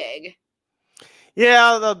interesting.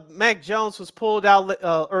 Yeah, Mac Jones was pulled out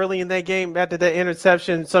early in that game after that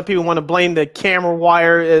interception. Some people want to blame the camera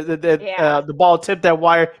wire, the ball tipped that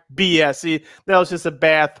wire. BS. See, that was just a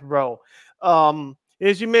bad throw.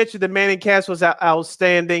 As you mentioned, the Manning cast was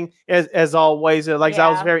outstanding as always. I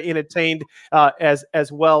was very entertained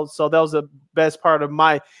as well. So that was the best part of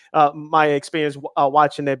my experience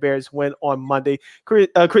watching that Bears win on Monday.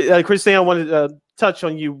 Christine, I wanted to touch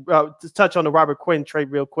on the Robert Quinn trade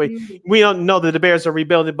real quick. Mm-hmm. We don't know that the Bears are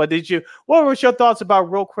rebuilding, but what was your thoughts about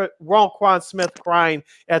Roquan Smith crying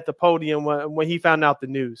at the podium when he found out the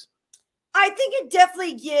news? I think it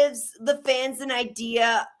definitely gives the fans an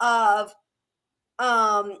idea of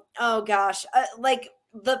like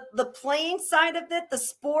the playing side of it, the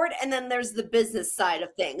sport, and then there's the business side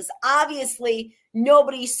of things. Obviously,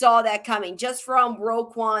 nobody saw that coming. Just from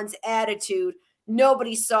Roquan's attitude,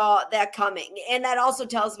 nobody saw that coming. And that also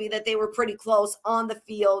tells me that they were pretty close on the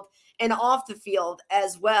field and off the field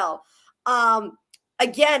as well.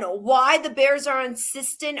 Again, why the Bears are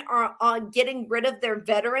insistent on getting rid of their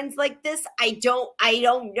veterans like this, I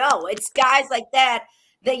don't know. It's guys like that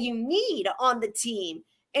you need on the team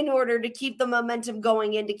in order to keep the momentum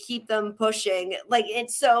going and to keep them pushing.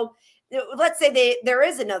 So let's say there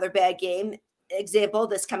is another bad game, example,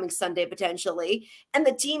 this coming Sunday potentially, and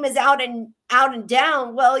the team is out and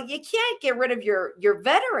down. Well, you can't get rid of your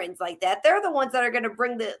veterans like that. They're the ones that are going to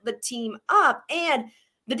bring the team up, and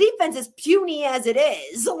the defense is puny as it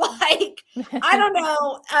is. Like, I don't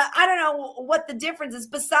know what the difference is.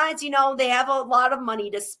 Besides, they have a lot of money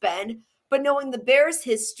to spend, but knowing the Bears'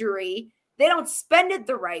 history, they don't spend it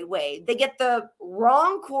the right way. They get the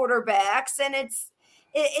wrong quarterbacks, and it's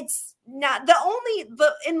not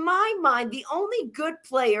in my mind, the only good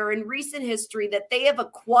player in recent history that they have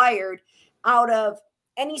acquired out of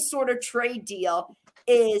any sort of trade deal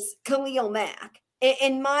is Khalil Mack,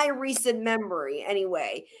 in my recent memory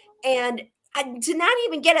anyway. And to not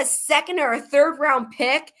even get a second or a third round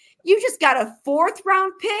pick, you just got a fourth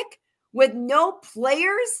round pick with no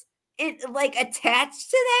players attached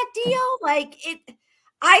to that deal.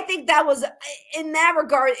 I think that was, in that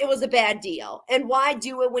regard, it was a bad deal. And why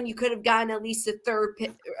do it when you could have gotten at least a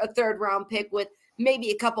third round pick with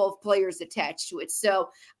maybe a couple of players attached to it? So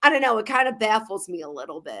I don't know. It kind of baffles me a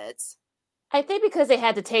little bit. I think because they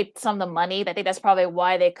had to take some of the money, I think that's probably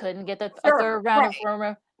why they couldn't get the third round of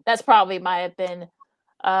rumor. That's probably might have been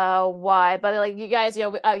why. But like you guys,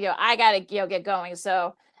 I gotta get going.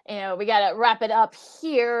 So we gotta wrap it up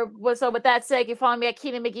here. So with that said, you can follow me at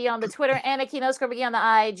Keenan McGee on the Twitter and at Keenan McGee on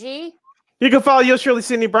the IG. You can follow yours Shirley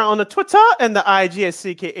Sydney Brown on the Twitter and the IG at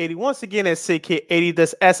CK80. Once again, at CK80.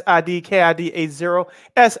 That's SIDKID80.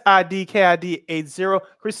 SIDKID80.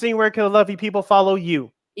 Christine, where can the lovely people follow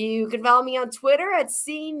you? You can follow me on Twitter at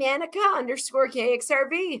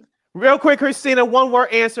CManica_KXRB. Real quick, Christina, one word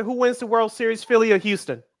answer. Who wins the World Series, Philly or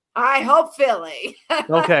Houston? I hope Philly.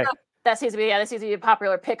 Okay. That seems to be a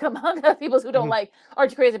popular pick among people who don't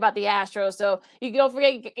aren't crazy about the Astros. So you don't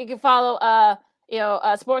forget you can follow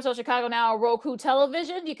Sports Zone Chicago now on Roku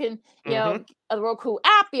television. You can the Roku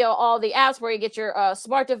app, all the apps where you get your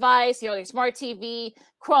smart device, your smart TV,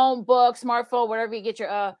 Chromebook, smartphone, wherever you get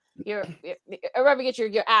your wherever you get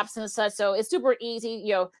your apps and such. So it's super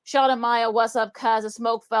easy. Sean and Maya, what's up, cuz? The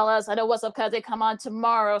Smoke Fellas. I know what's up, cuz. They come on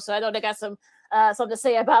tomorrow, so I know they got some something to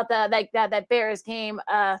say about that Bears game.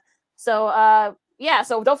 So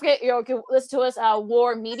don't forget you can listen to us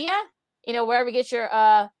War Media. Wherever you get your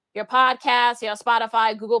podcast,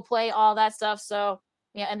 Spotify, Google Play, all that stuff. So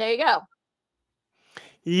and there you go.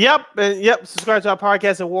 Yep. Subscribe to our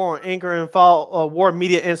podcast at War on Anchor and follow War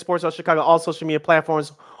Media and Sports Zone Chicago, all social media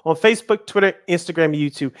platforms on Facebook, Twitter, Instagram, and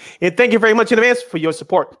YouTube. And thank you very much in advance for your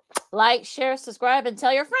support. Like, share, subscribe, and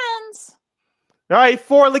tell your friends. All right.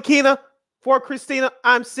 For Lakina, for Christina,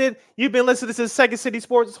 I'm Sid. You've been listening to the Second City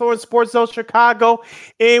Sports Zone, Sports Zone Chicago,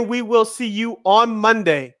 and we will see you on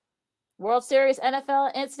Monday. World Series,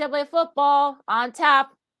 NFL, NCAA football on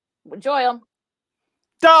tap. Enjoy them.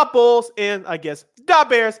 Da Bulls and I guess Da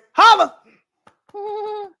Bears. Holla!